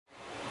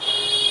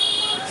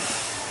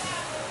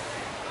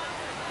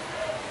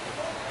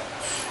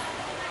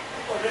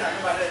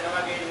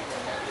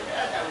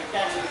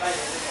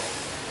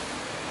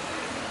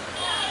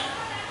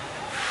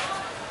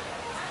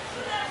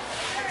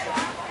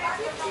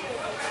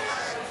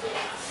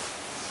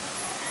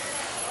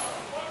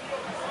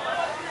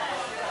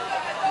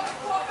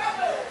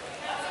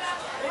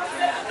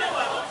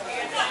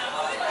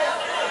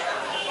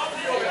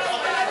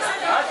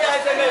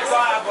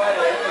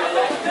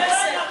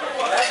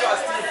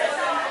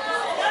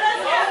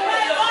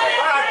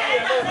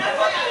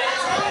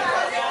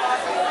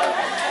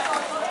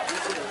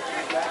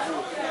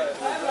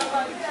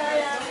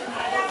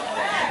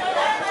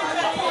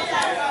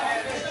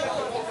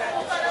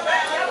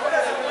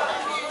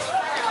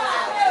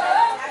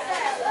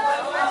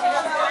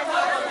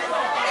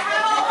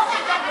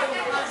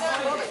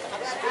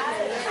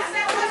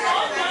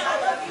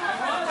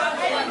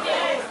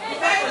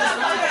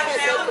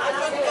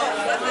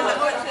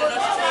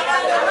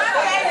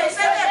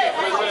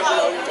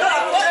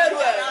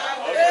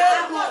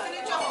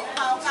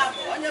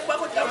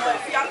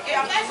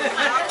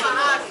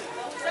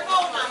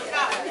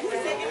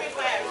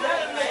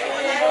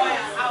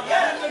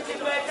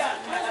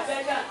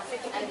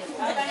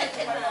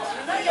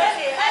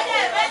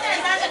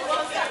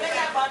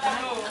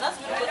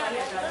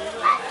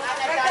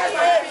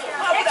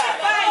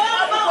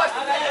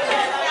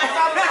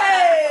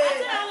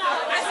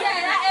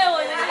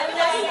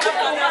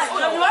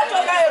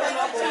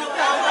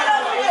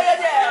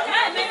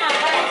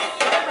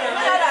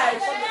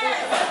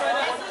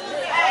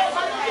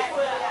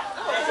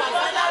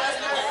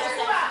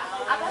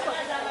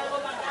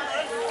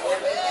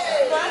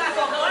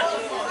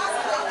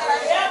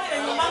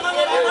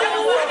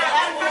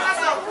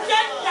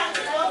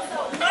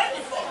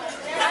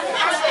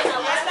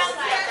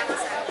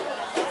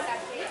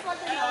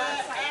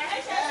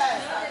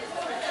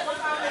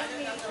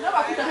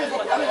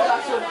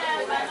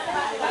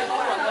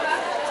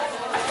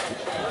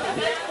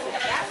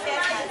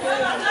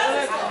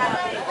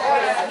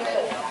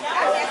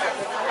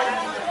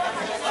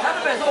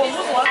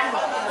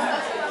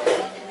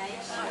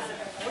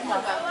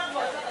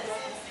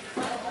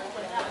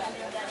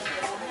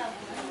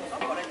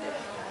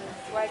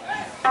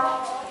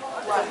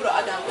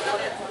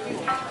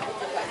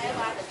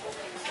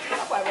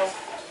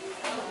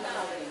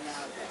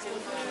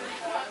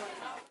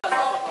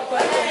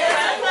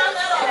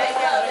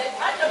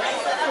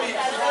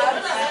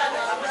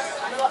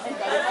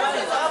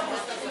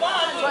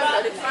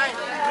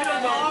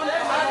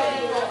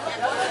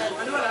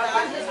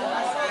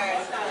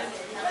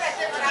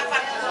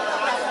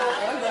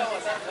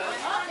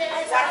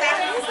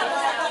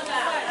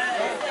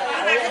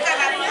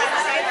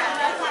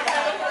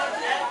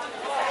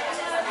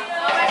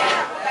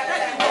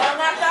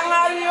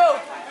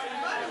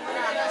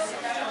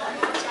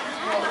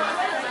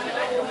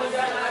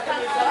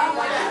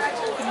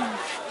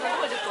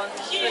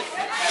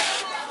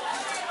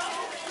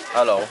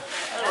Hello.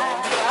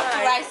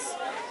 Rice.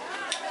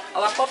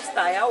 Our pop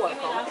star, you're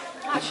welcome.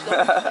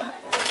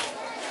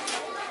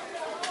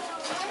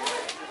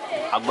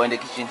 I'll go in the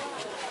kitchen.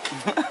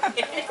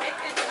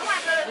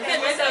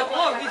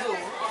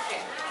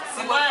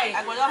 See why?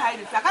 I go not hide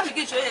it. I can't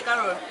begin to show you the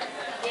carrot.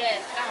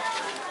 Yes.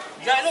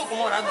 Yeah, no, come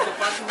on, I'm going to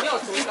pass me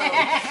out.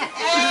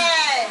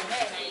 Hey!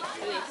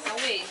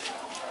 Away.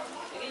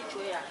 Begin to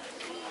show you.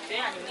 Show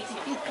you and you miss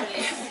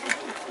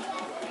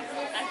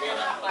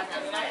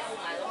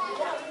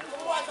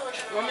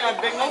Mommy, I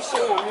beg no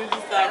show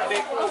music I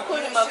beg. Of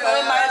course, my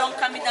parents don't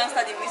come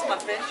downstairs, they miss my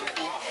friendship.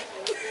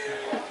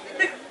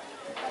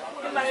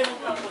 My don't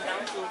come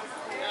down to.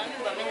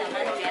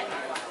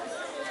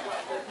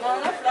 No,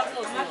 not flat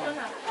nose.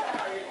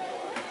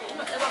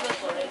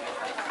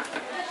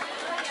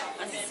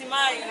 And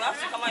Sima, you have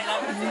to come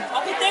out.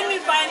 Okay, take me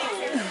fine.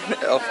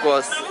 Of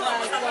course.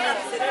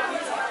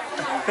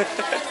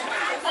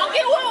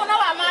 Okay, we will know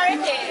I'm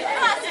married.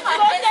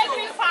 Don't take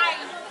me fine.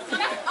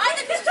 I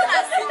think this one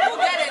has simple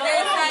get it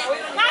there.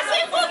 I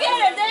simple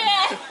get it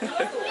there.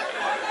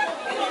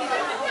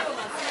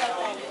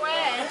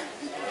 Where?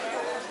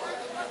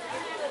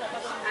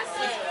 I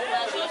said,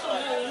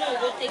 no,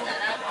 go take that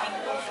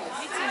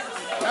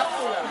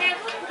big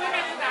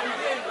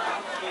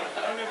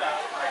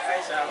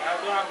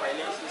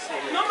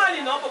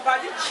normally, no, but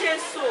the chair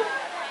so.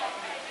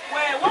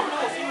 Where one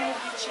knows you move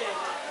the chair.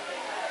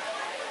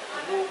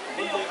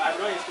 I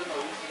know it's going to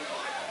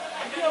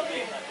be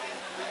okay.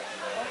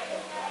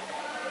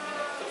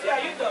 Sophia,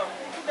 are you done?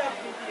 Put that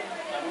in here.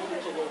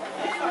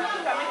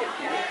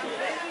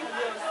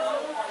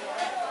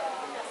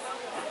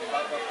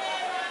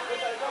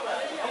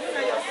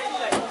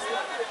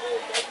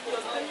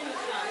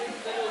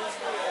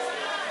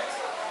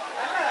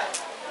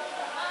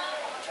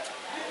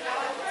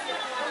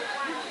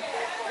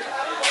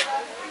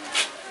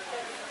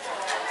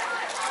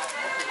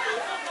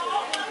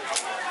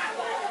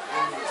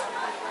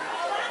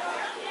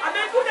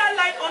 Put that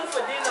light on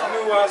for dinner.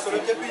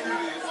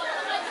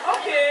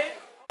 Okay.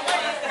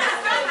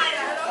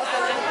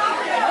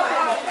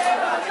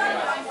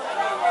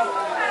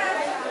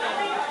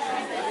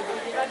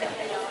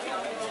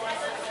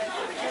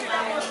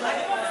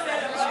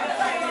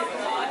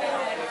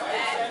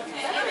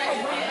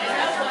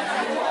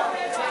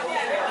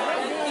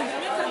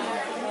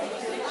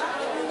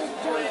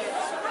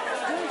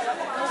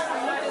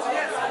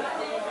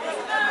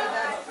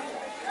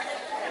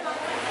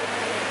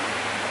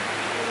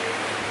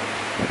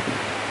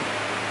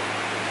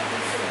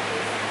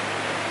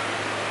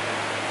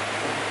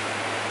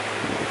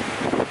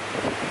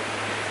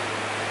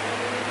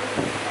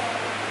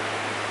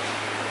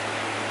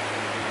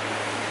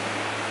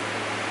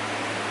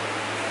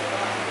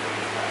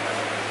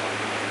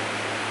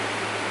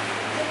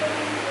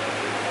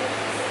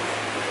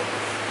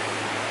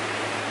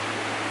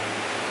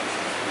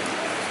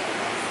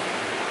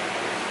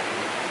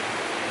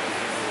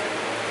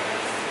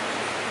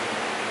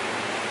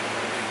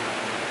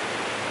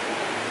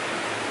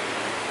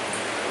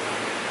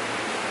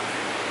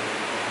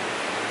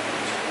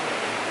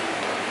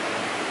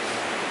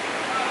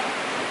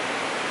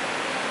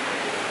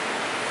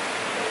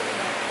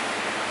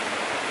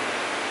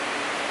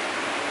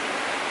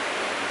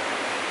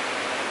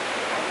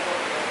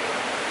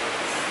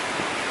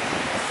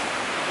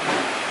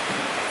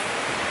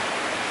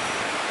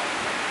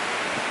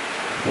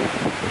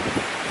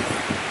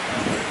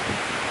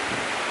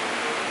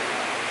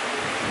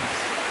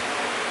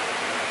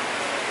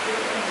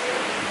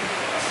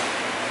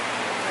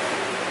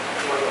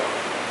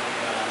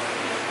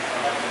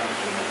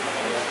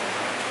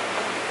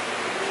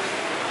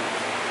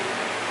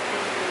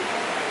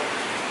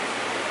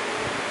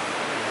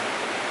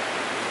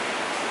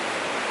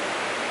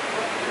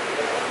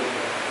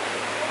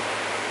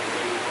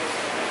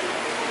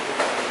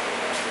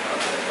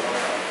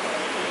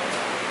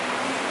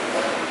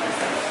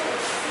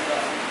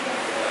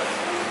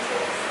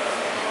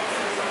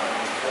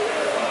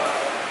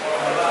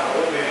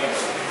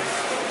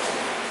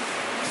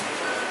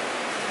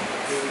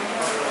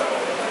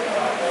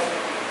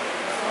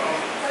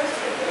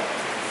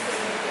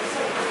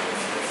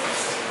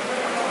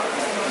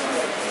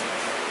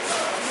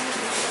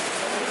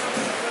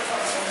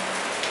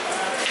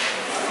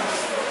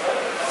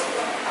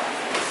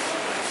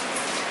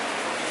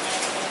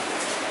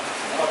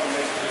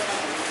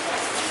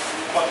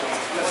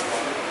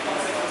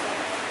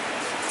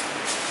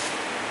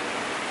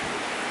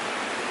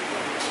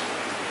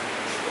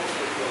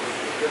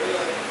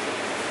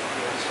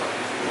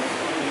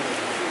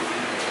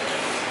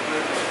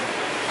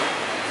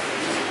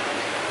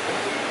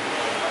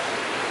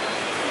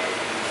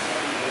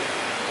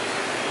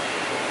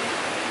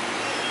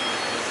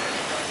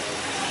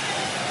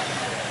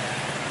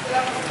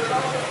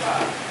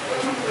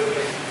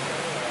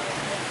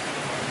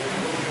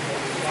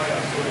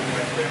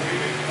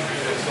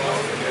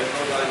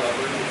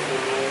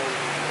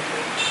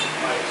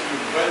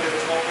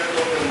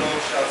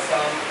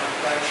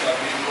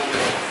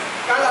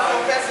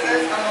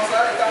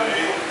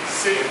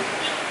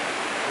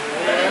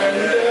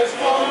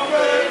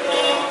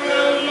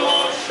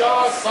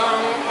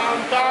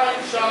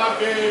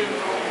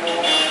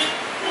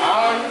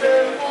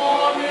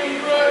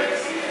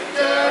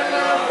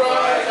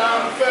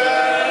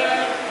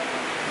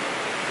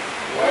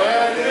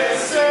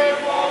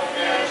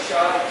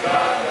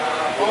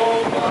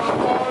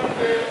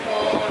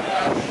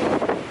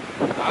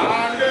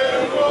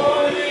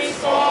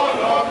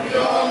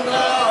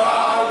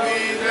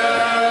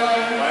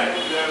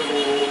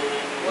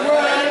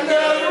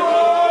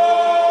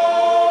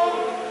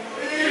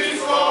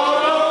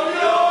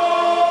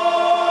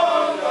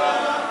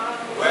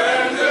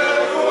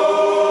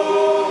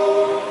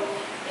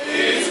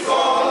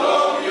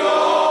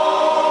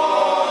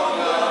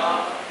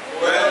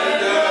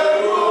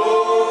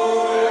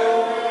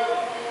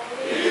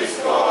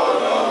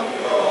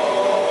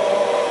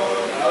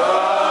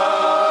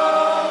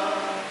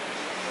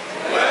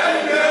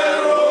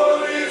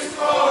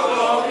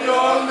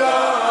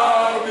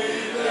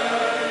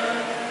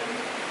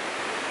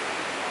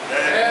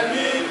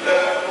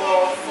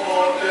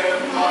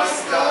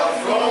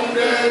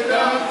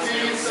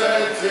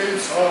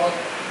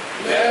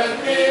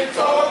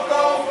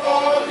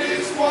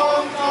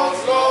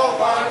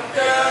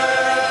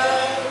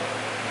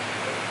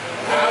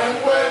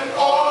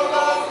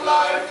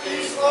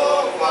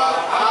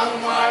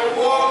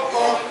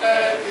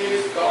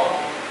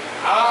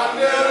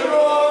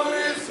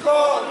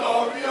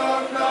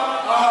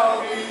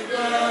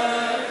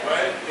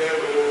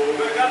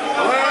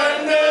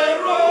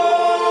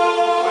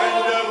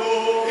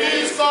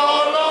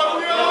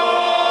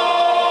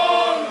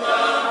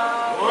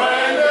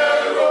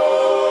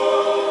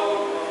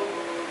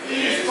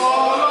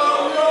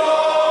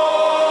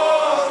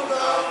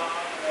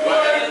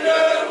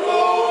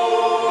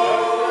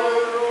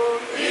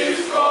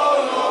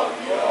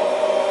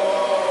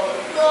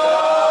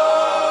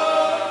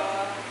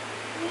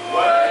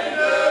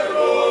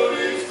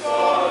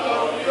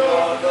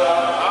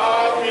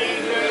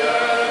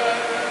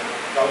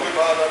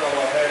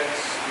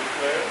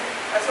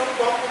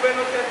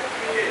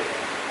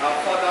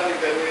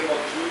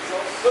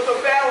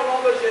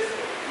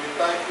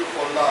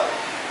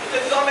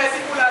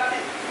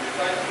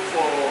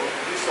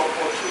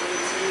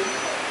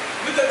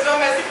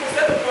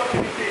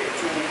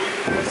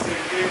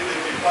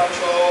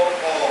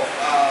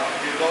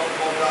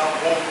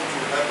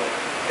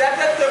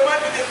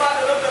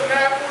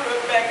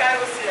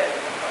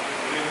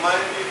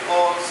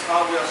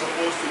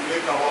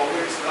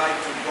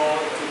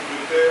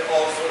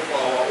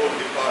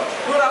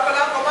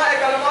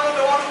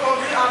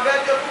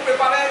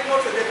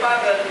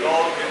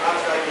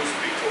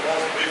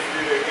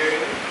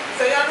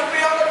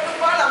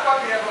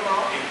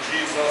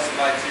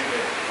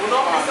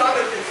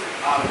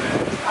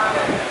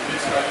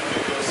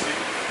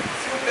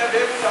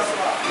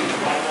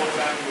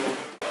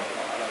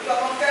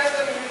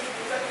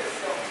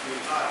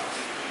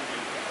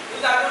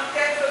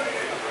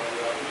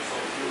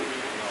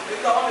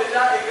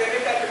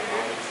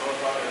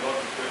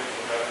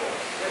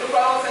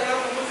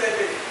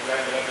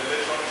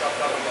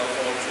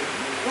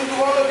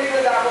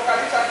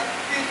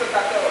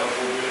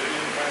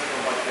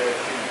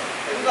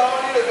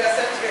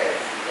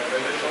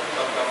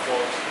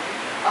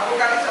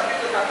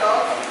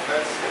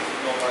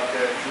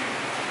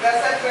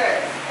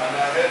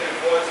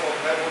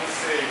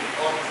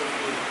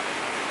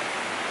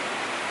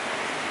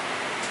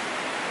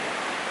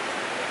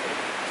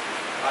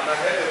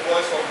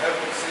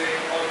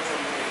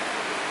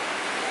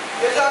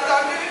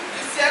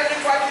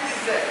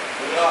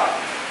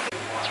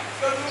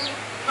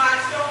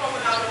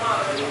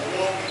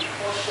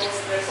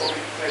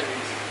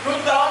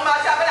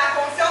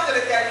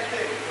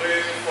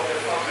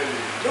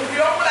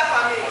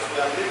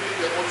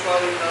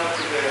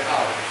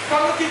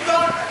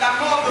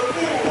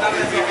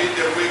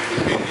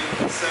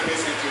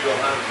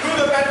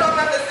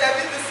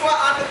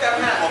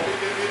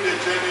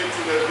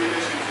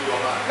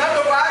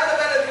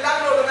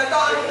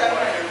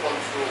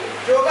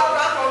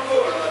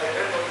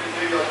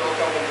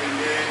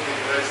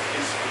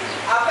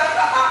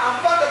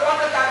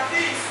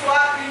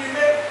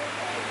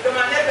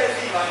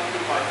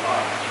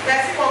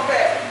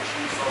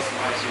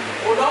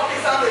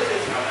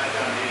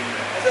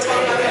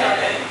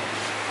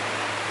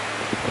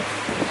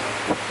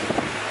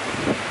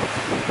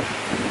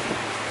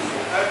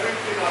 Every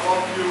everything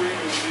about viewing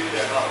will be in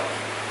the house.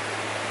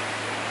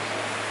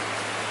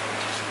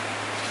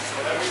 So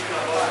everything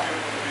about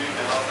viewing will be in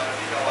the house. I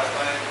think our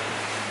time,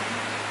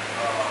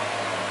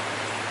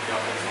 we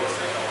have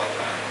exhausted our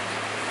time.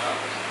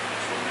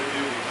 So maybe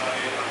we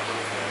carry it and go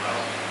for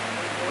now.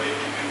 Maybe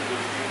we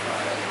will be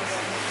by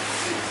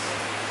 6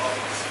 or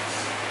 6.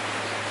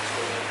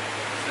 So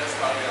let's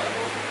carry our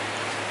go.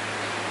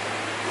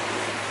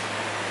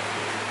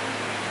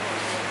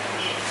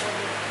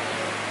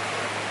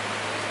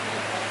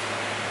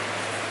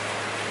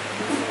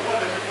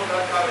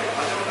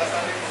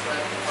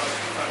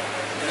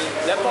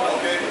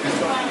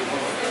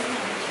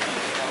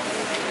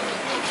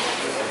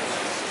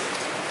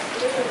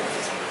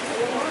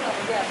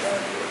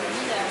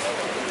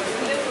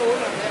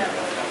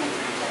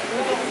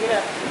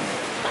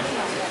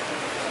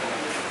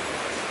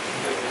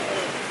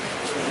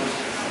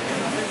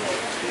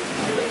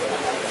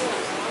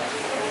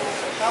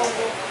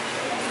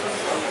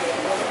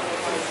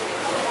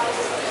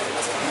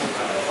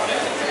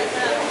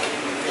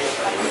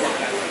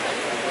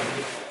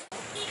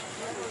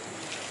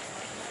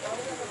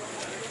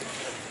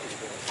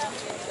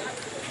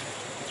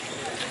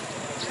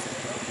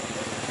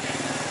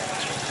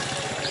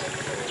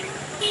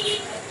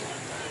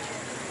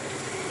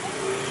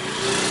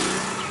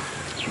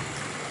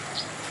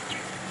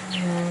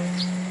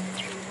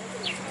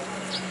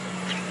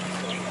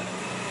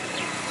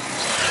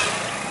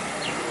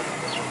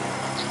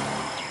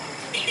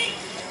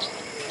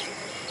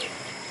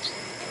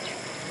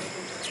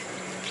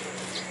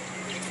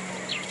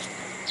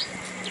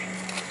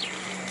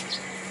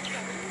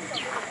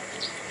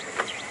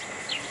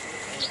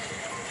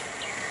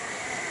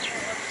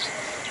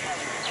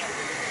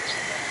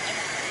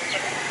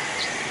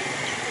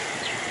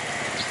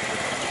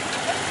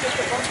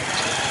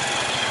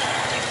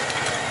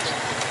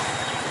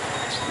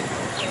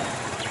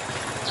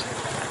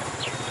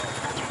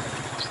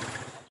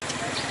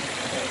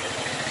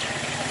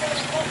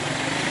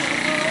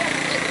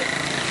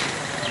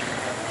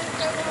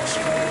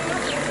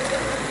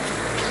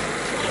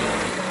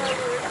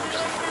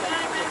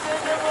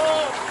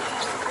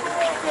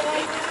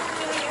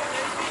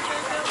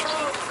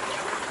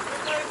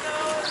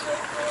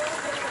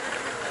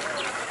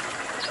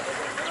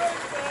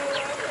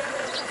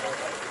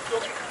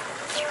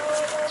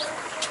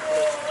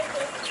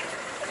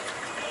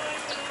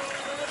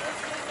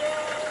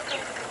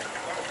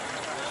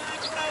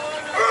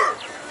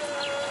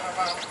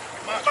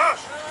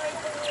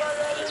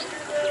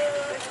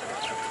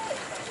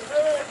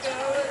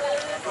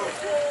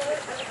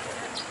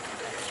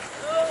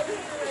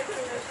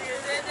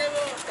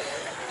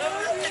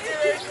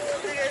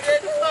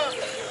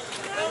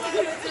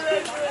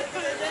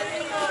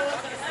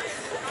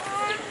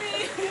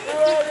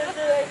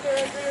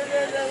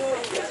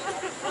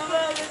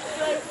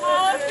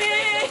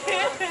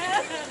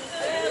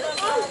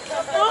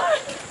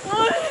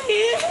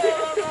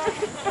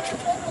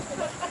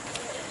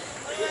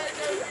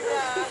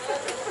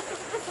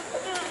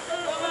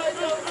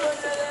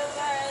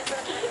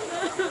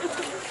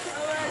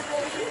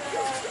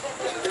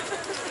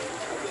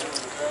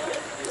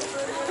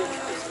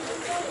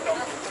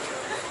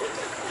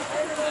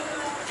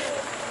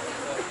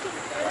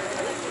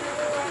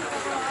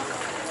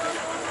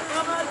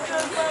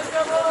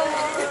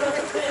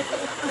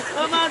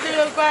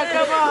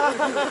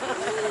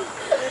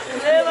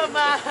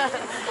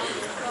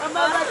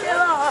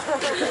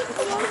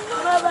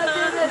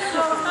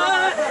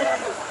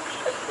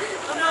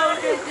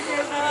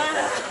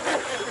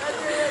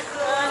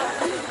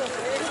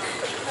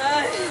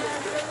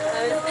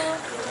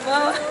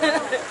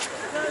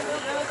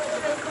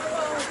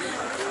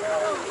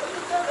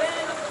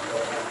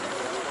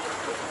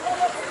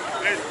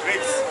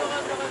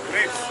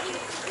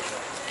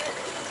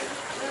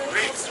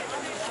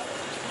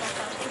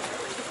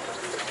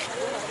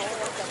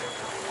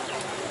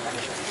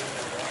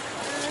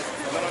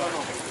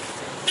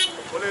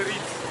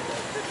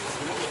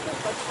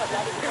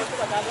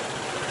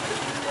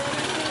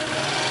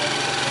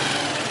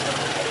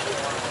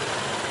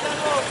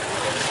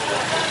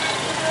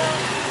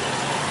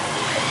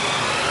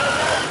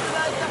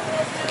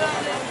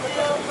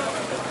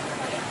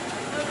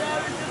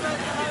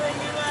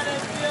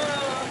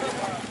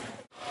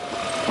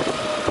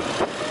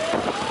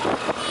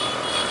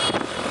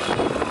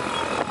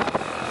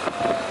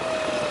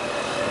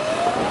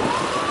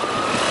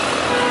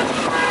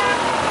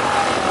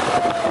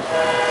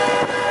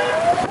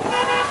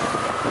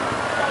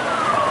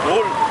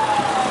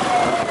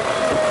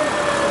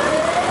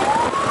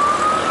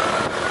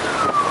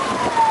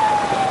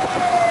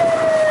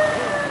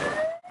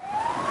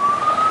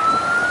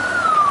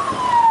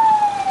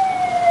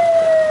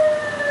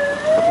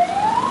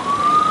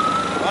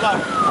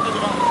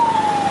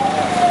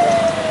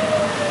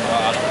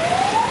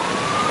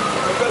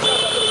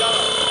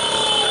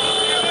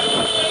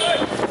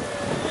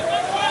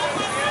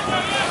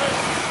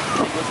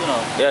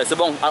 Yeah, c'est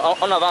bon,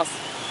 on avance.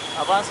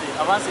 Avancez,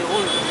 avancez,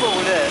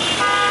 roulez.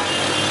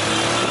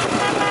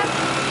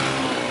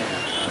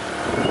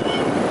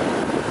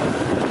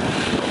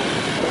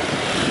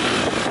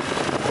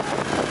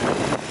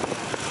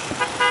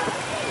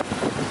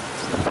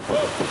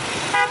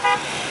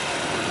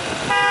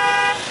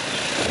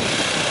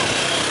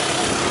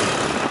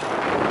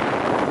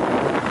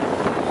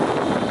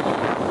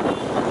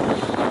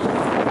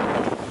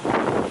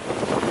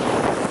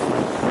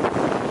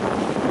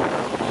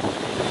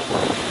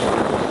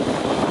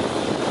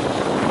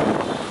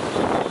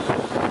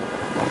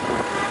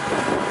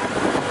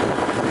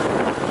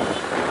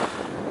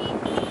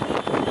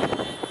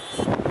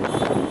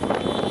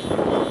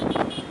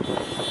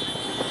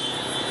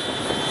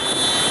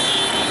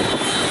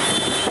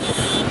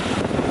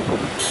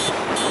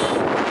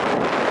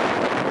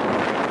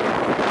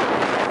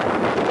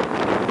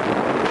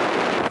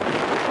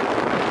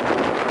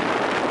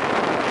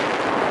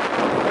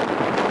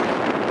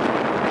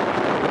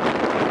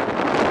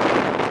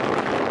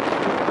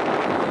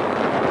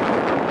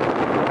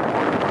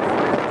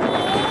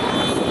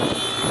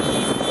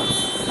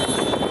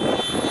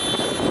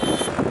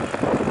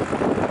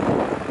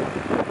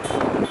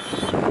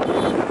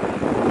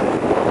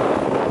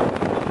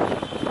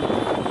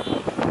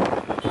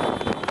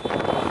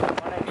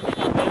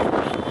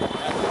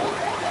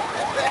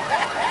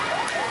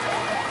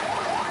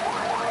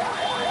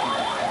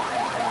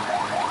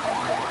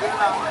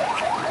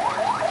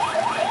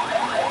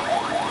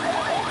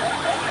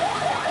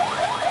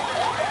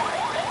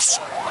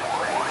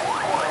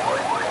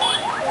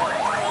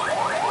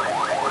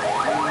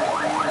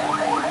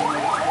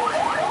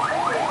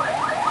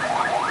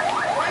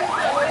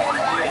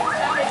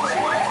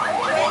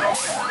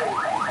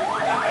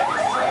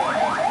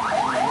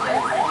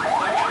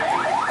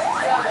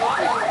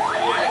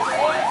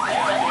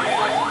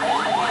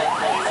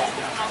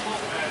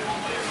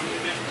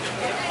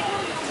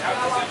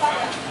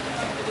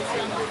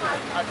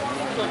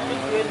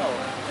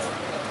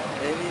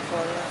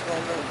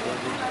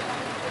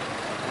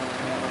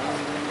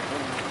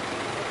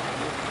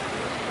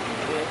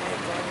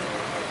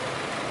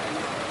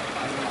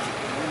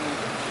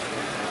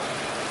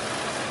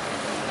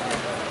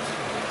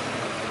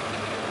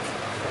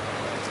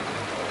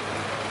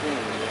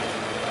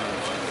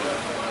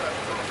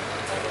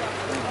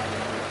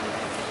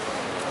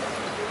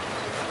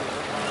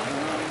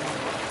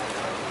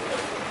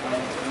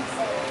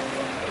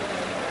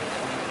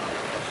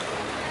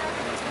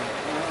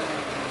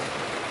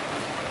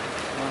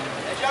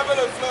 J'avais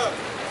le fleur.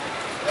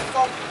 Let's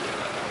go.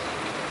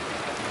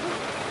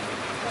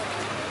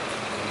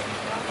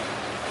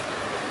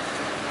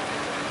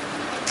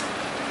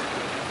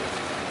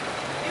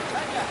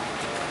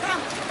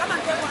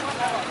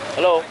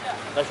 Hello,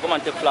 let's come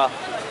and take flour.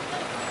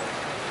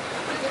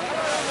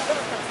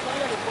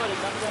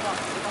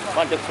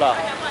 Come and take flour.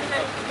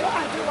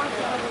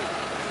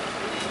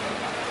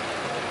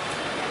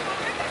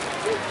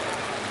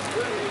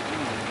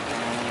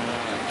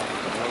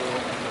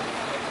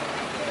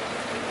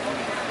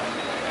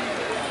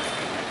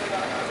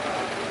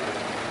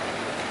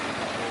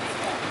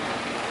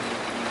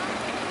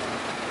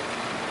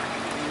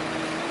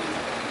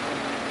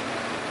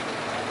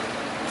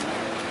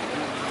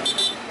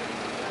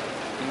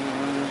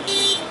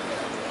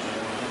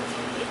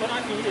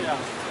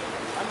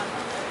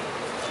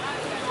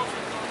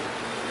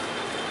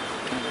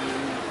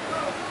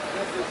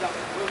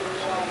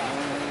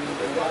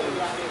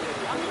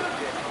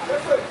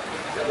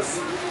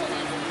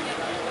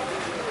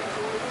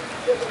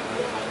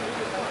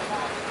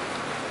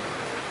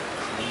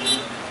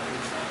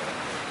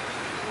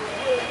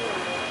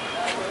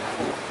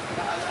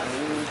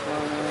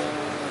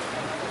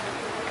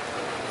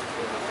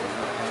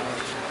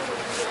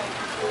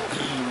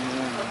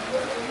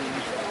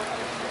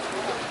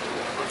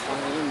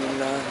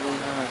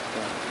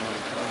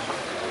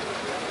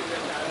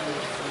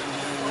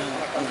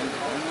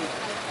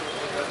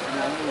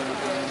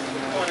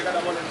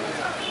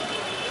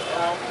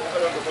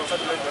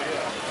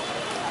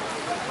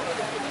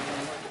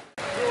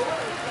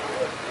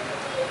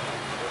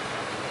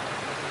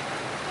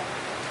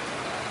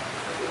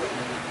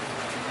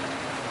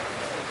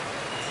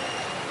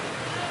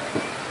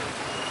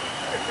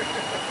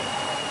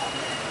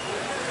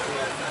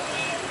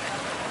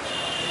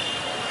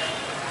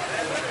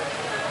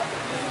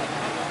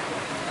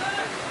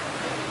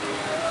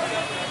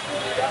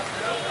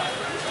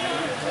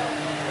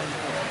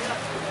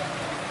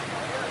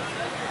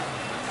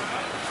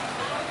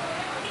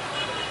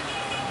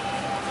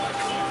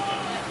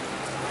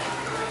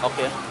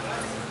 Okay.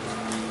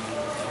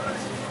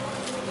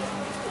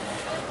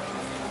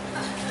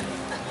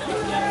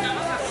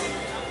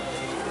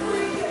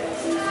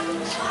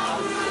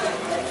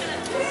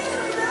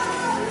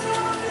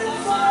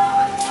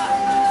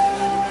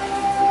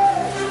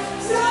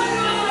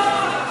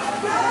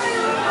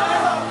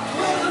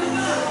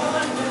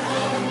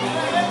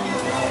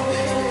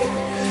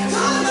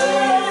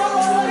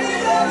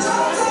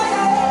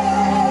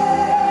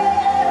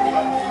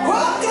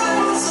 What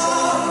kind of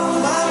song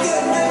am I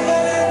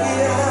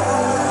getting?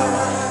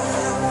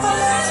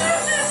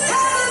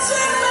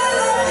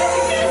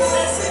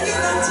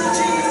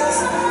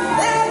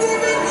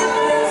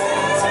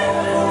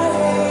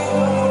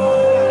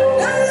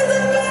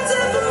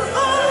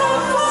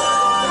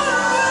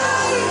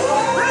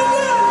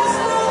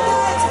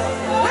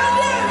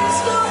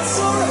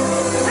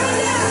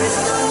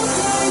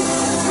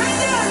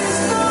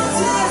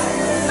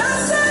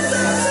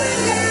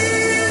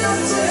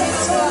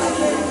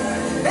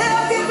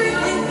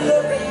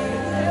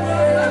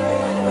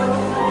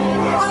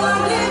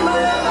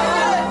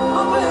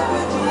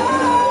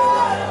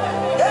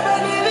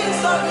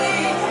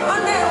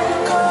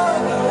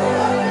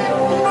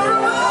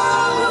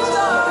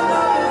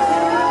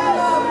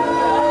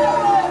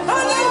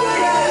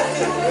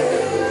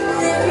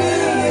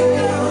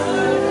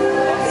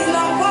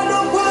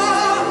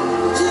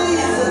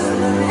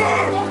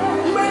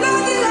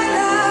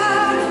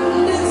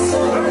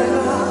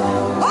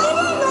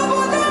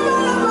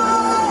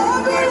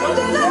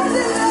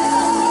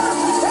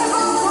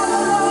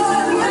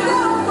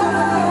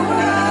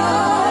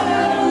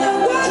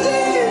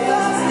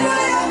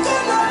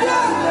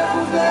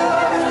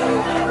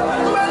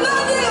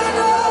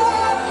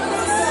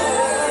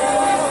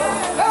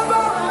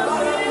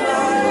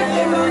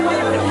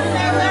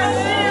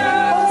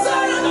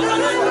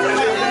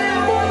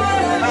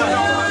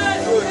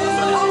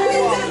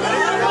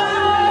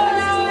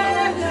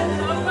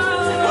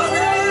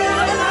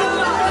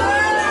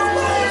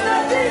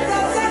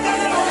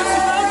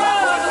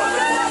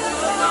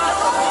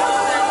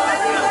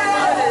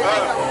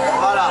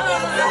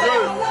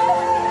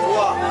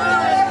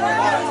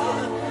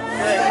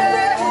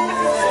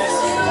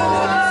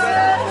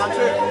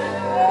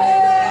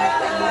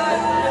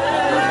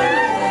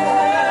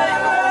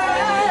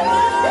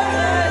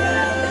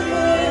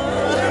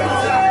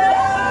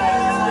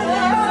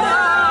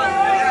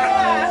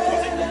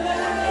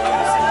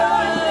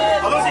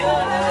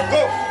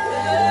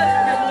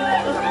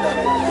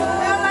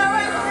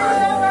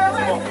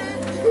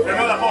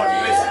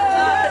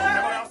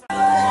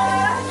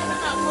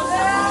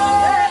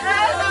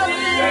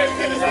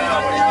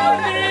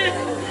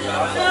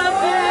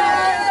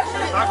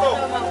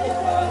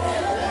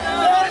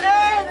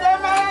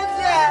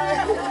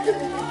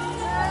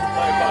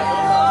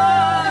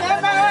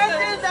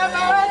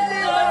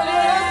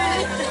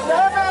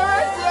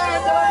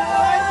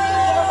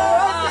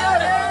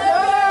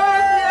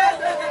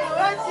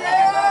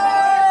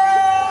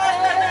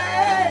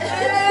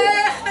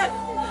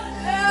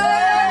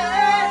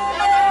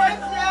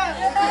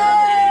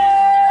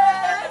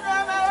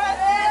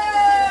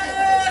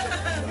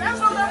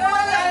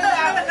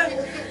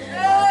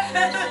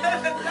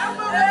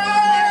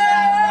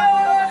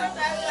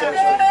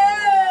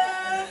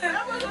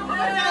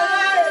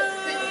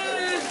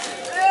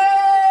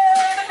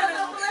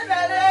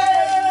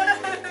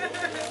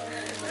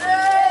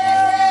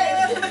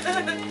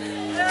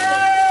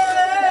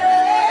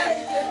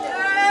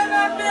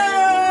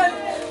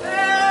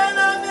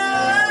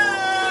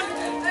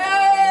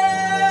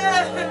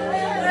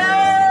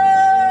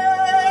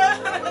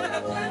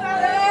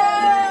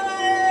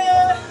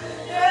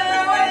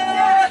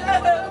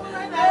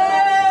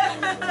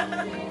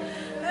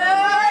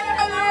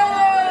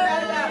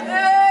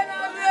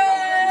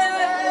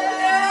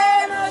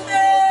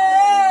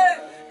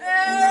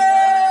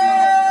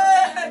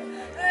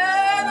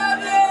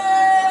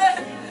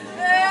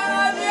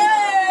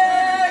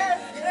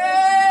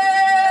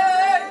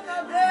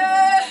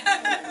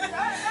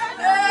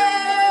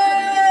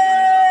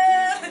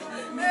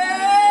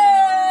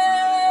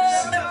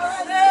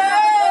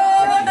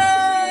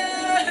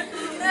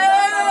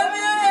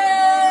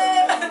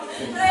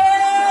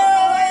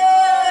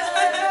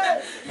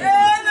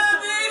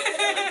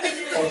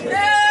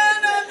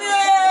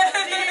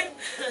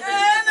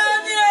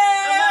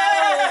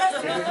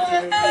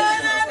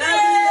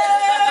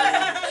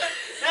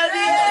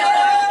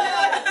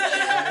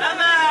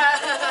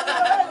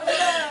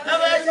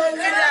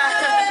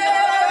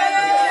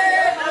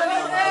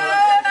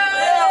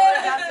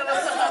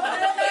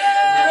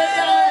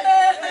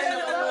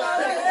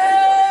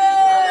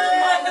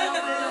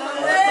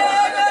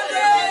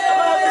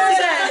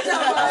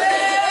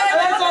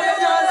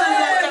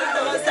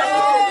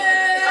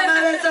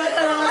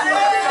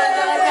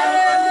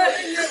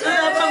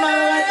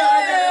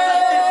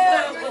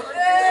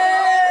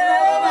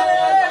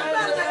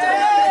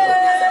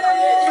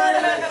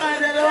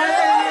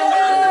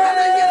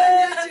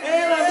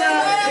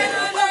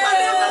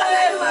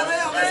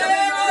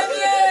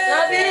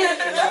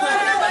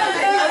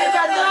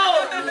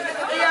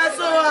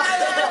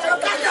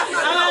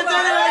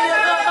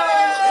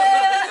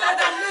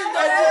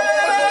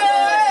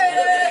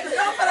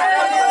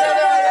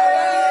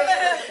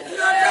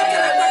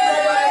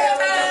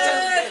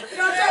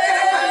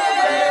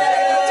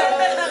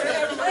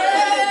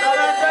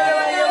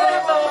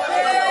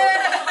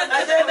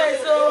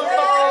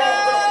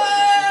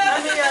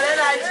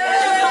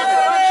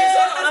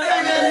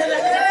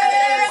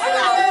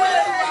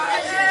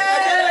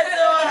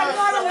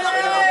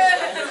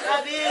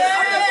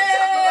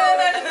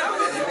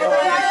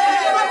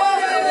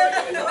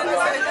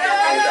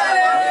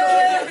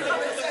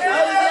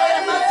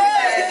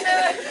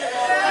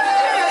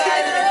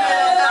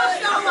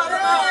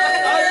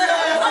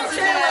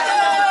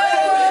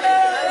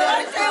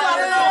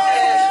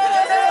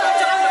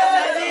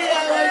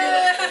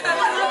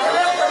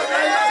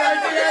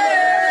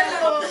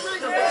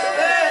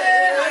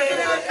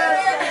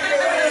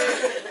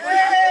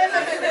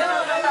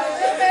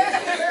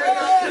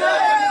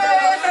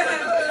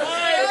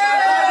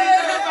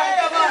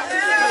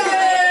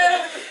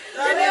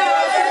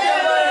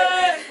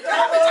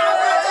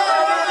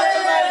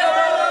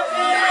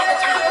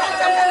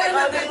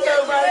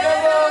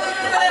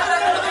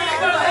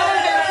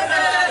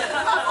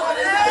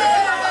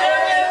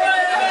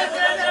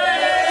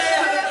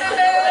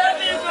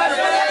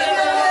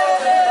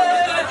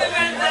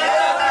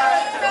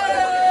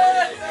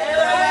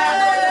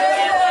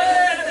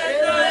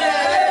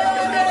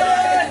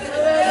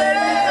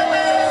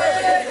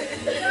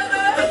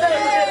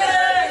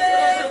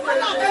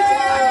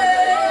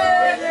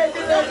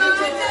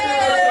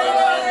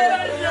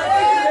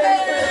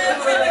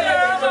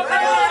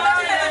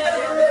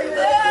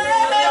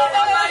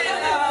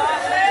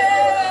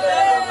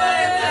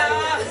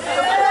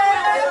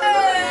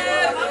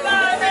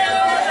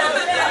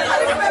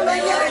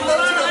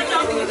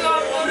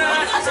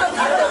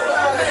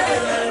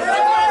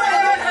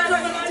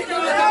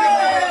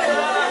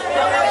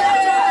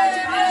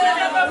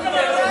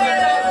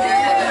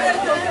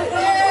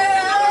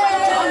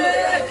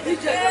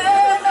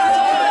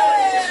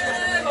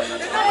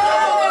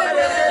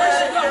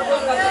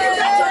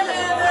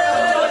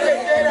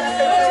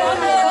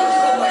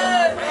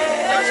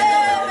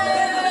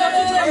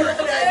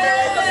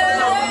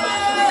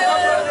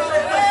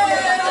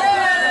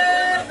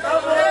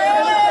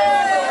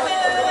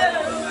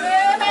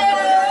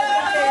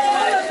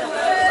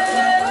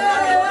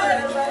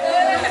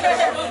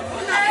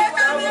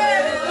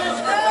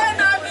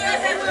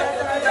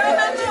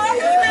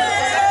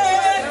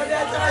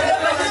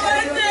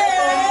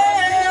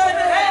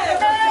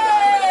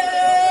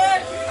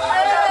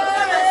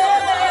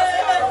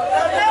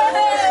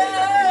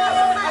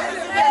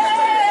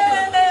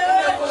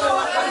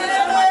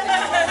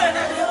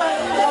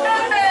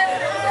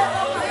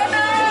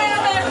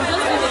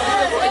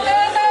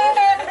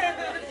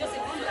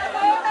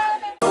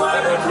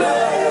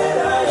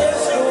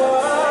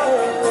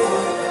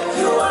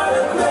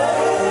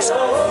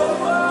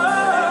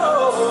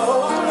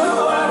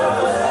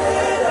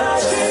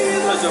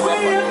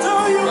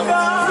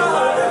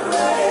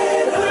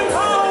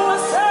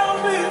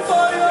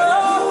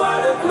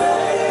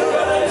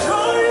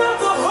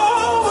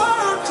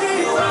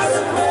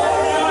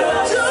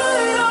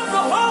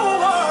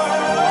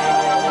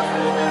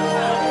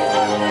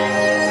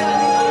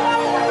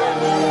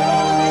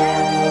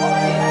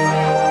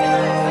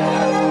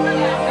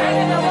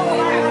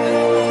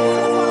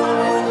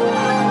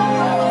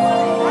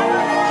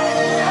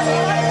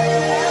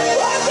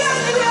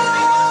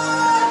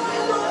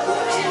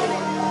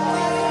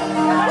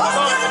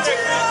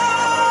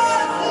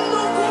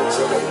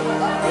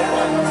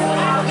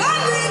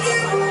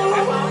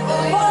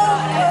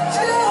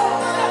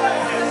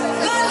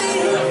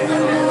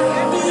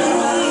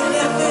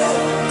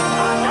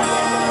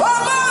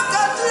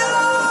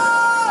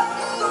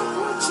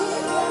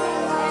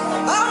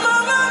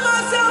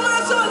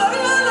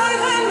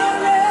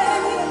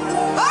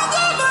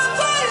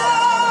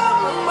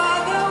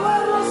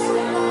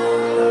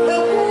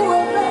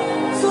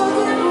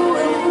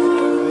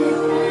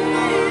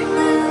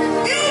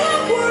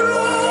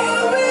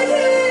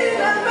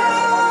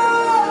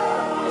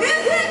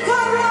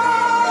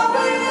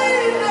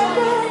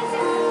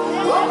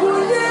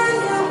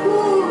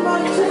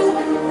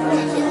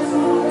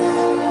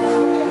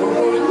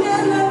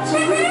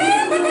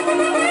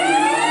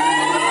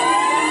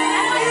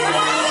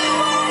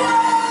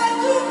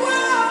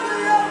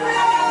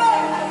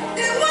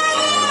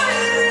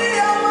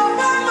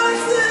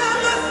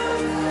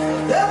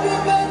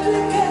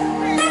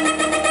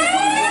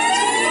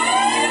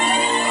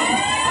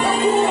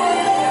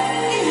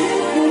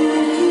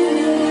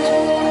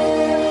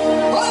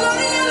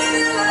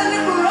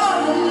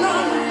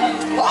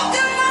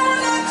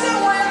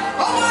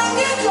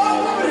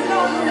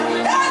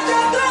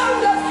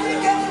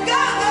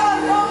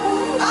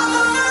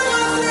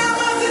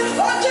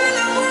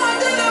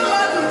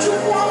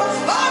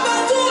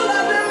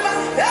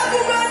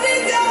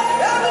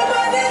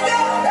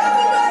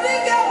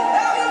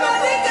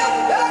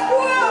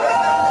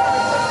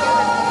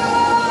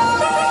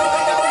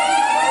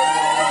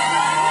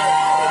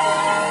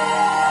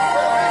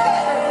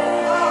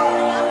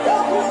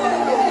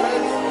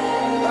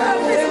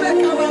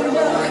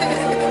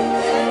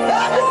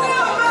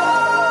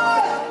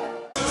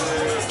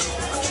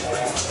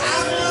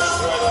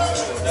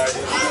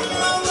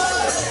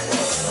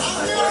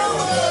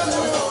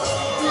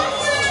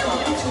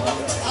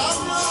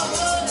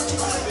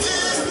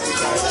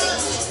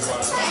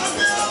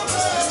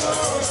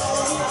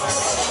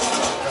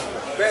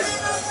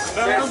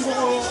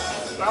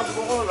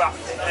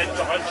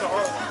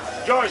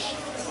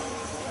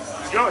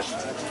 Josh.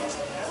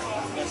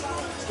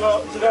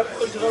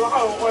 Tu vas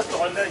voir au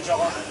restaurant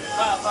genre.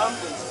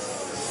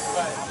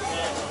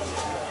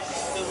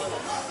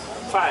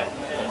 Five.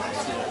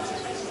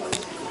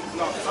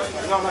 Non,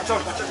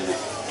 change.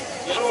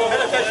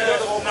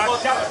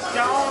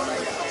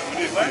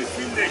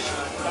 Finish.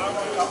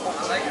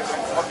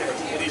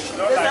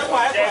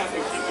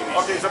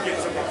 Okay, it's okay.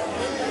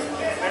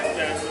 And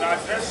the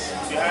address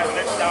we have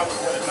next down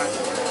for the match.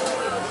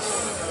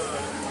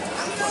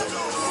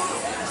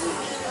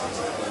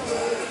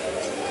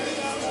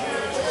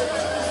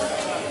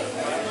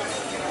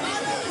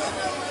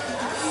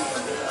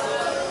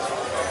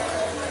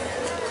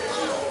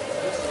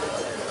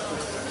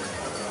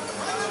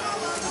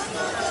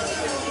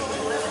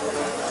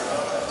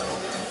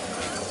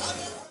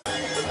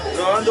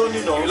 No, I don't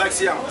need no. You like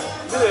Siam? Me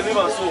dey live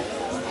on soup.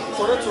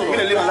 For that soup. Me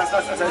dey live on last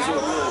soup.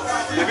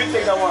 They will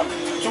take that one.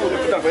 Two, they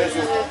put that for your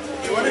soup.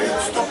 You want to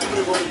stop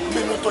people,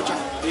 you no touch it.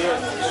 Yeah.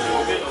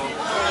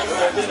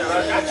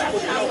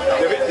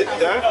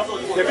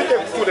 They will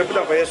take two, they put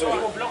that for your soup.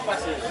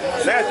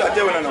 Now I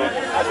tell you now.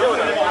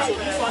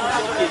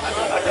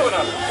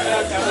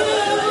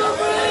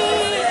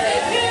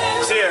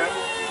 See ya.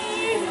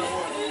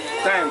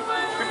 Time.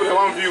 People they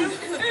want view.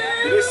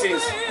 These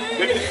things.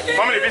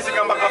 Family visit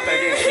come back after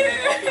again.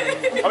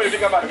 Family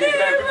visit come back again.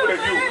 Then people they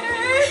view.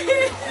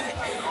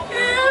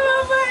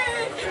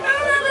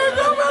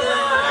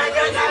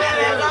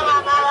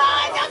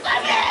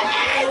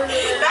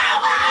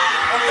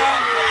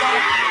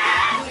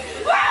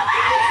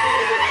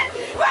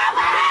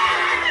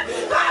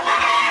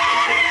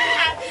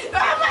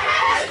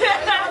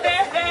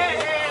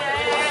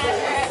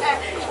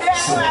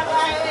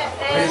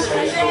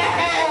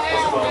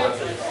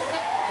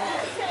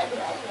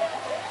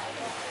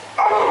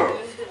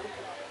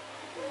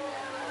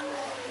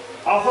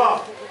 Alpha,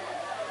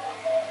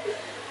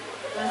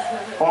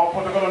 our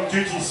protocol on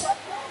duties.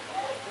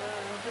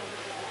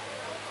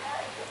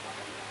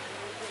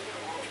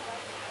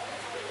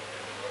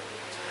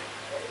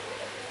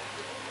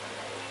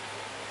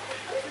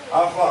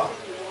 Alpha.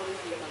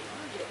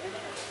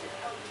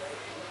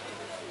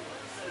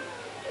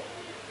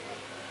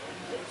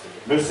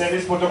 Le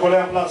service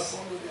protocolaire en place,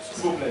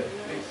 s'il vous plaît.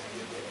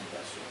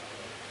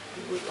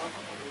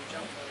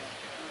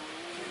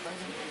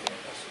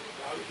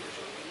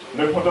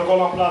 Le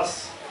protocole en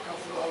place.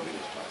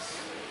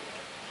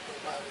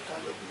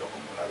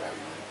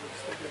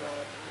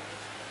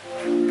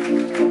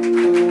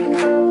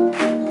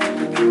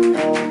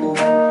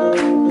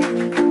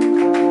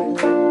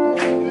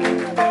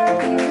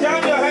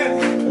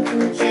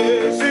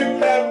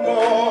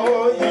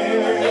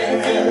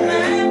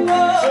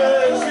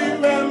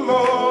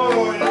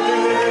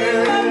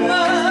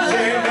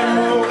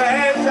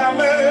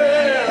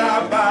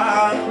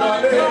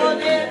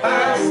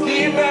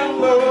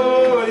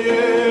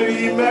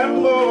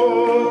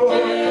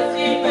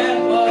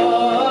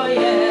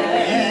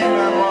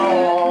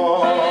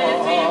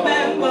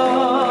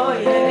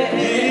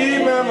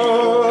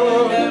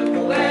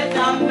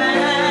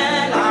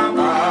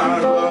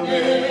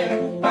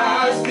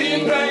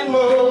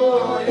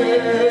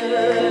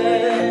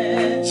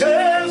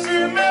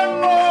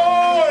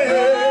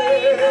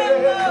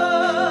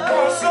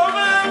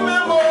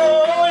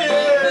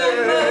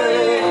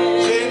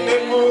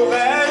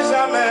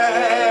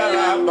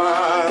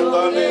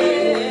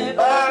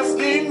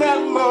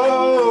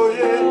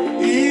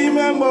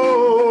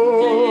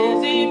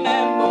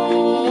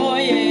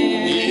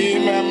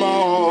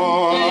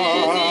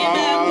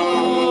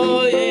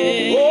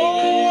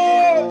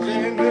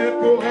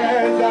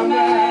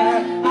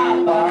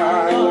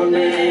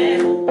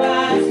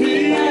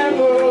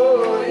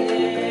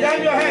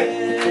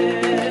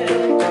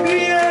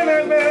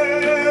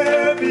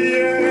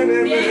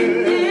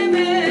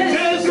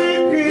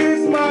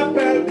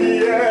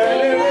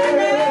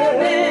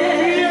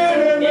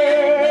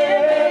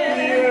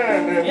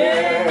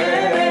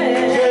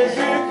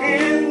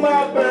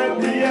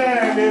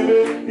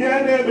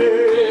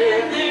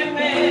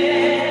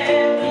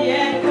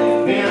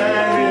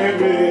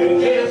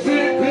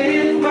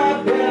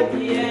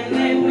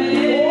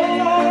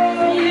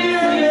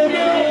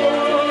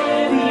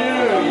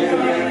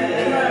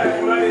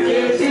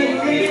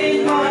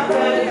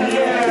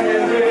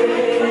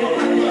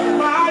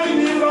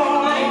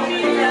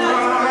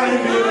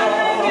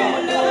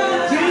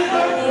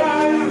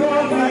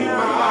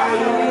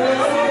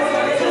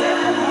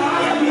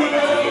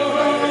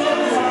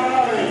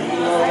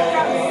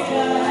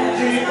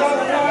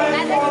 Jesus.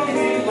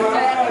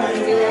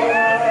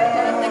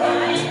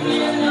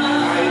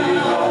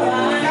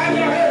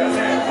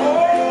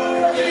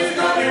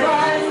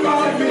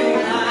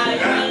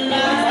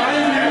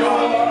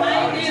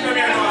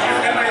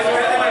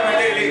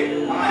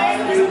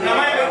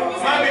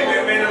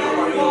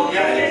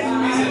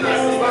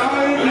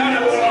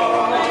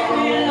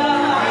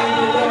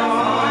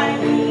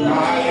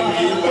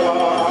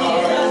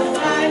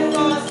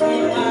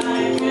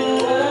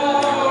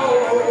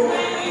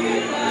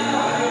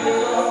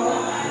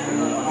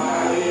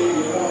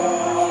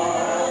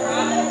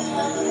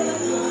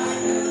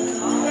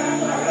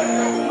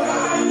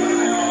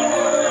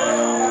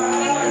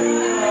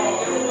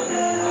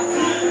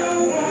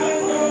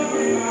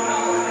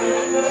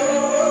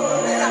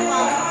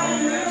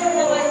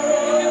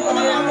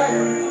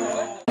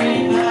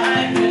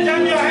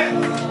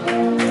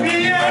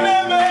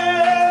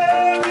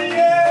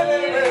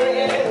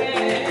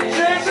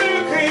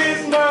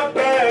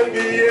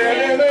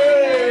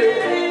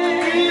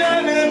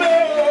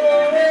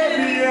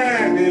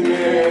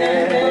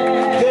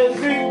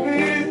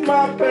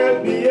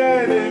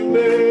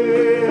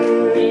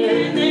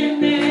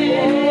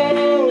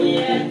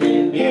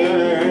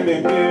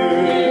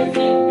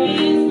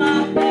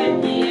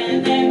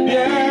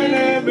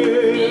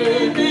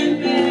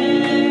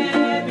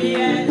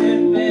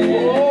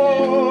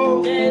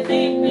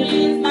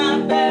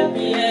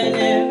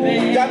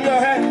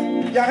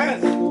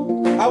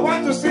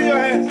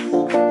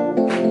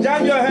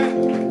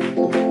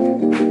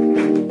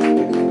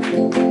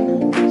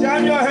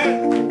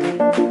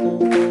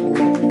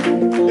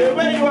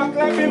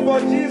 for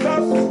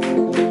Jesus,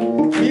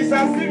 it's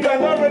as if you are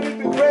not ready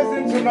to praise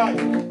him tonight.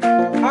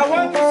 I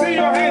want to see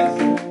your hands.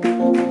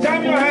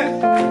 Jam your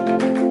hands.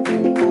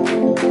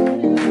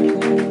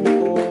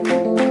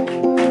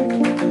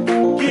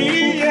 Qui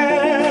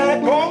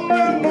est comme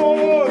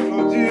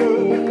notre Dieu,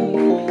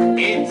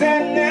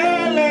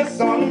 éternel est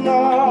son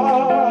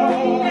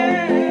nom.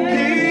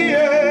 Qui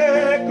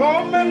est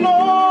comme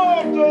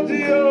notre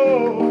Dieu,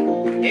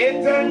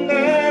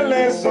 éternel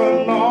est son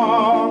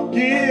nom.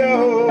 Qui est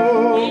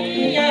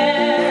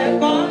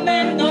comme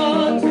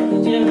notre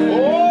Dieu,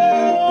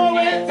 oh,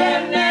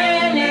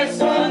 éternel est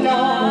son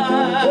nom.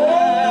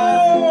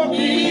 Oh,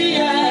 qui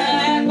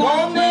est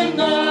comme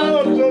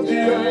notre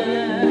Dieu,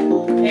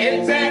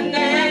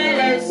 éternel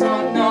est son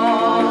nom.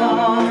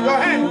 Go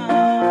ahead.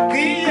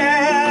 Qui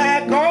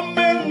est comme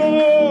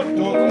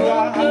notre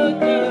roi,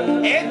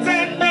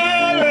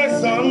 éternel est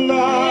son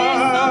nom.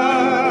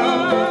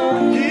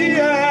 Qui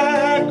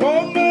est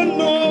comme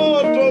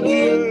notre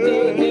Dieu,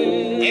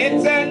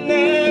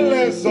 éternel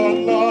est son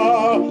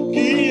nom.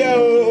 Qui est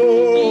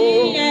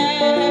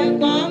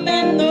comme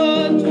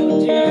notre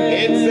Dieu,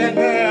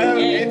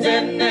 éternel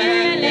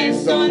est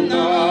son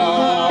nom.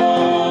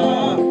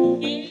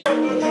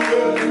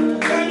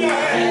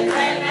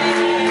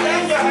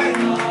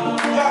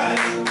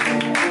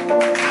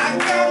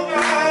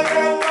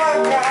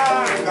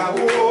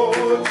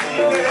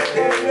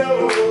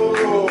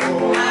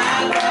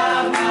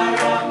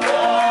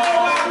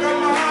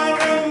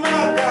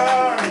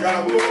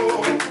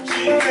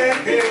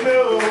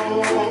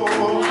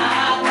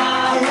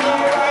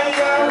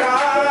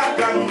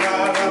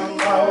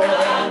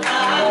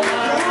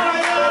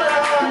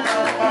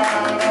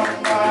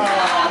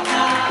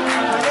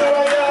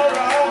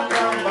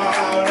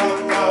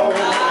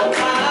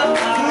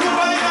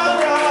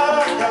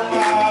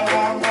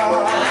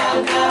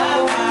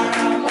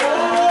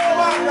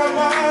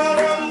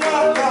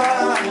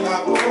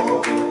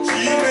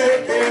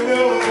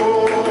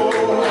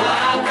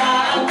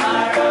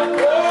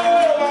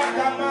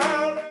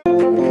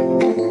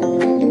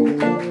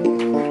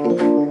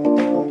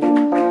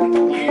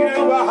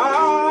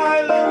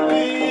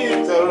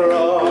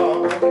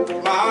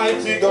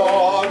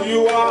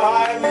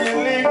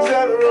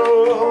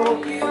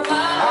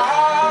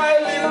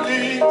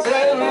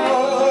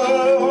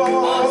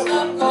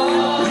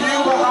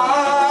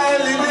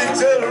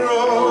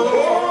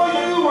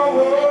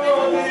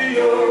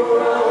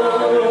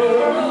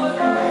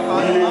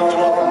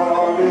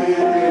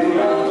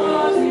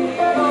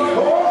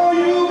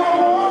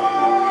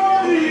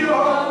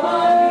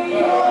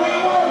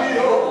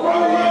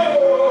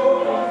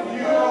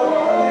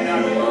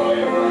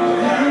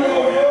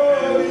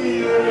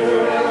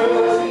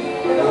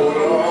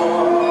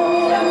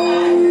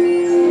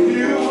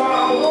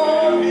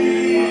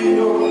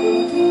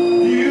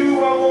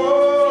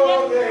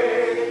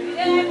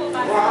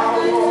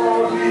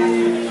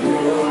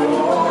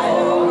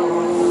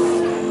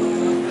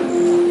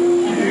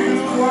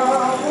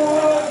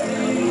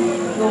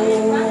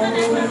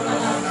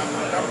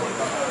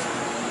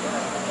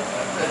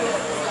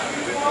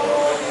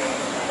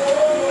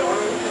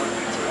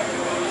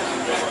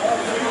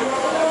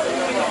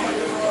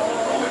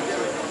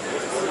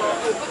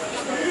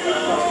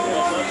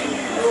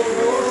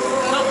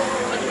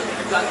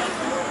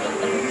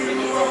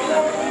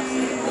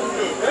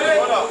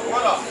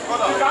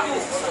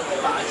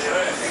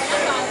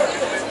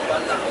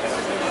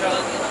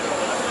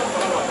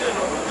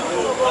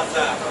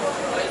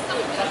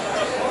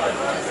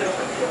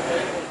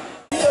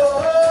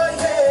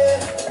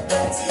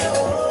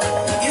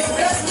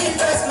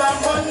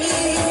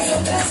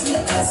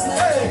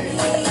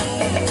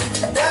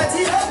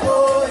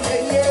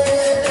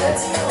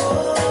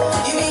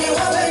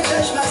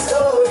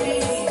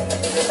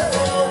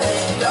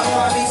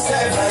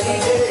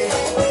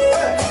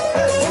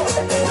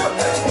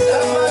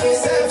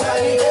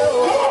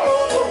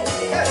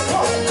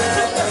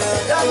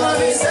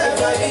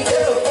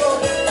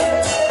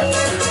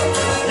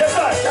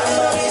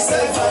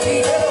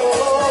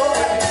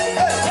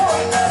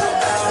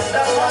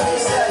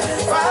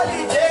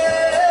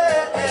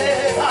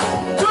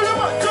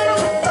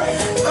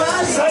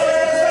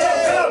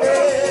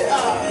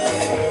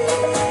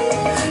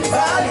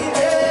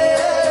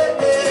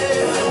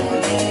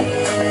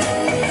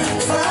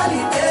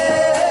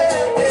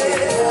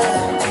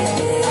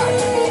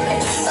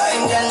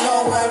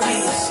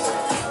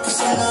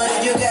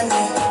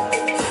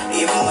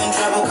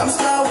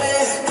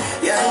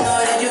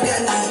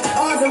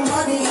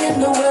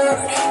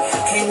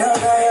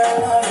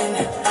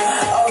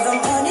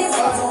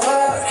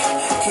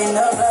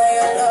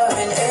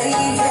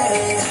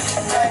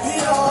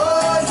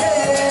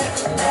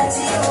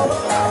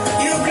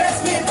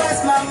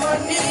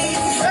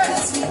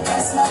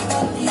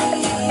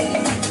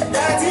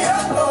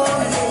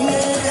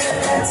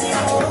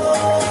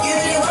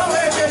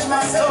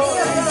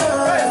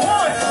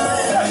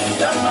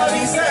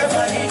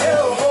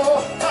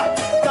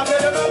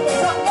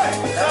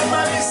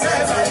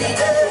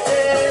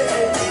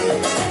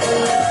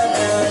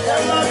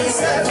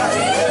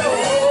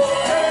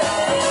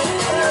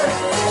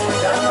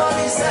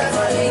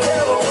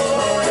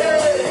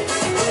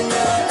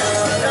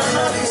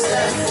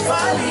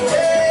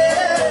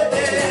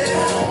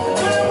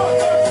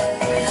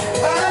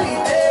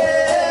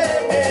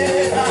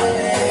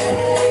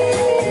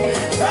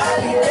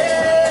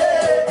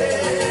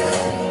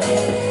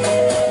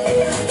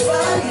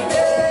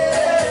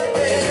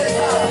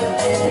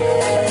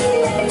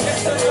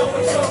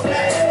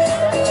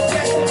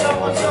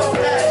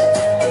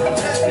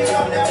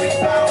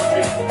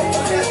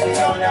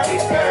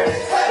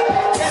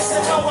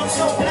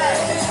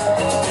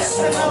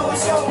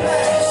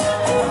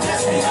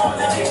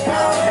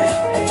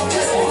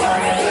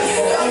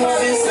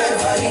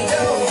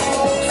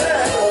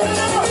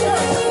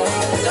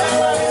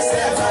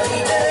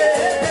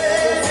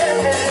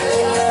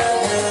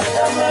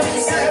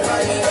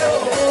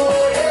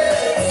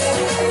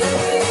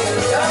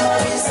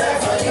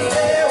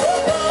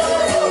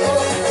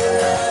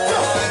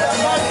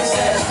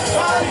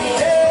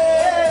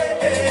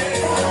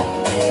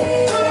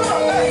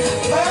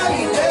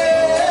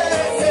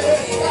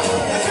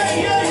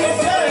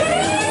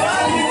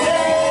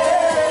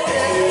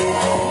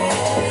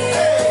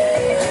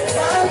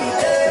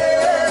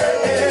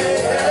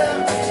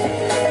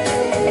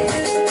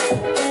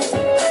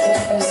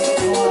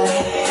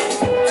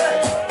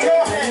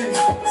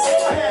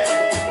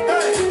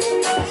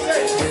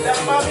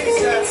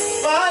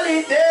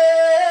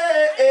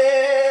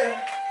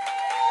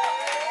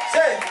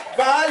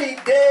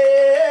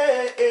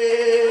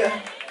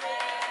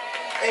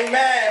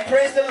 Amen.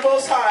 Praise the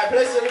Most High.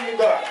 Bless the living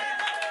God.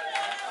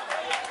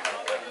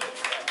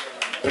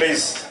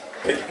 Please.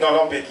 No,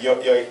 don't pick. You're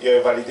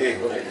validé.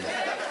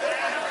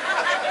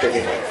 Take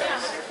it.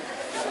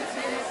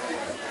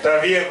 Ta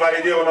vie est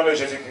validée au nom de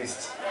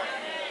Jésus-Christ.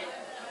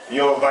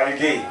 You're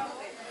validé.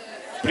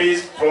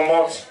 Please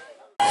promote.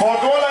 For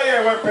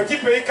 $1 when petit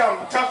pays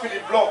come, tap in the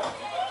block.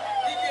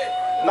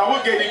 Now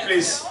we get the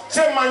place.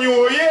 C'est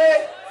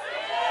Manioye.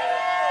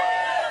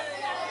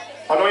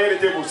 On a le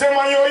table. C'est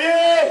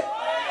Manioye.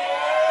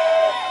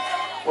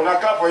 On a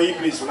clap for you,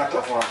 please. On a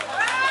clap for him.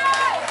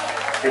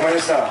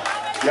 Imaginez ça.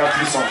 Il y a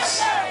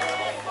puissance.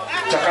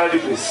 Chacun de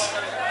plus.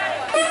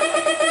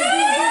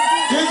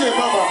 DJ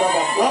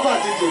Baba,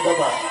 DJ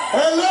Baba.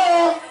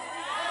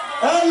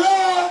 Hello.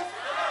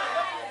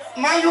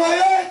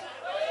 Manioye.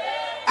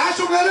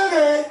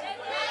 Asubelele.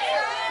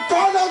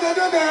 Tono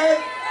de.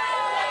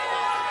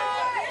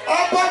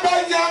 Ababa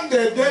yang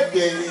de.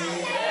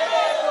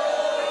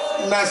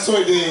 Na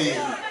so de.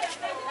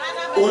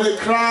 O dey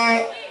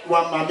cry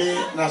wa mami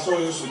na so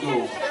you should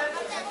do.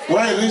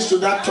 When you reach to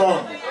that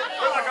turn,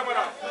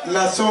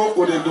 na so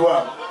o dey do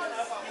am.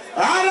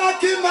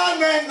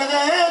 Arakimane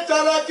nge,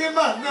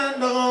 tarakimane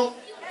no.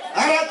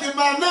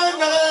 Arakimane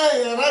nge,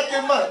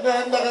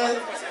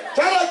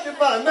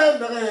 tarakimane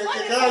nge,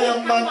 kikaya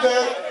mante.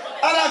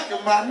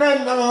 Arakimane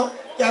no,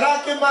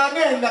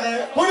 tarakimane nge.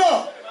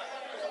 Puno.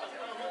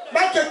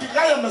 Bake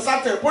kikaya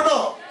masate,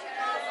 puno.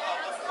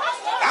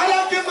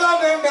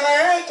 Arakimane nge,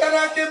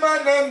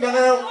 tarakimane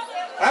nge.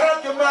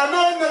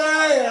 Arakimane nge,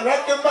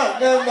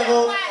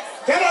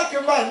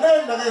 tarakimane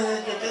nge,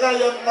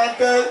 kikaya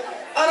mante.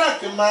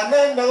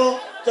 Arakimane no,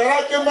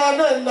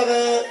 tarakimane nge.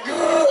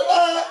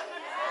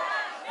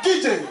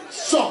 DJ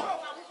song.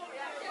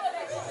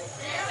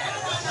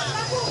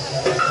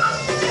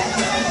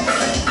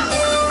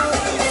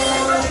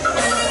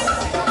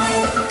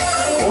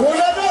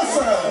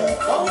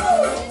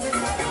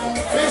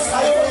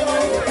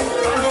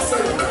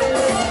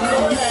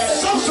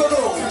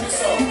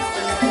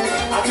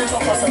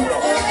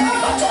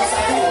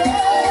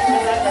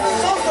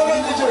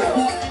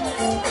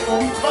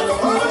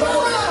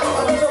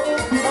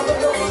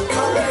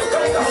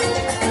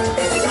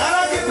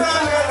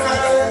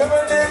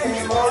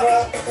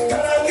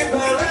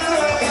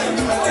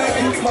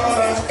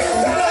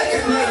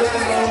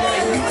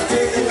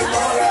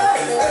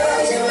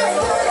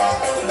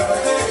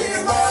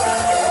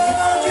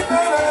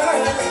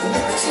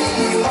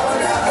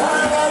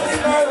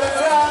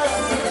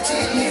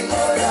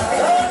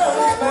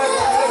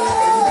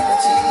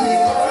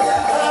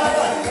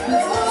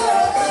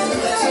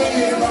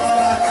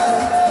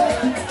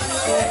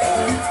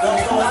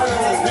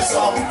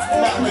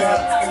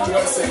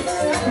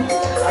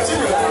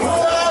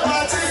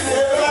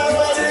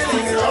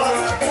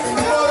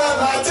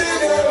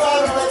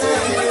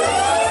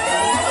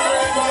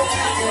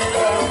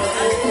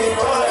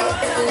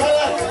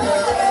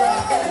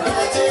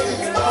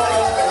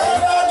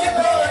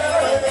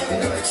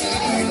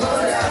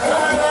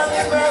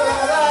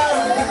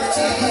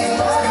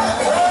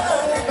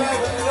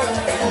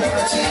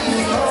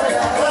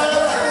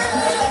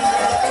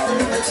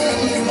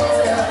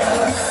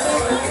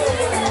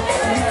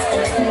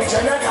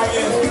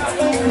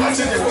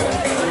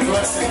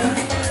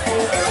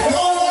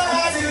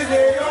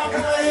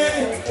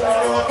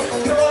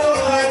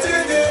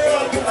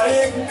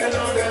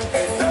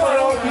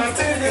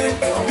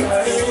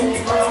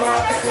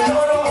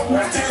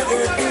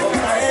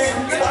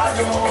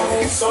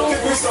 So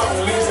keep this song,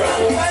 Lisa.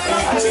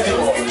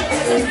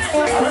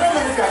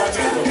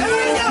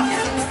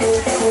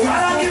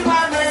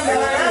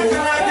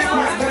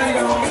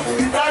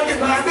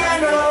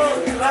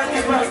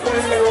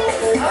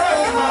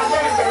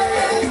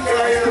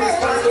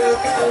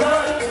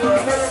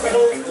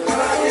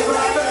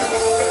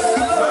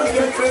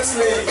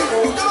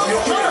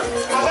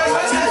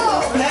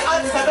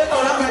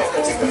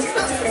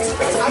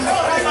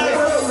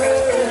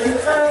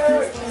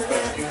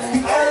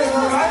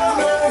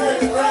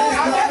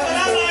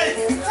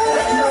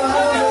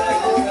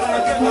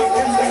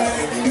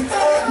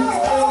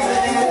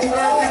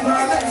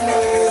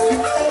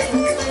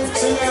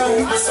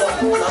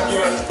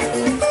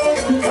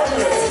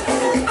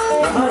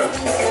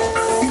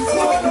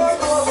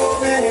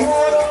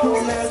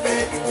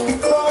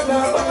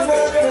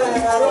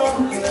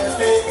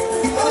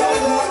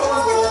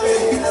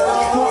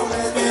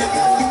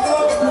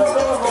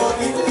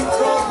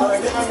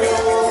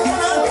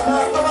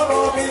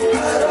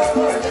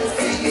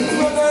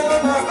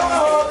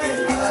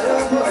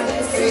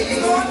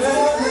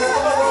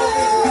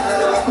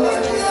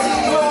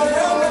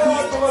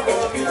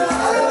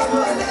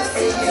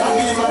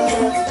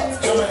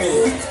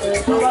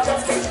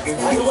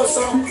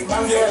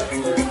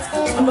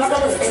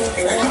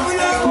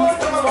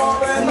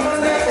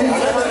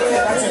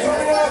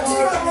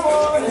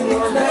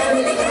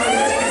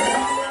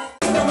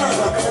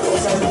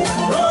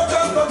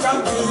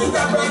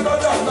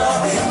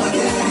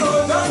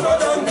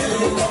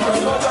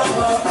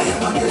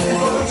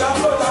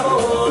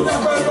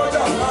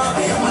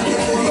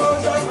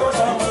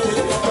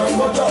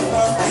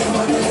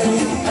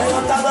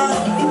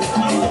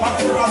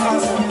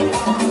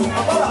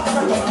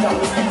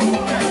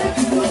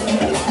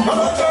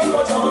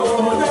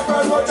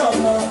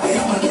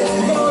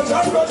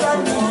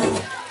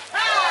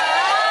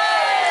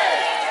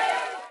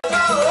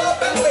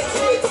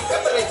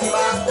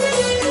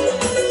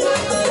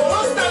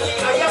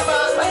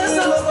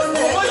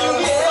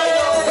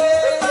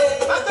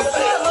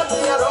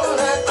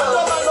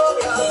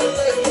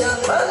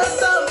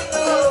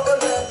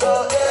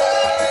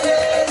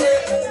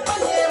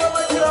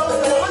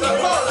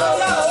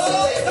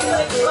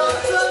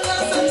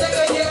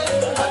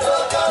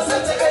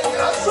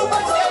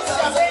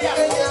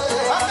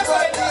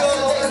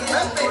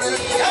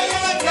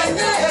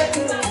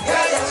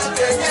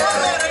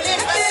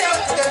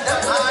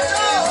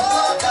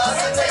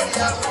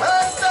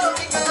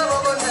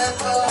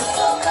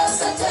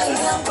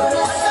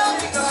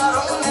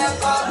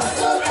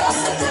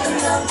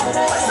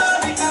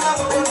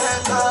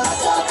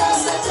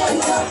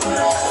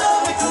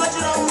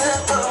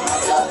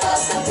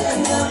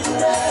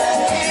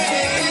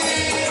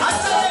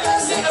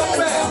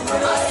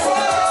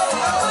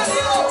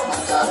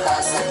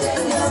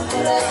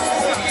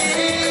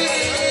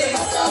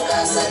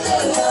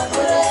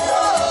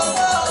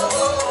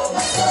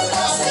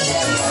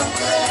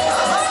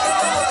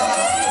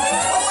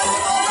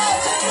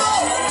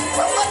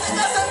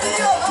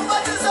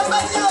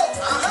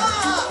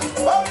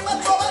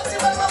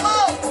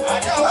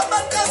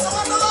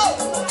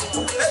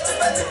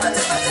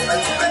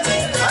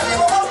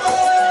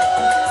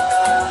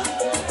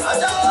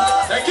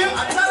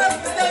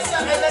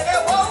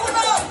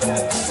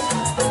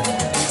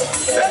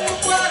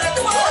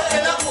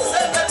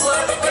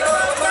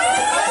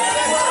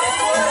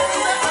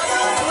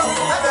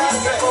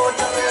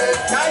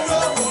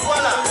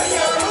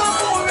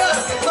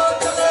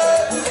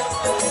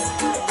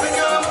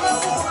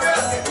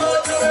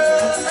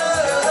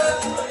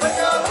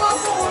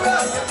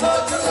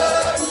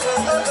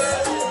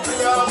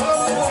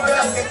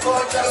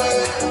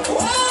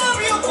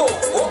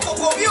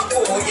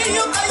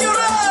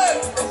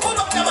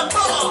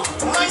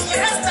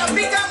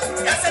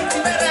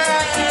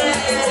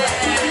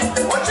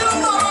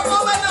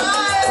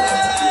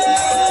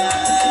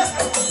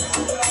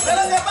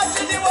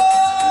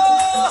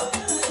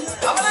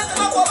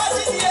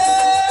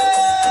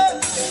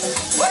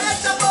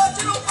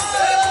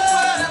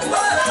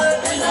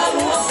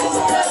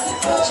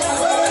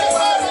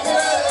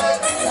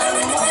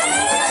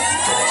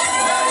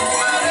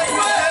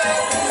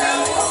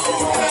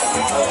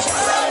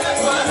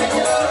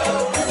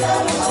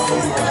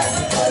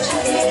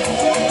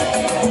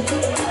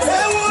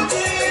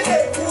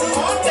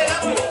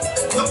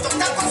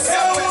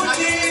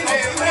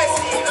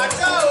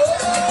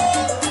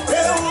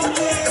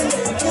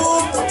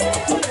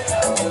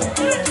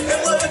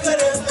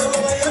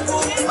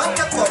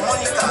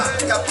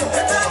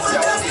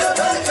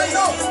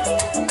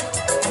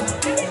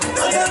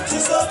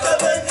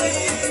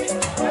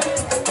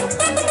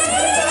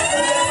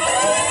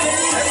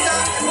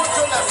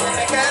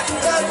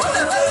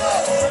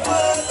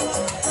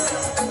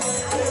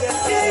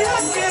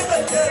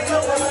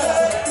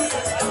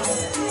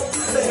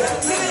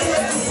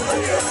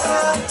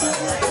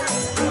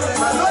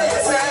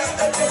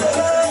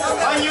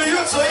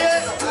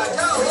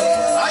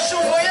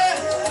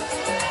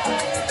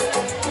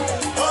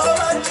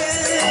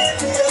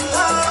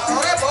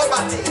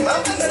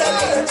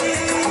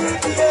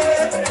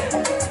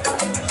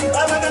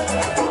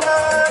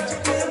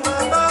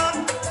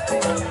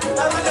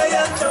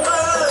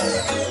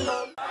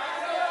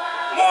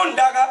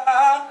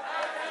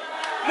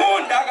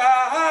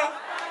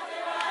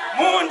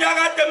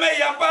 Mundaga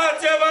temeya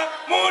pateva,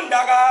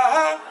 mundaga,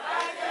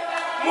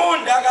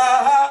 mundaga,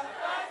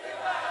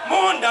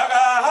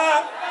 mundaga,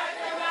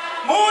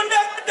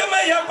 mundaga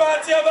temeya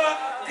pateva.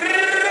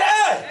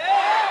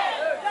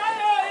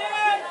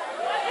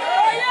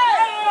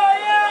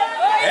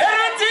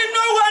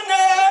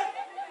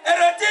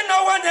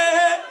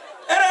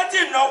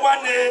 Eratino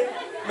wane,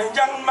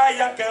 menjang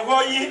maya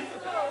kehoyi.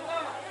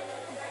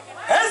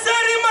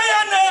 Esari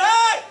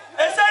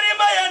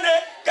mayane,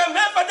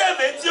 kamefa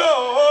delvetio.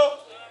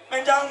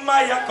 Menjang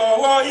maya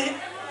kehoyi.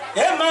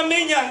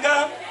 Mami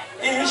nyanga,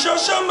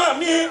 shosho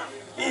mami,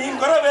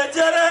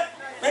 ingorabetiere.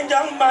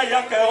 Menjang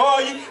maya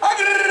kehoyi.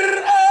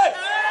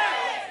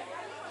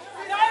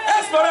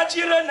 Espora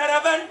chile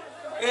naravan.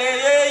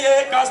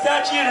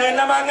 Kasta chile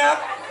namanga.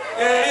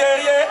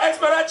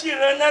 Espora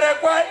chile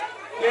narakwai.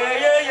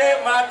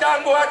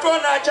 Matango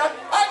atonacha.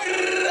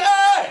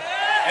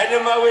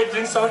 Anyone will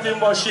drink something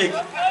more shake.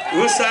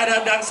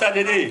 Usada dancer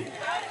today.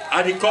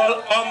 I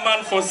call all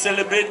man for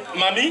celebrate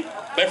mommy,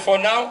 but for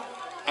now,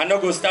 I no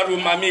go start with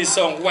Mami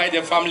song why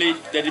the family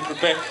they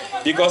prepare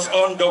because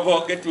on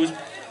double get to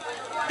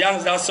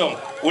dance that song.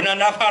 We not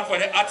have hard for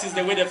the artists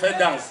the way they first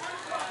dance.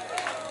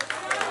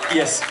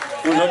 Yes,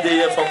 we're not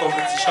there for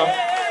competition.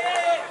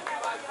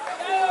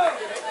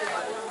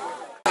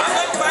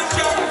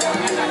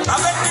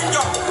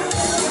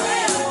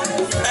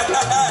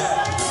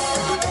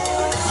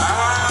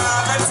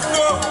 Let's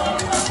go.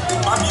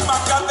 Mami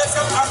Maka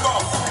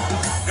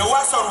the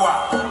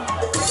Wasorwa.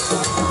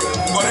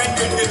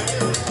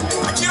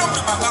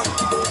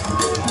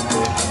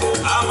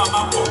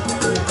 Mama,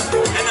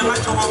 and a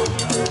match of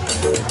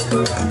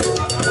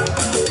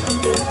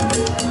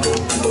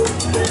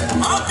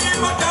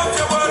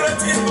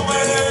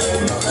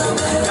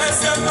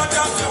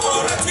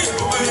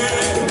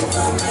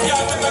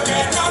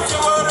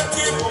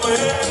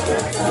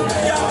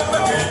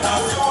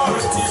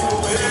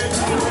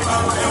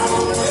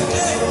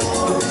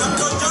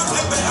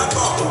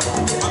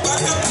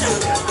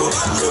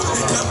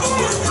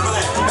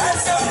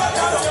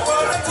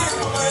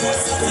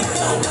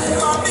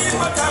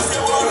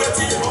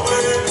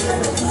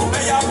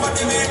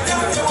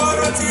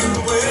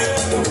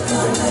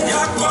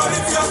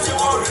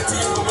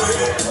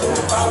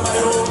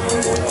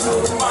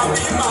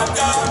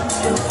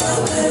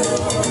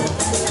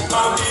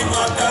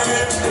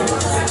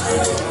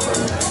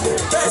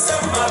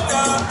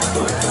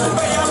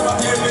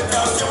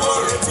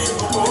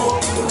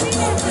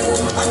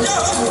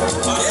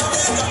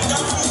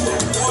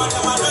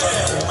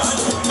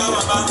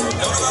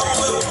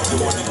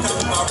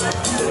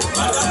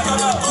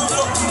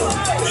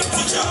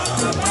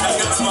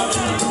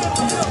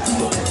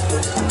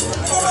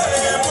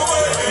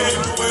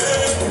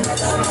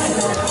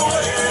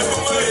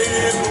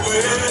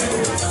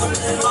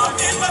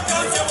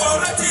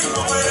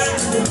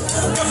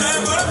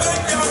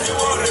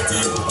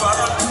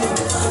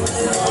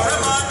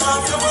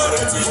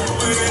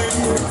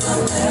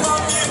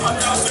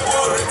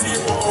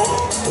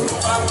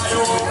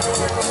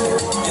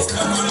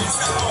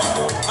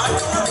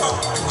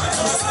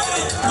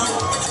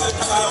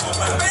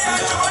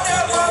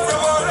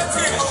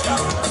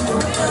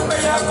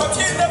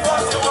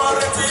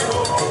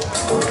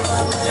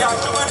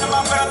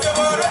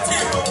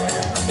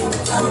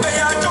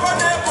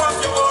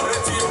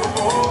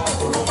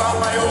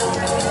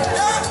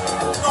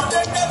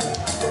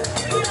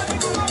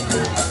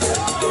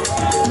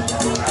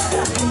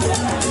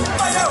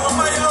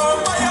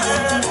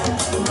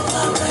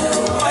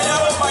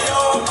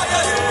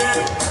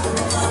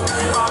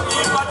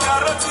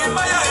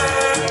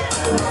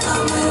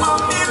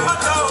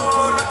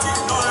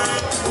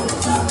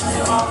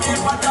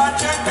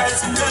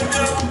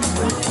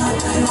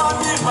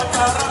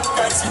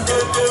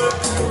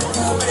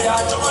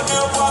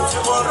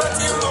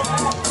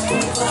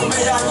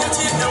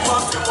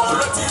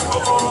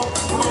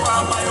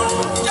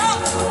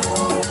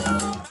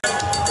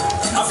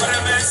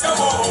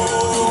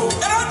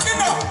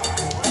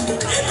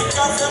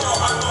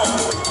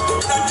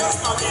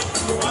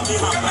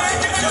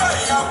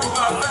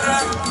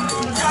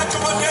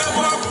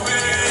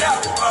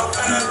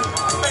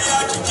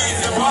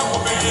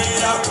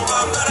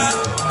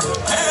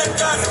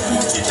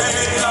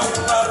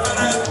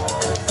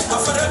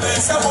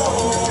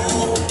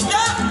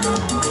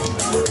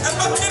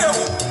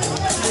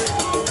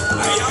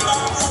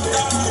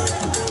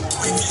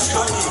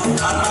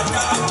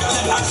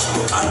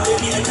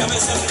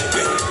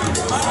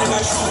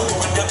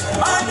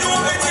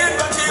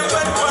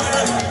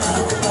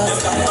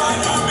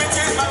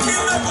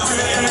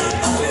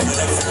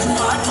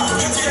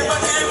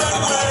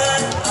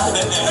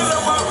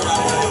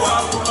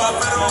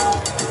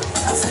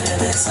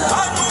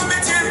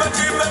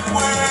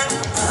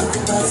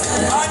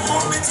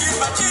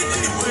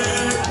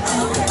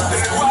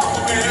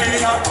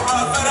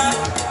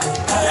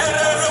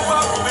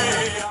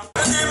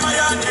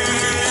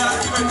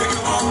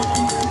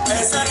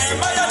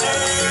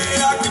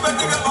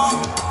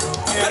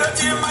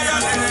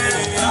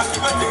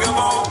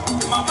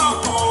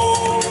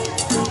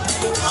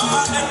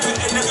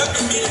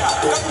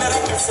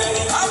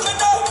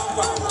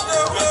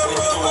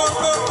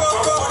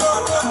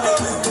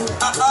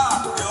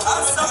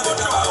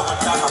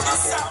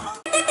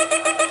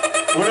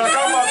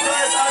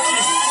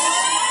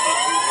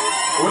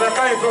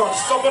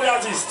Somebody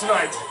artist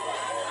tonight.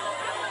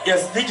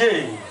 Yes,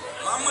 DJ.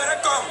 Mama,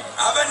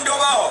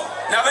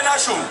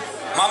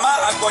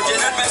 I got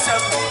Janet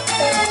myself.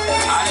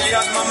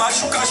 Alias Mama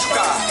Shuka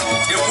Shuka,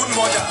 the good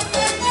mother.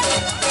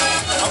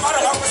 Mama, I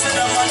want to say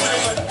that one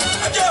day.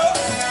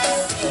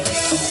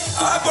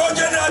 I got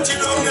Janet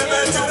Chilong the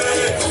Betty.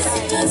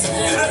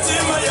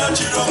 Eratima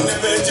Yachilong the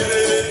Betty.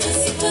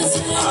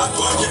 I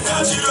got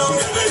Janet Chilong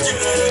the Betty.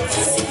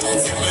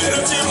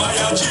 Eratima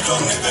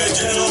Yachilong the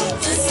Betty.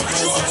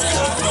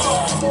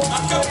 I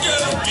come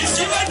here. Is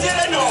she my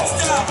Tereno?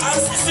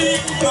 I see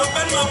my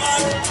mama.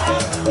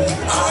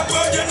 I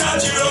got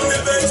Janet Chilong the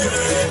Betty.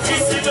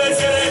 Is she my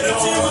Tereno?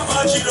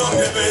 Chilong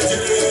the Betty.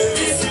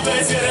 Is she my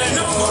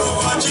Tereno?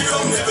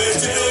 Chilong the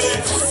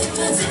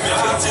Betty.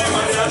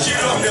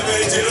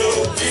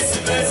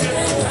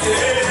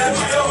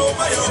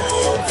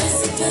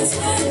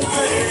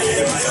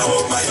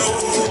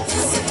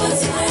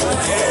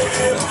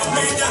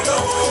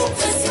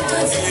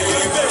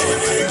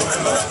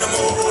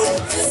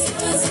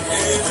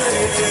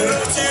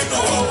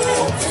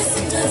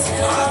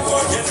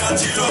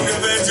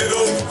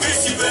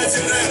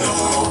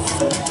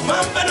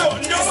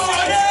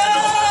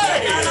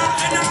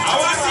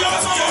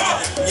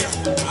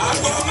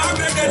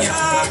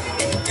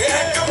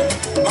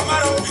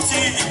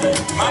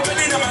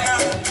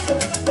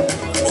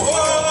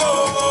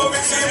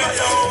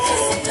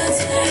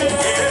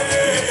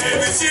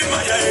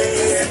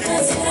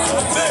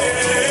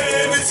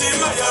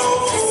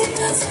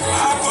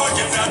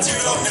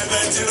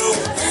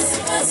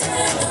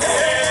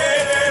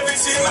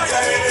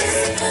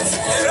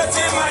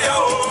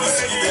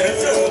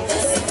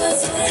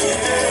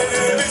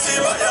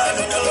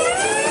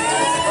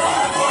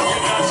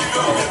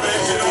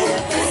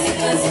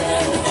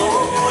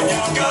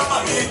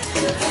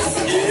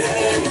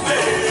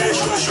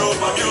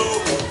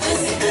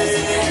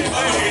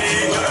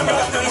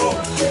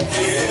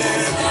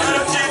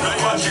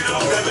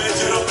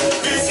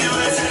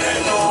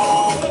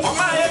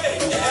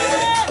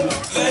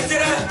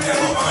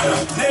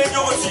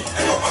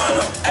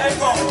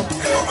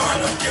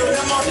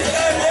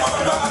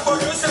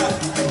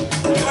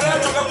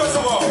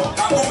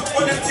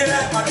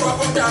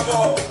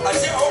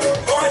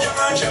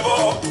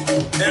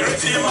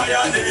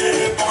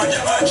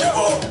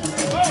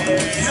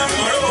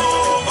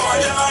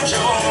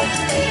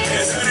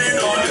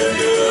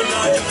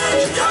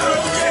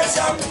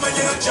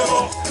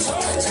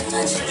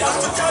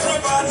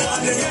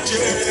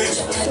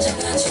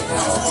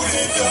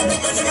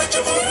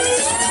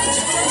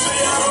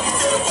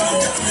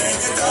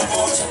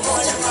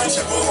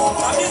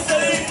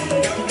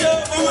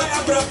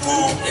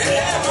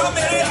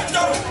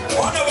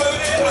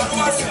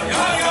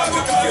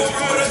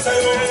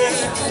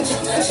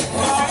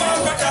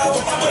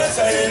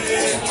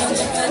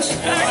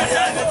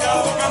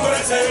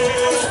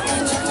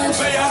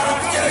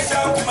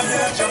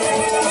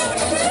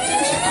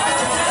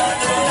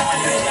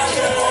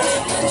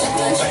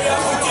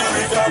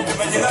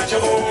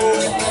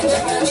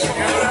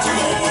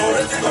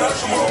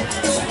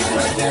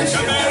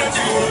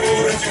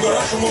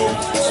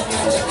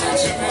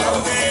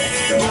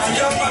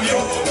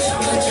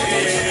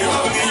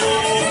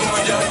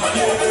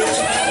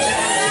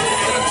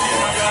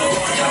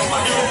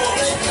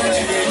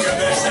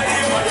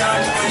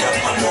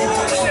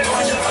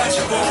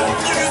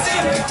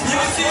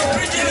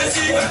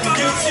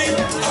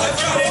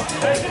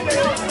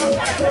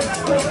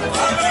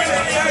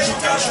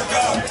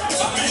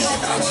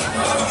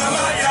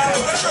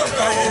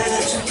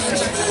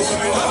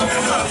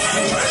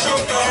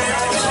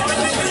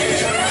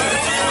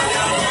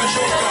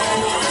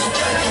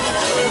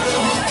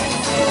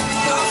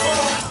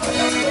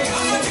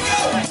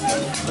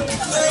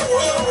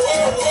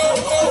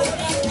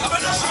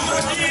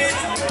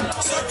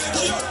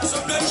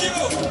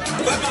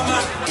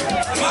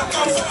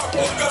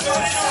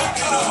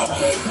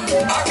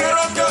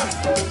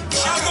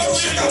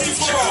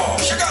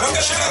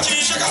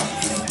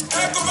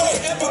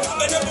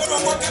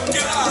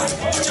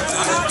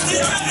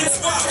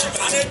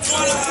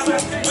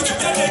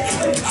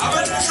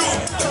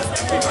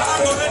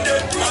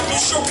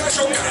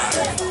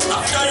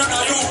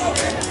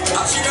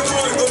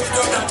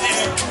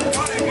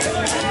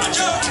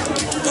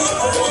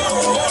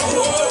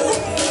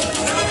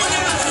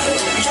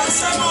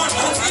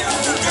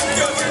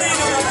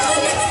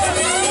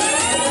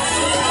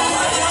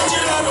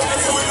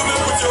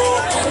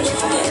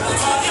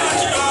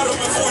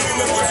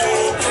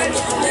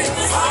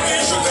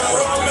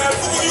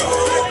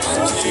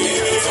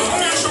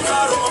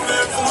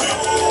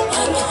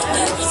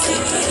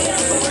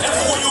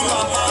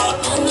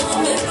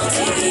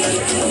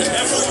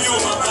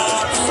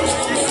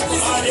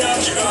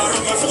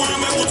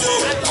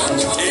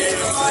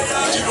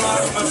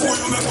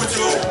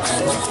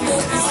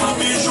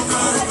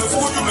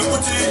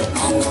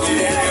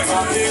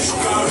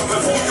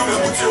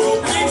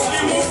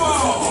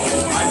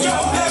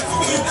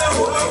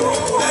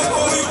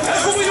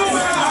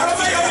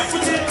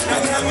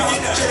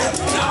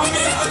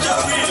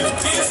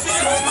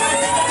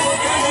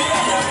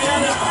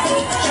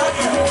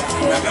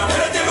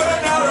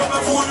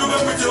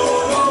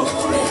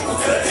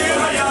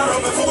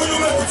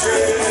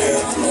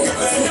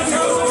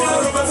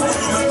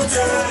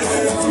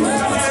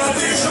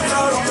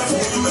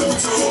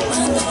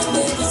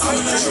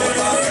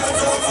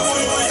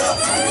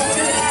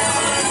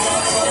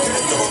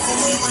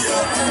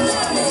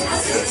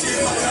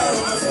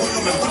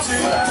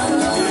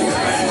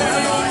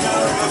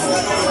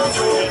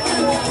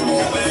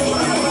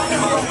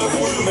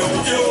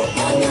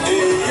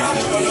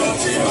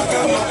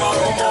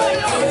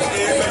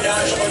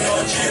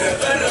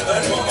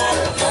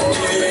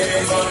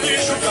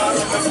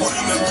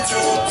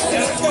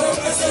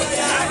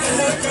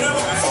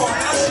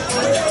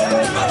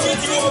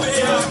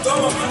 Go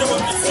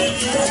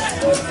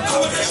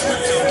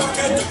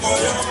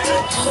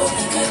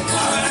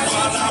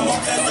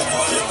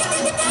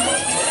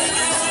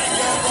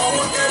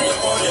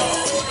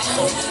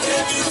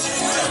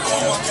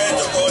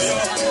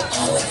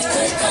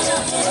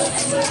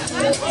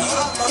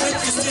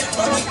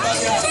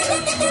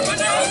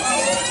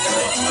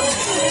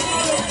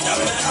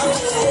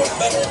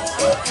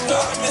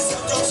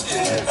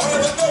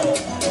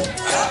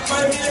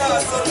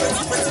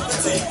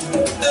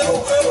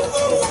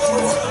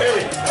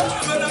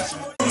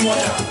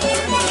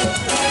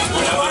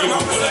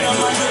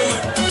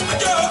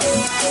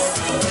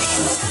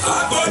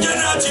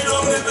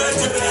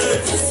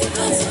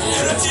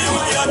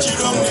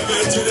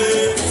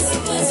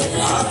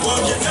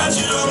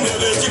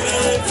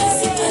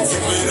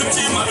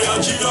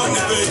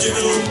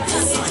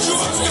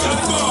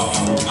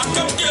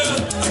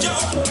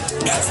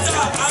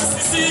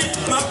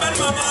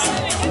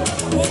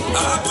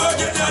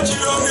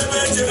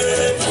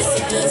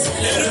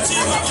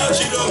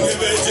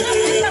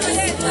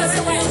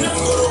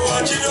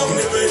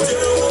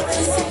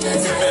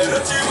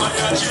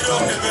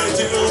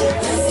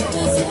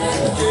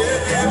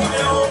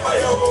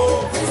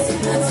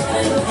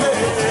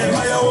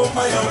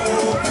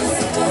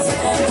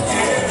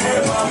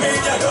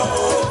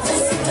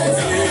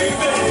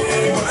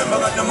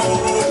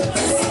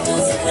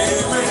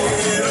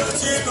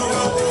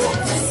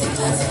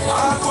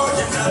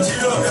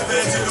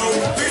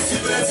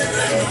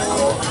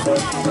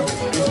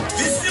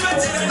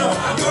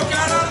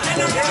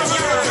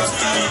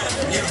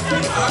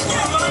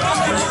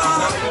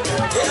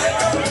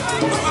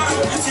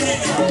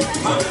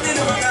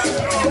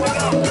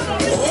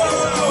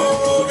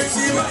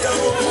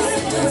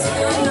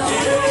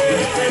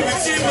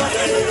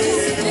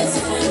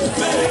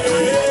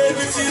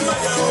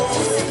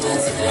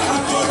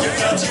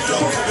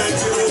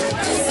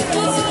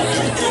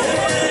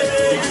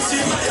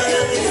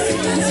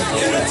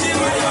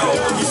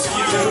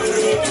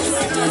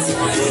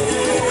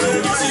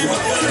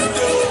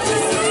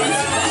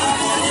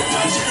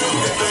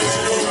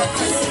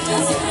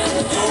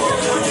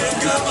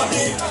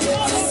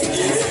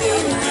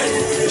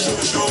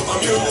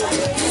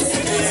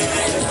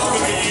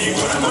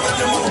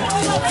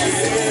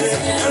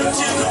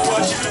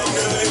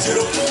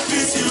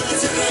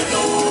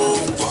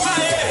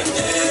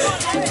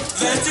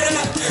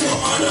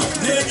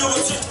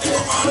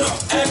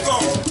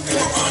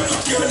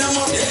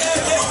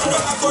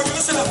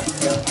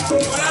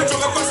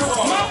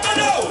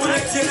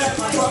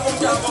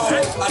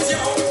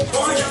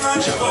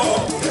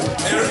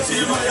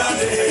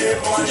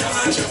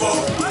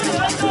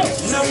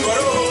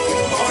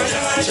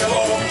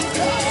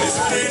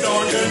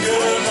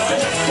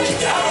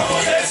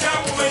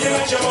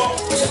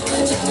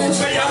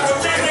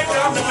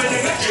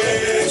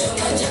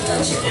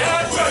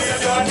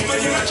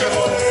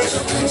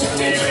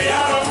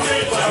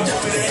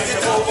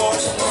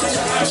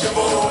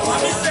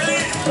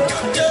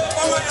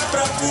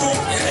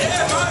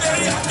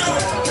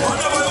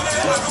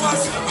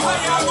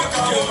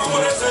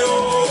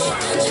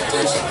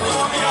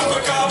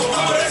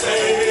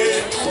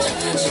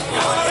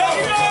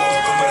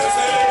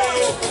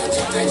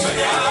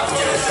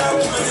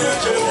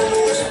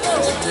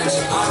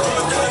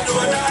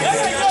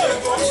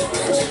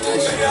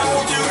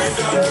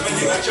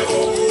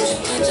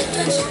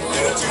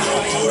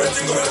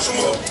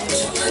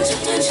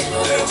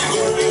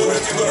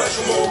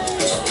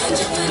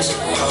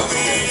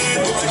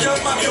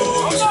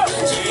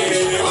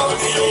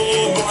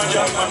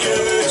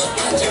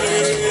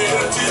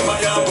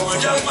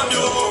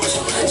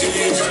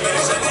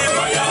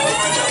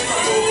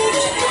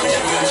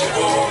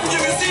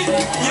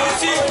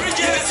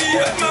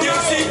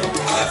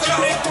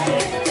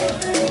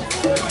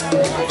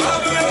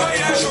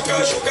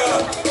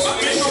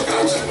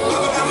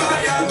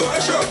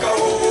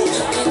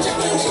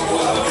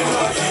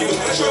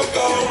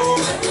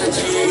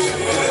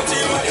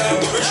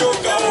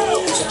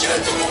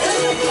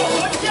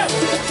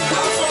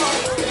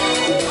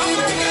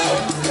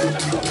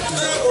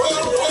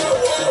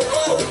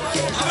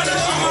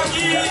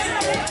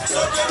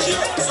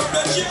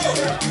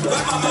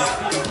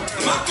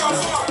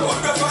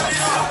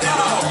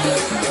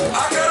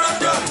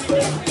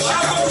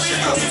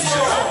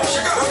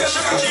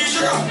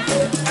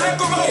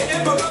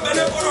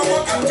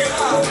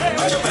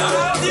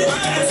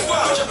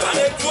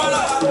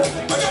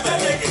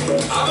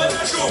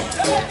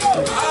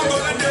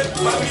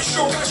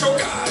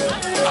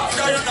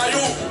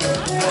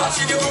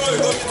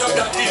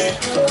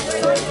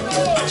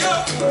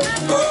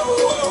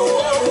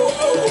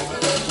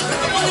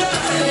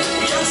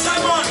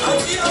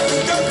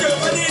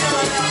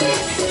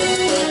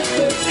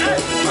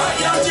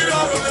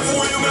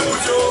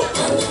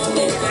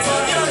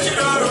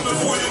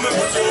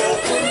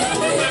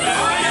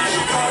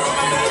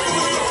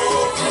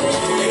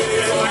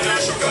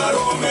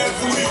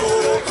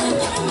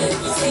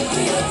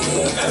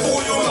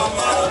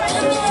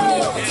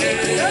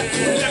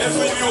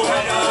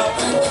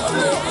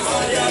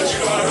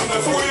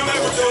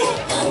Fui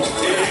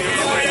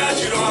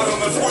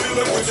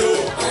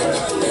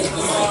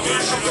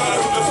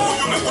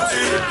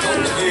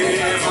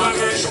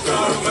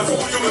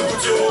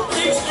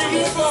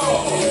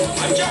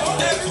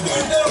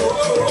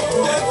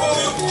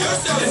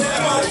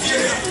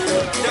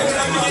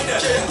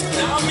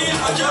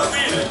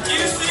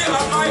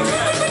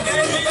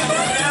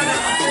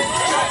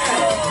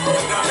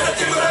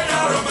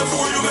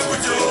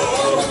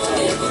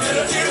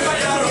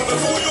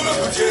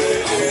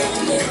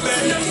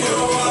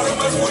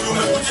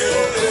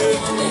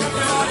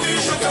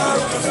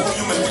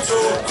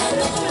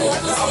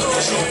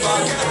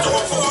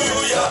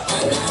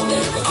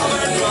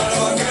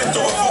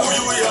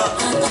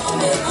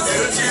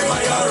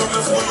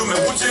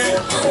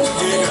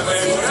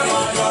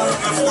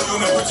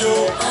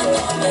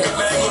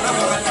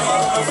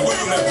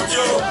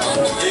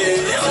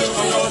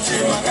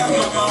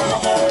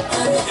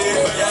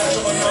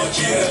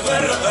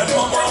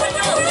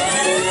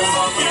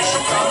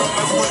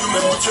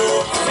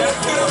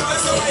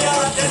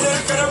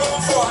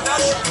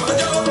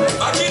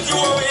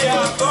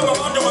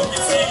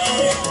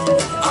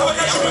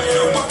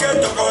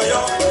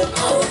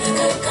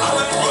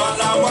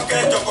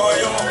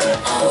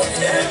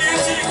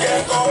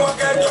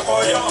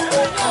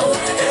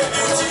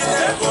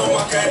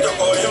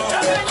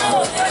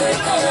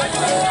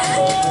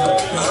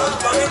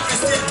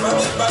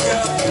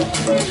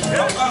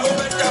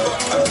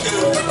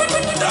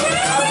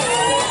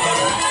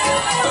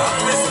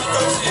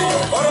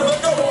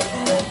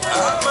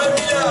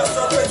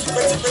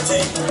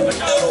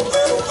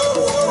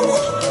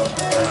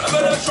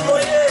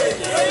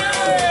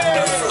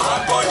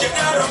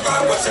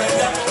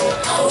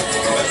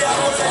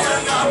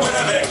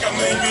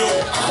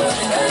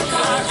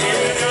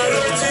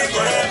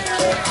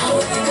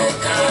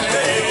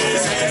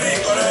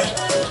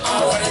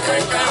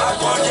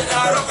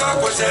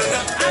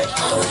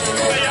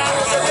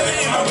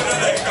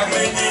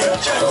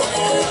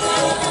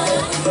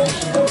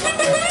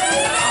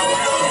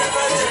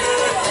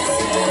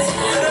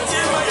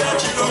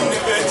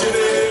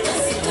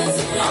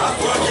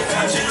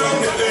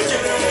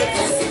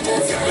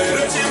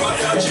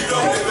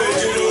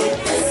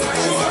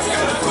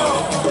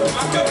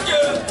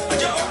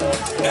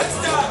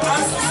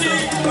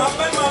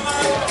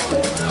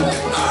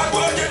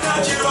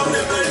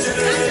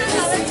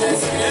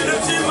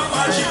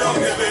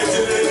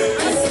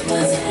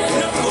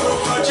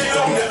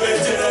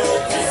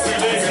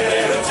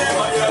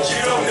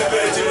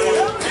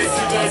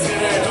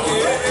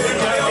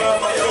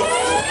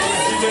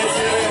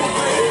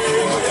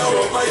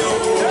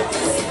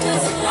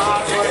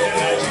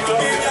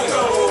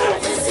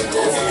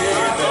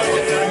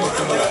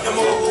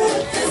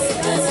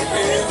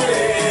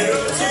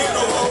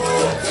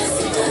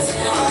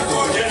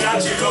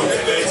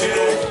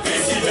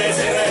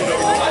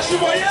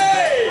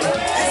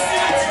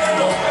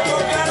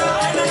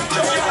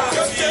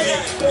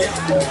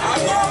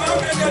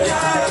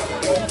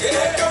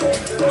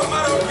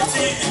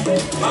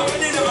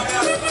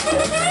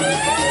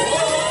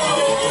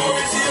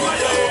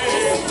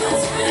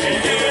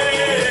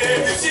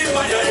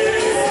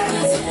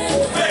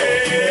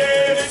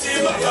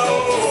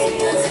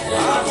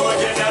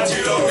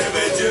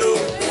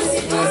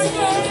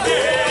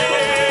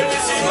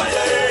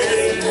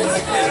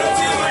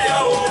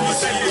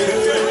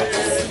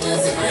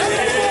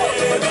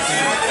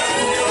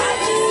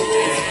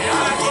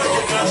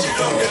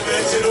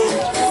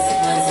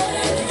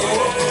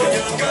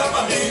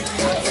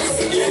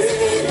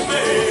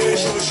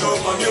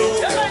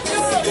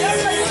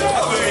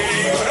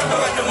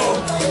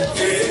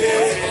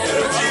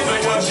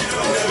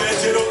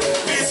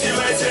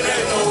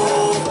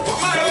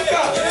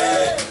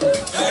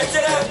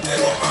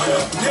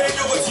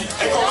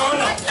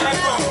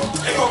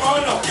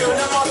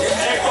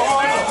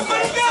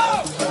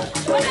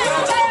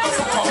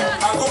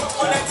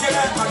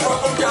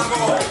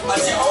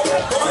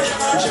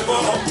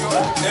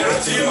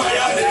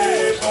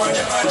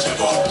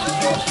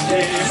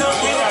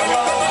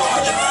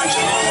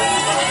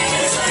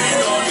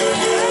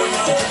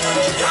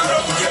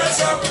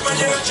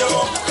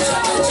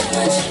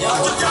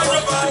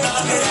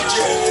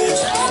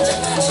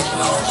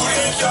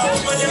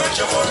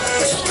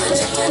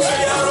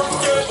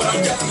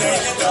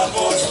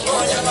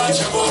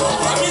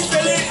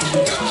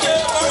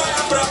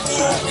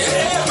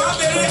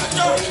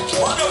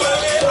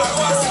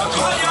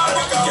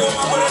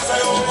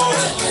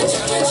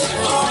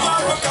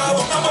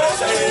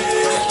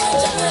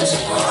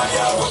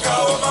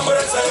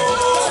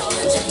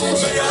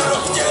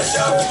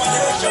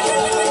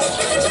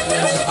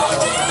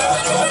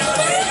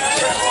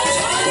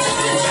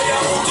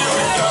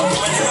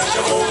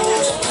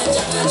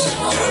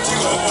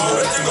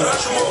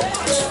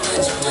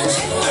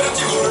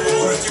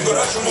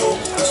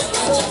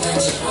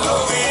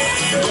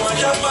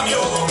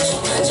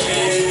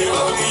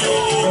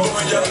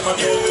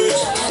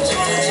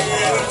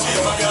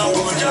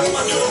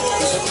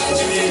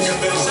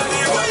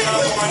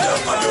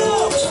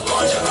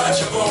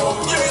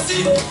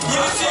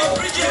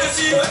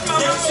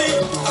Yes,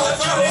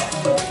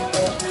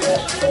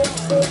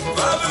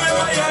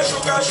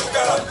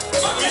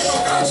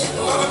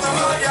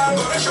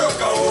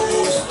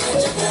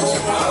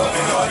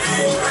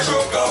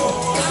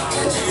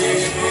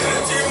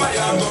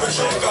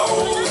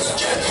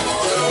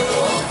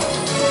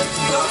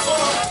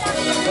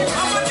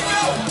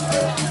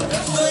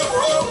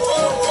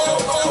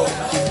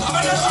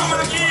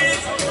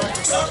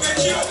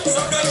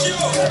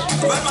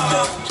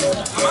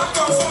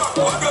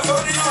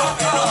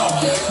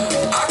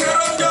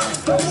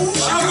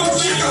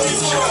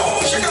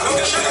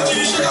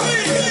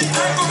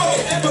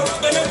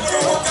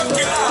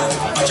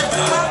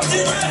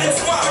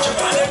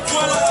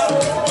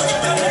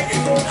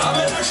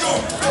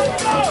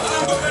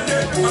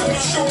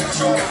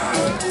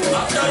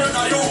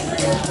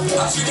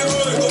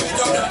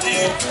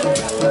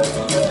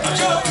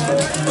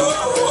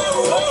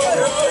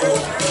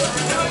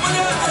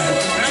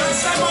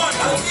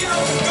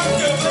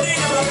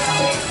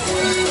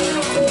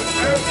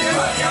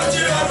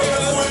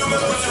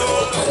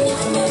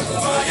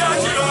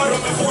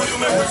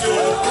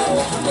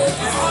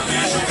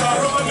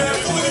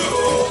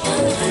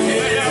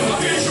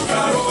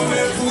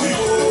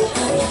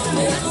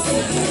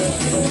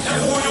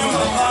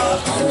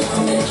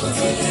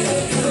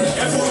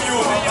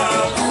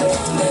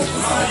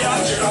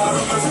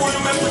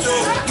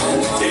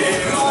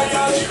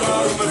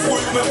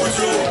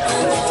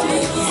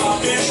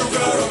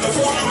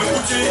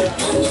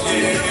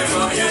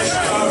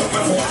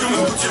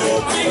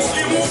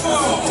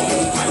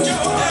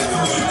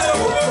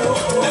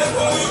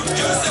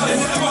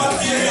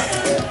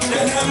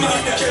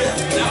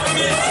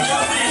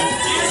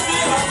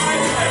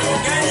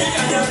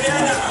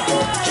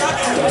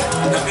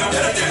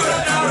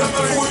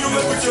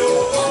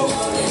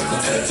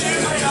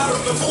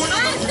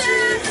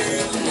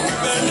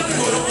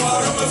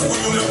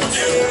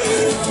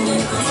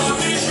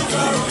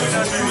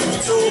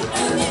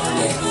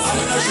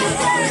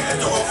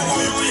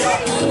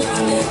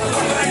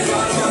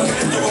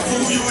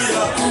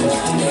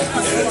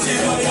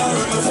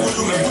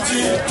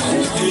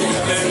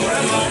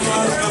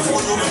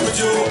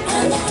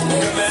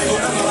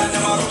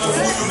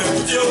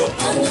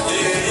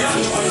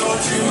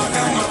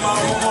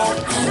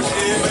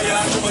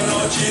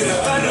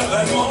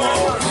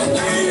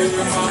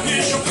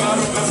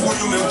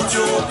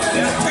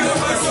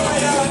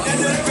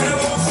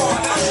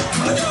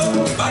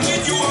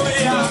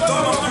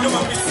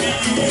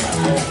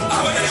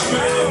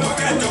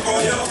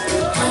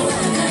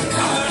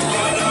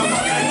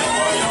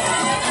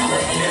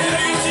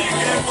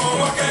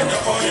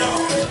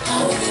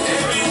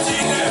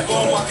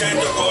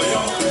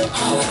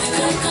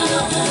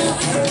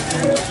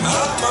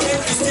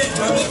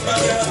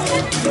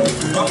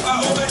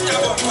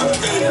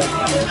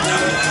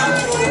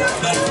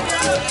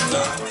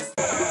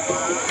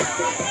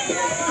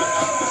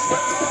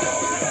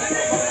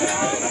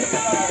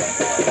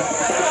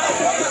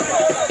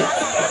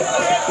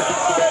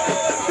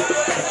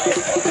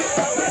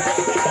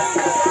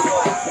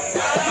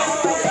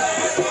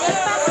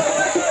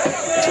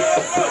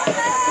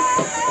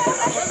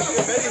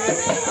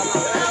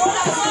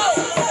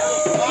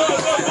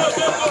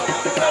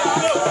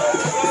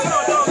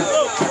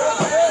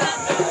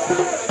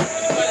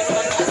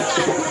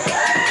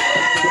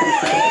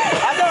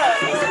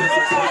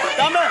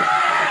 Come on.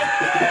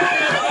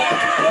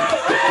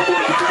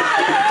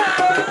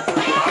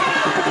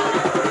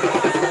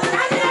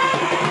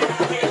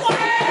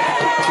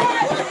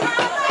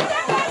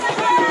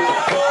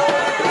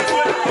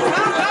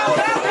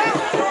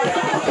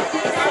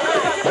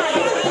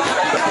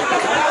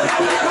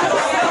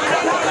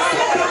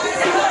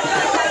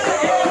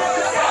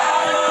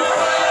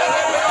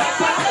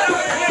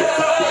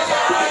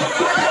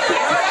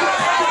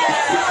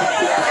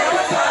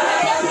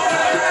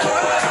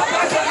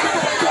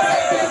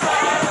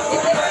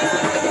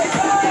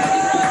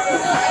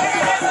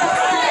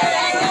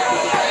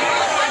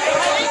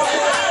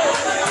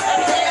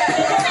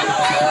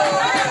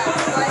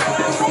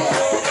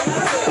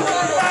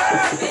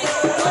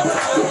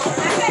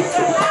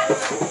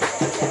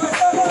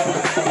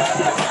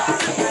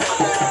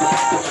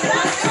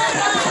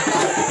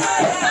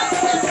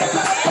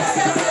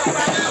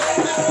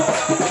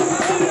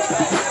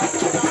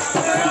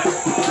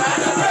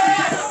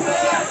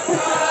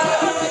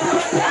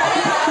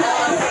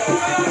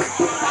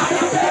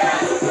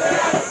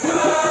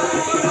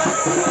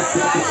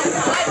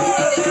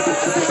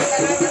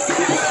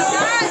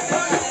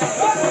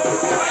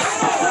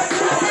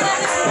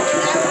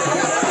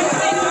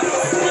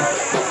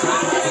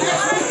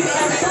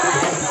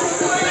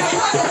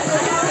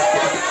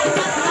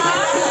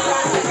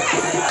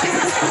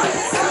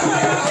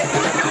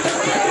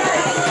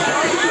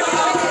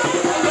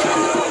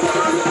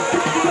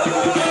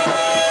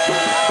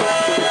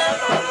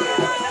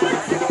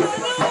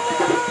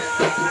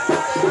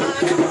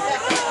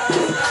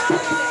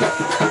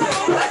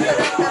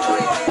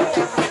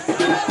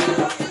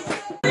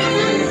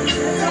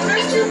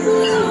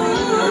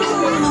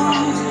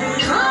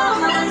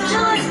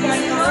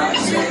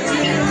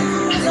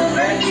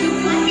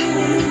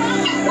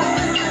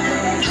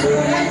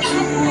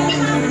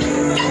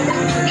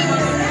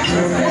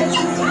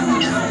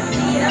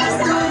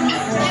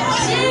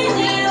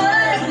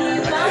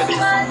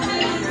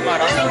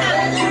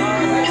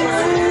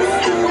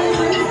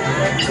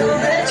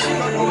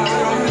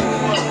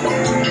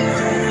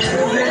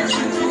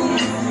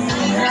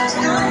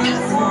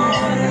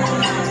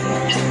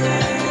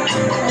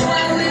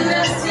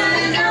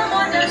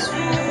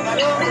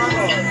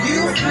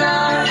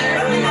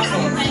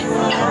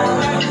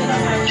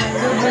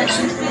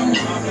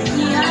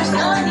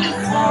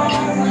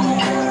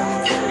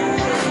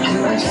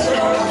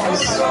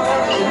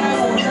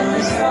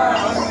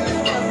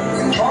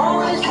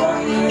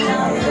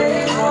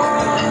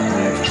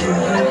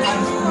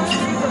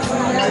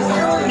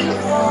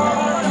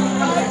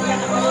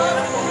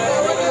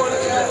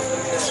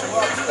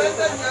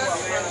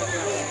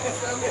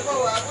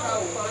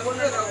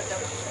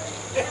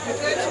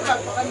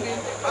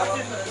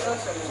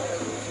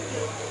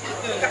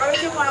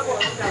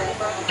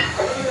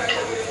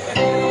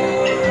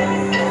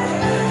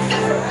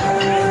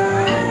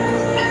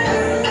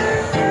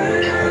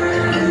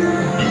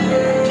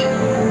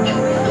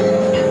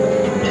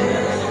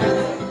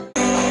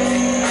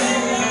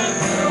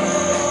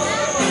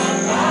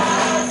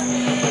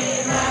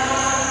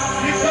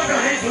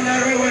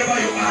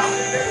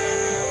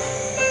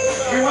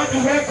 To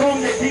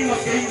welcome the King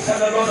of Kings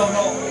and the Lord of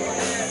Lords.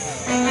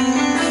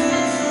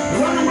 We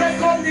want to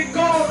welcome the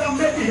God that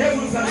made the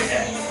heavens and the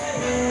earth.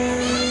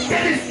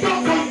 There is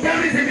no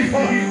comparison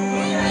before him.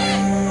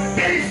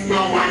 There is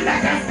no one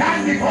that can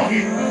stand before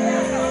him.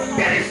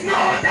 There is no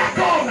other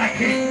God like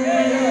him.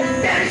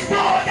 There is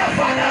no other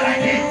Father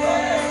like him.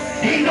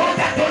 He knows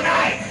that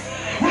tonight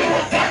we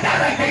will gather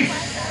like this.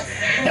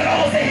 The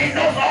Lord says he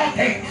knows all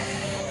things.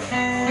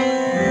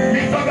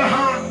 Lift up your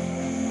hand.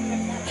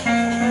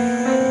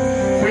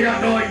 We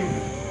adore you.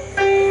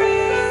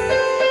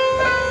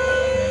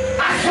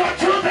 As your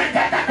children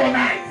gather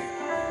tonight,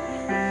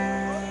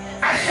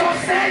 as your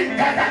saints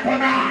gather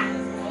tonight,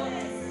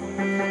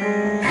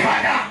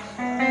 Father,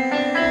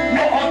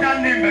 no other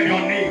name but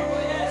your name.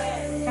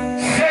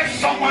 Save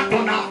someone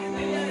tonight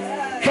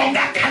from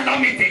that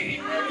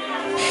calamity.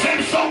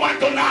 Save someone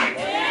tonight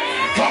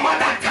from an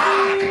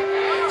attack.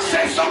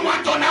 Save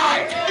someone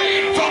tonight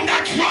from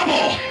that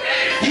trouble.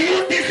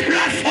 Use this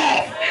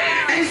platform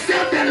and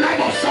save the life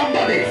of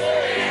somebody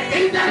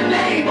in the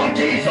name of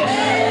Jesus.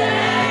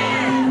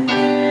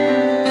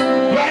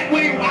 Right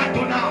where you are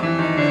tonight,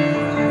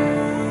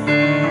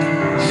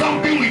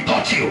 something will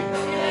touch you,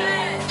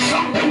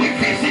 something will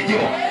visit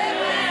you,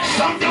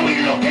 something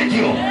will locate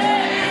you.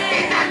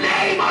 In the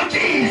name of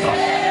Jesus,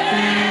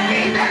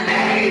 in the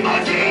name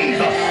of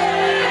Jesus,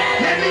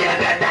 let me have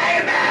a better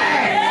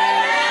amen.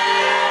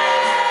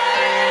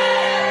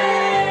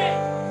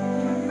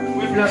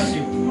 We bless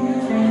you.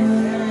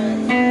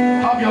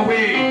 Have your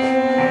way.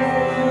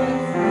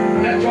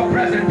 Let your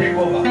presence take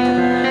over.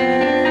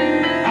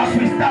 As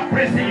we start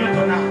praising you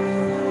tonight.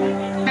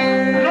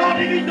 Lord,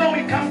 even though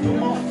we come to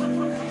mourn,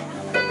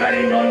 but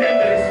in your name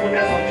there is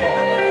fullness of joy.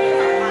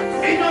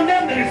 In your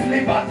name there is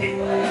liberty.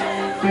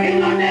 In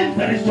your name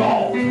there is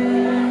joy.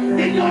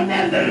 In your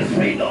name there is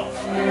freedom.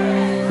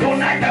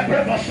 Tonight I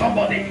pray for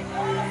somebody.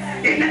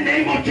 In the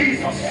name of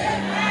Jesus,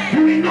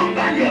 you will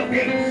number your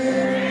days.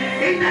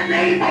 In the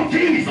name of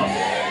Jesus,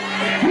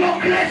 your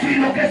grace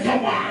will locate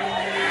someone.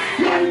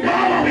 Your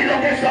power will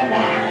locate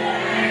someone.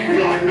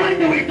 Your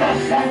anointing will touch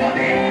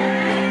somebody.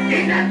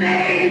 In the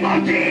name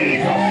of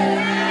Jesus.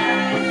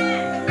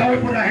 Can we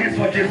put our hands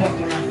for Jesus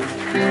tonight?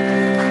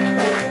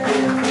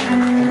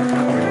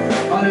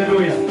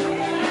 Hallelujah.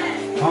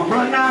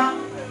 Amana.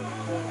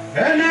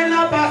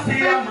 Elena Basi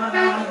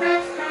Amana.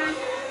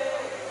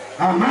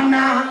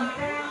 Amana.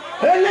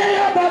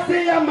 Elena Basi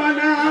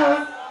Amana.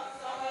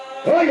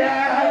 Oh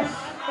yes.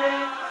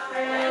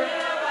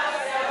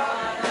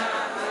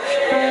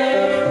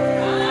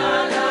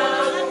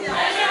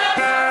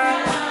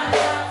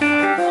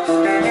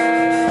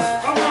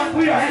 Come on,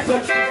 put your hands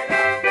up.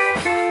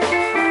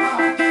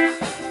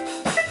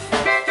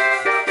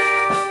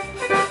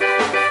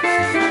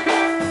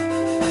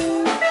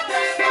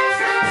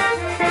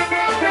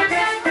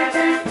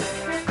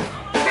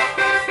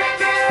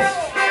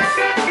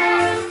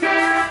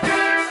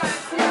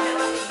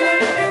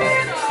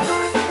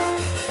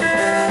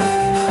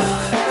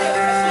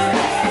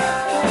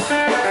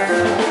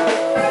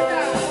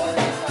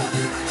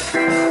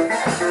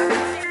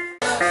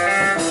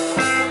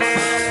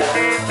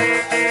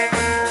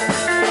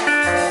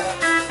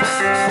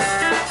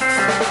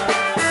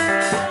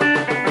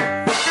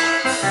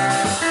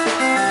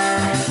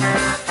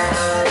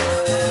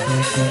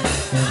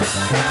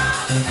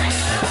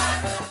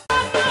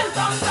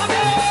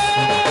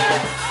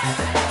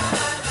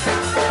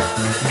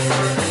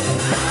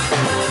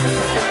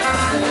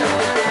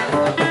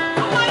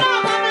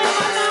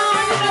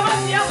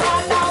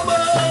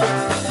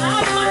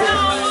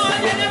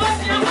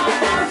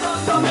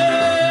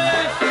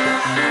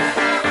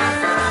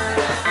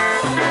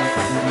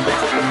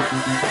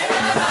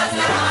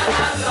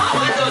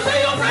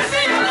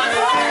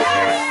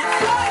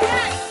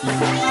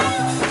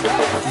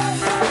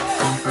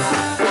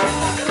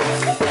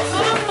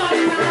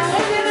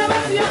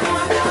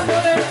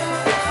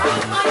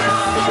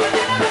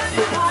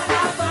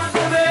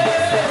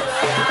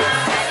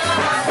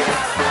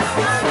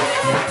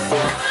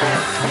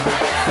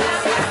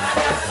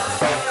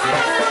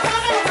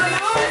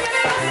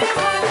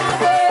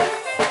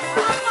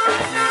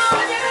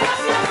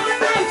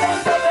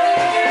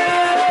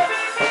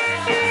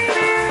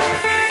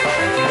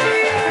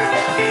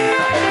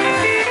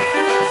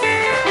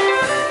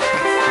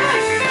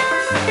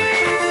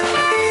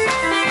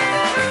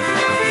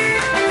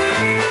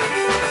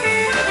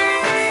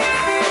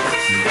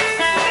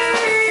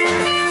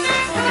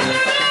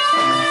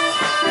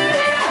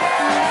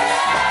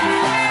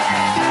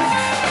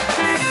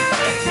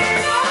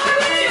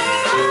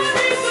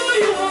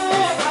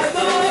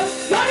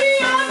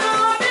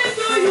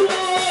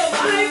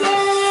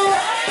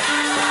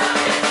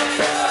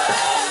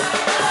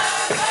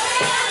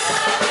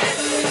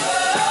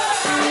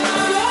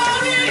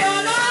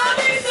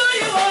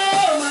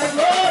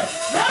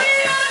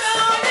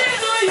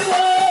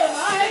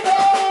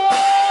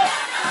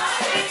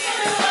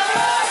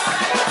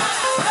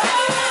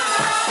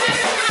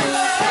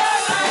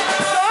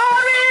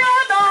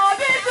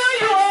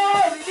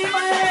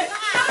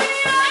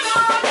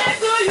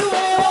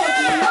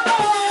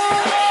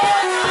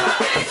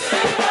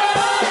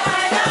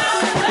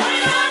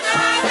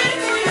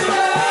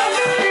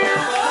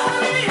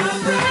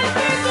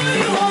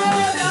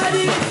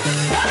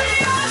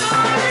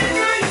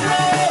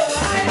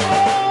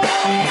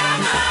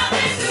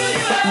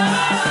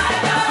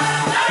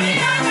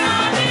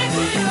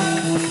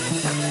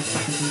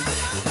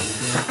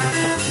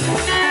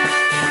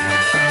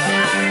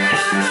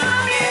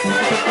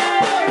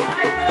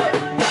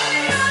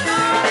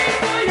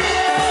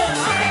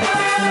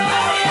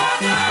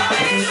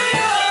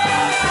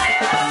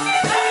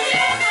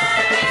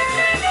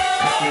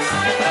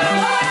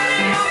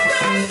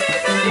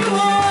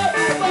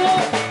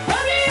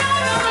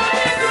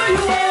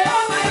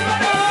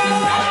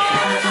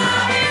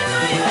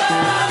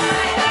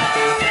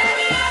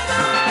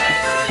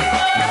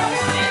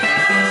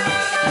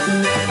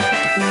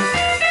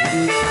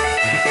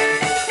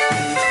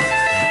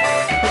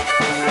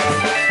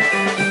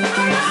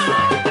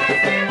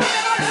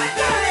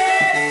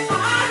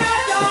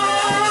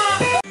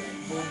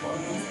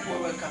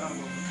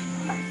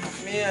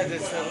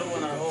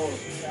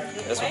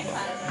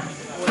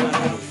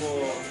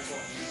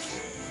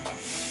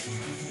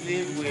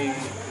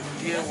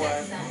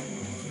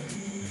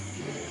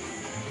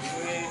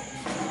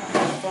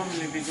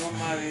 if you don't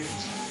marry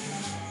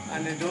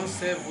and they don't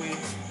serve we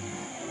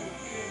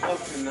up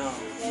to now,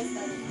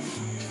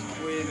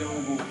 we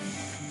don't go.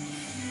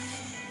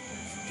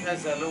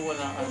 Yes, I don't want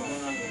to go.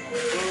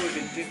 So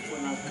we take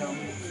when I come.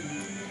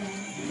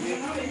 We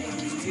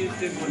still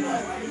take when I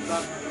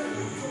back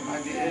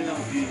at the end of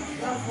the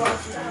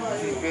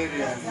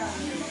burial.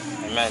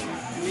 Amen.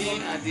 Me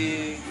at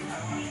the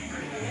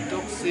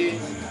talk say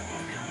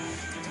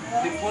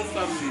the poor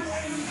families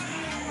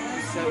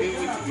is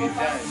able to be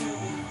died.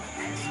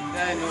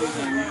 That knows a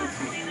new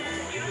thing.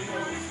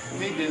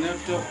 Me they not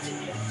talk.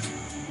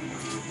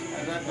 I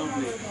got no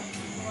way.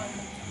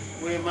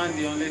 We man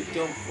the only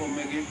talk for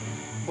making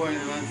point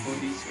hand for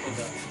each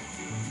other.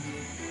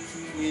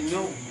 We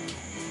know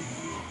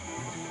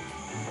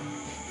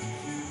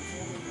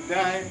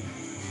that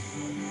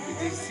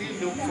they still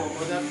look for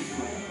other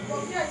people.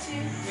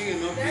 We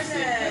know they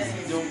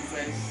still don't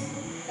face.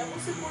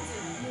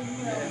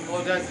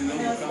 Others do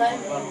not come back.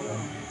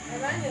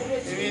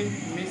 Even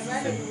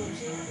Mississippi,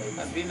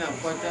 I've been a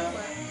quarter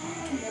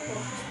to,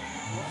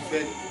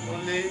 but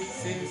only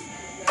since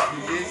the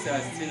days are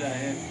still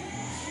ahead.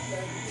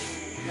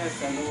 Yes,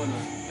 I don't want to.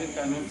 They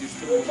cannot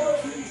disturb the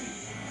opportunity.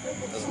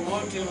 Small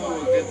thing we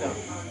will get them.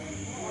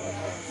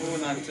 We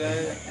will not try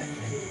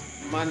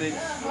manage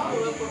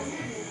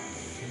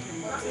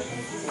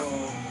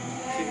or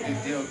keep the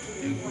day of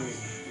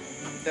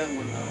today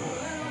going.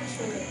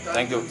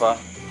 Thank you, Pa.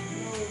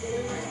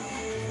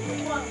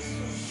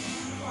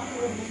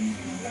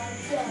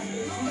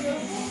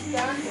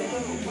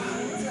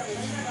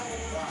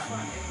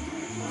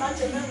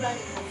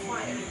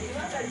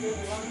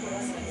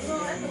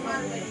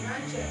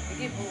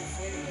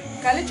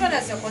 Kalichon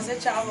is your concert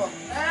chavo.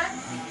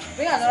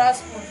 Bring another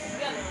spoon.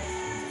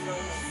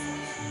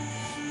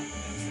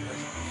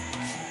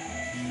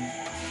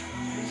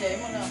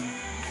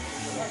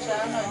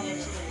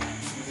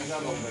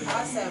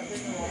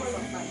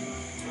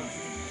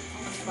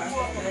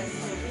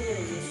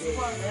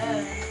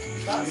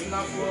 That's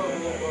not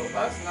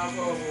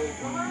for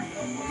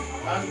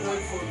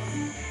Android phone.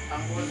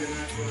 I'm more than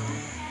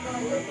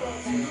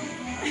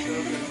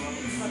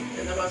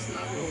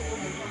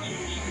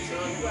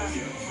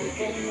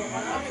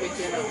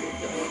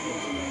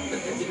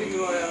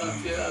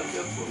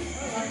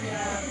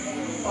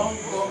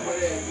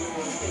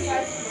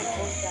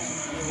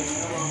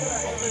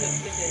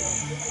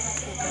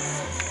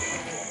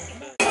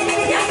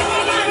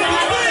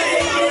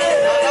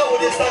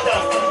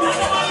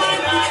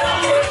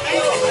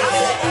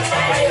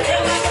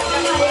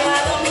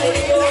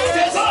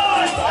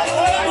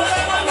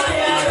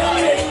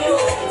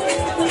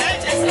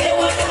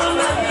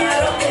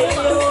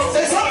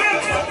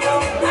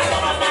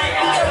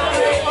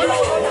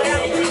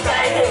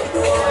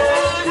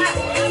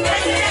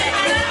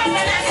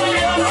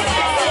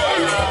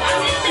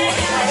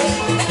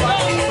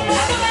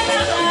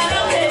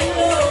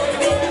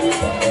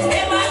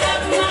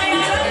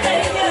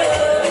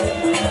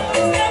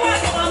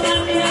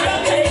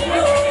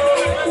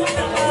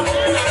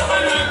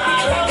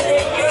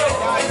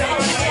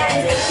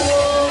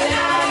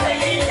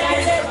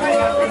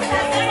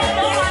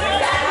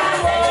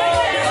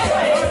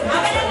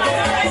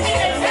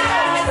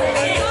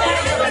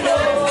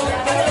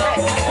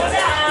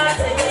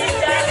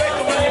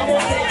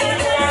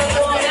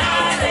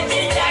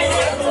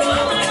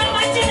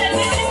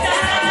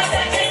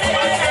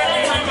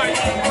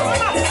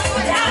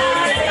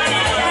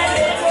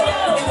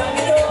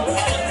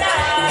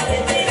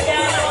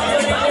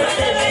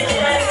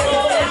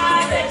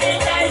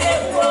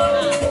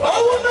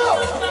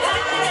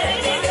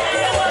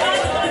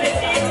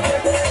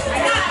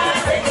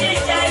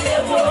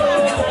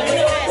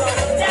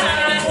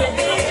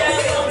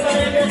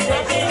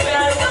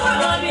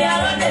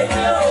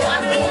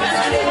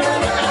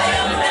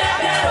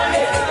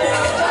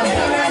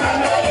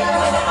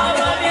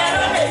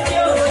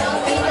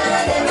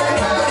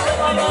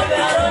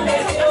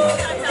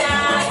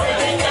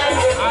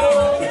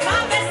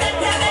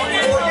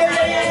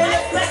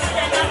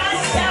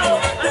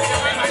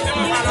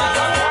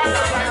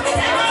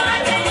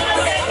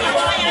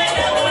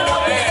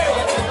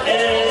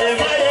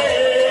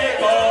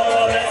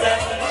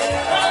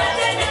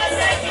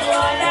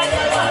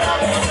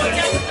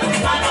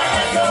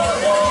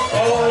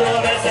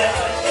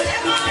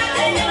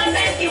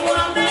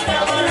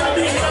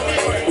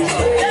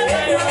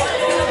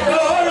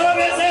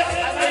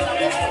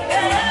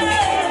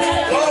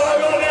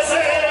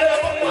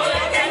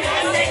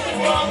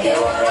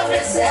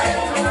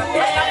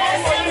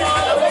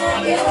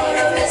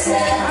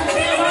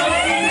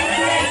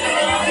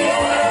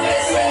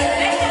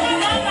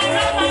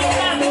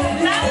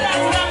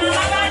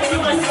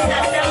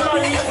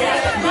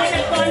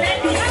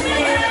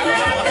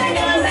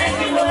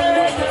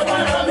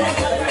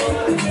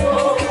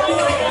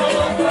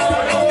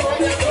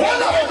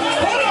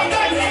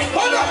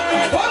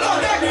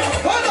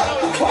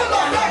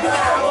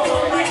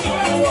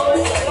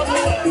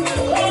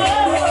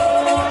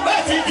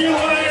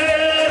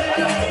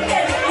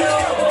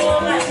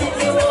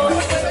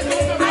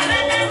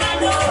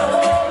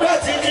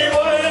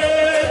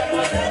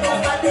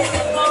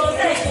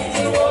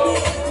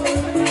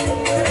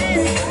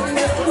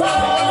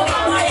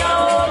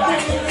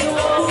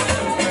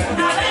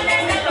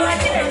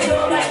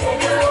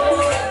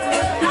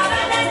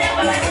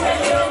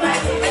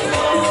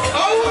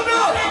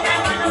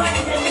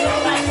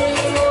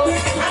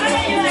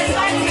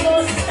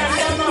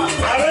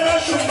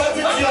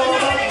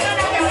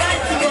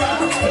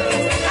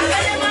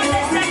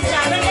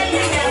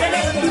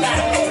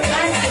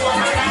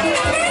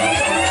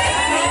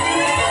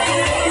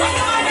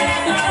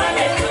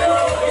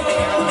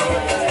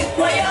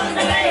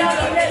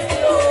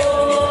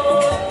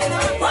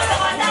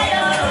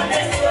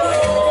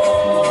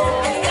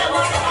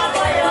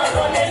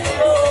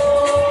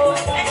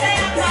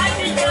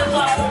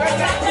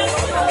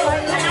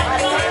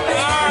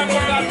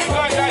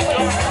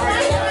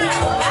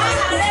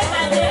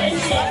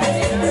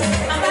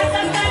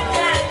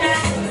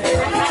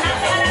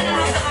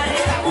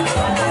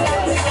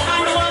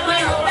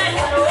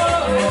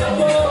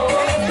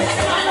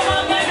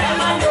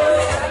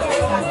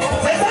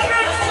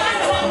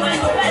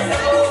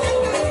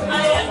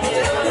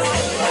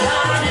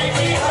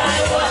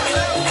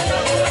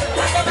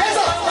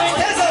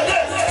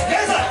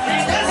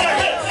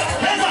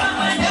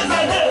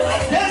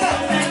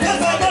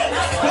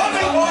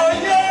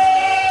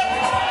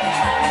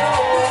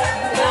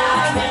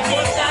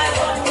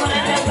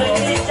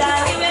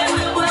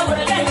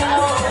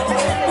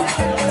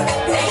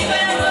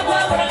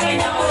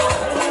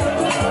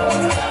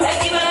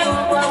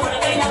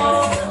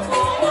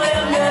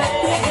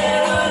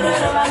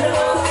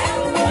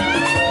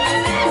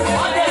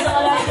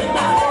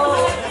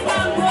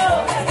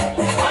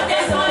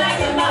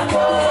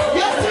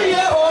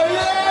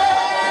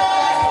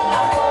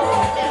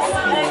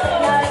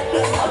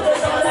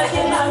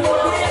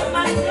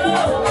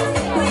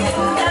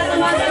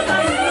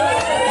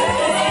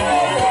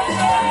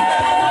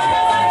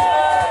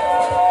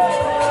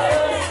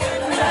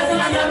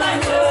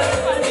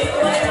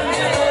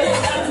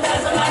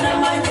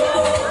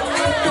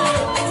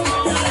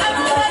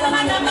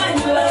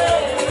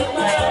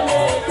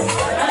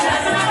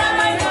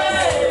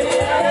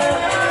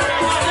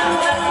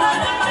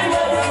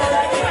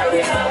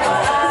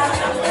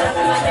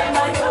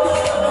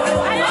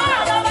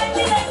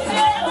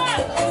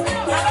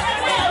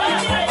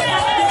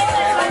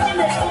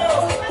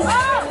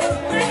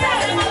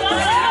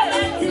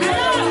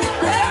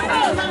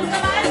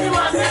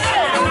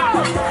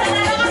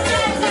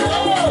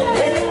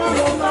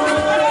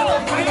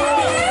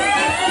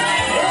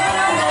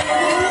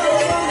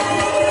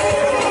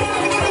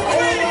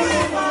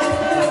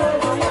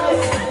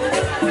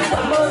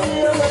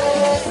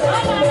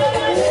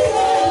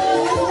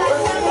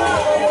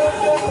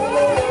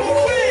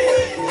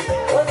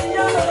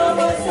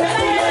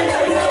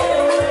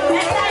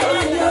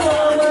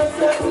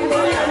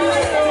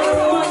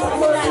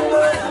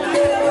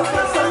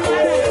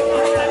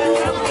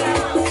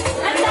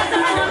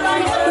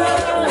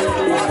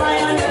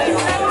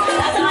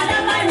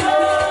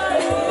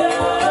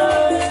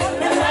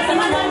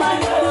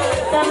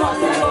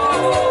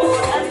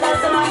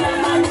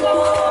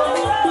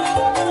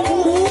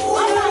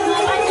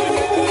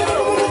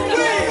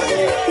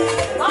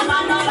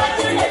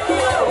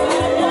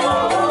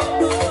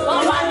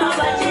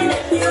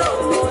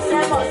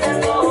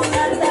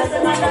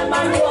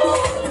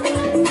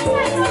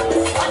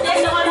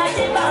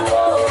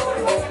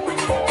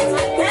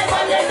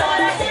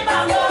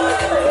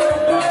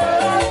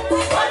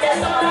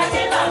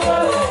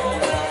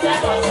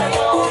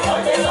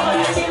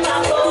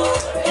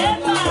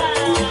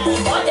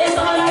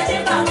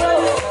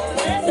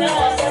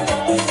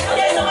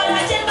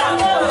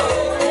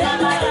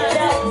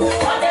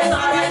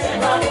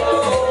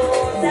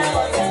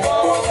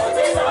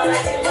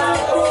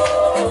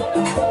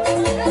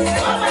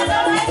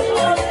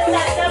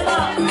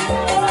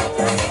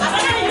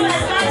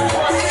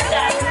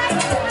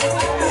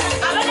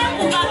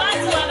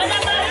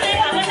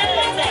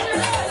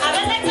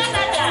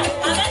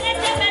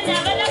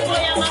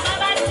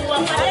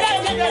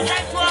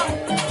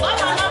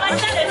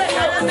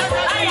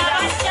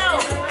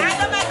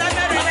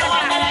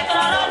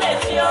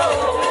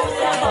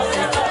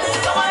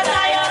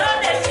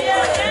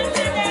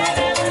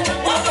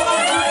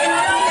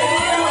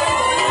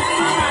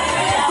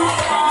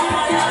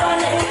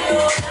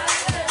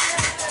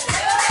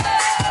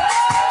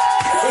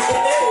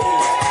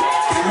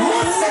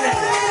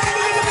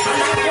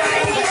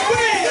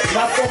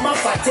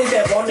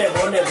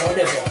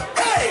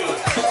Hey!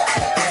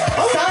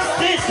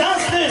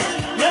 Dance this!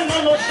 Let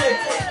me no shake.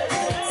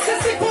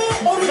 C'est quoi?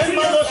 Let me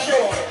no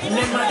shake.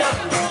 Les madames,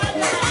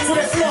 to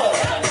the floor.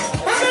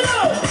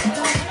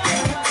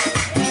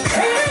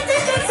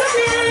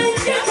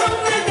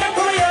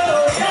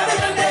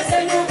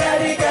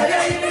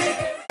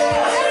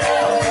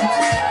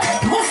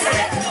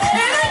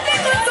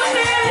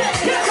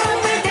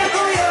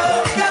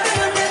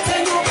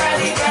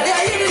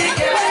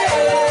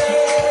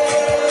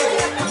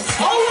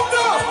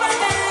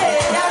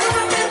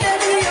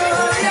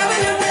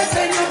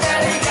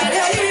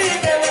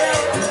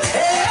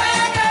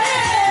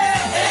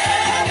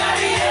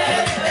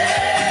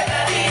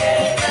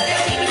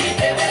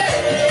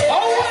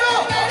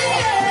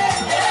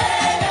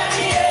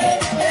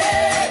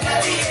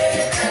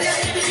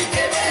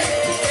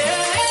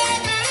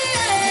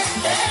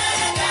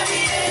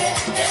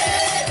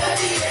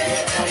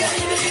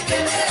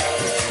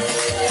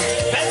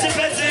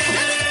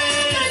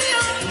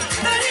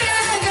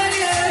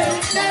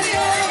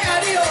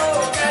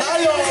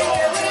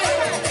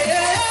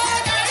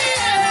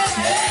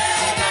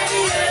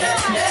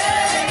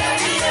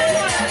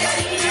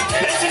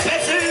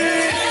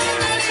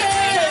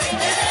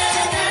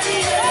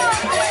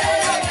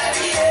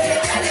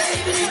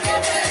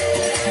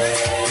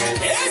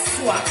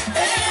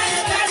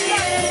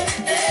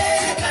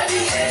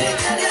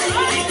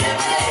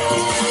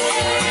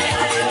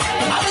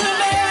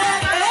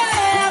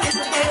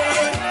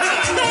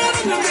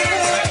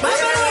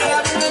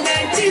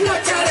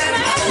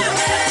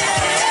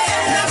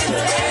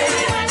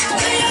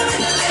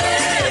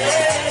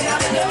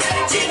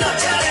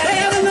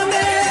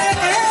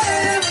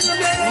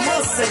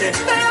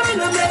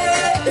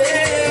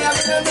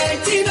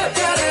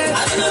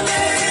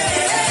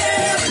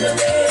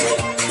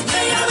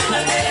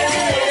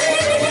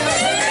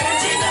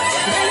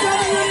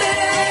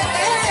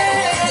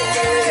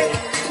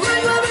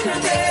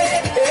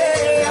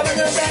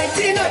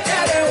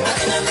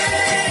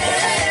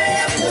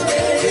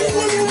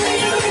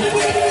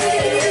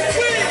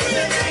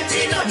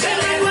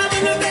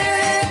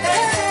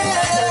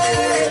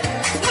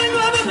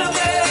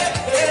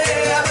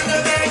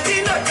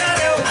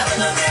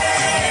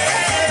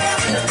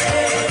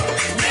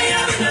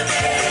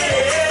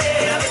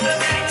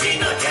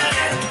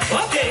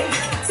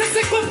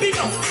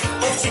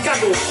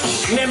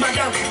 Mais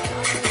madame,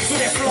 to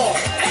the floor.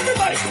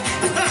 Everybody.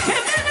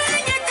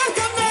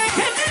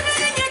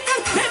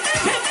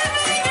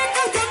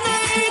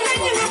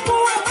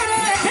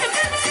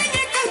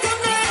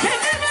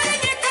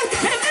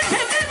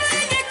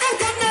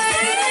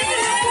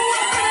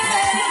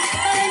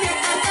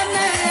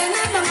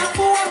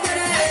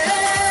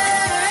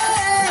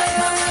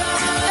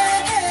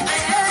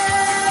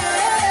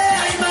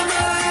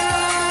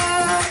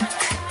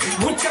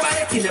 Mucha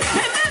varequina.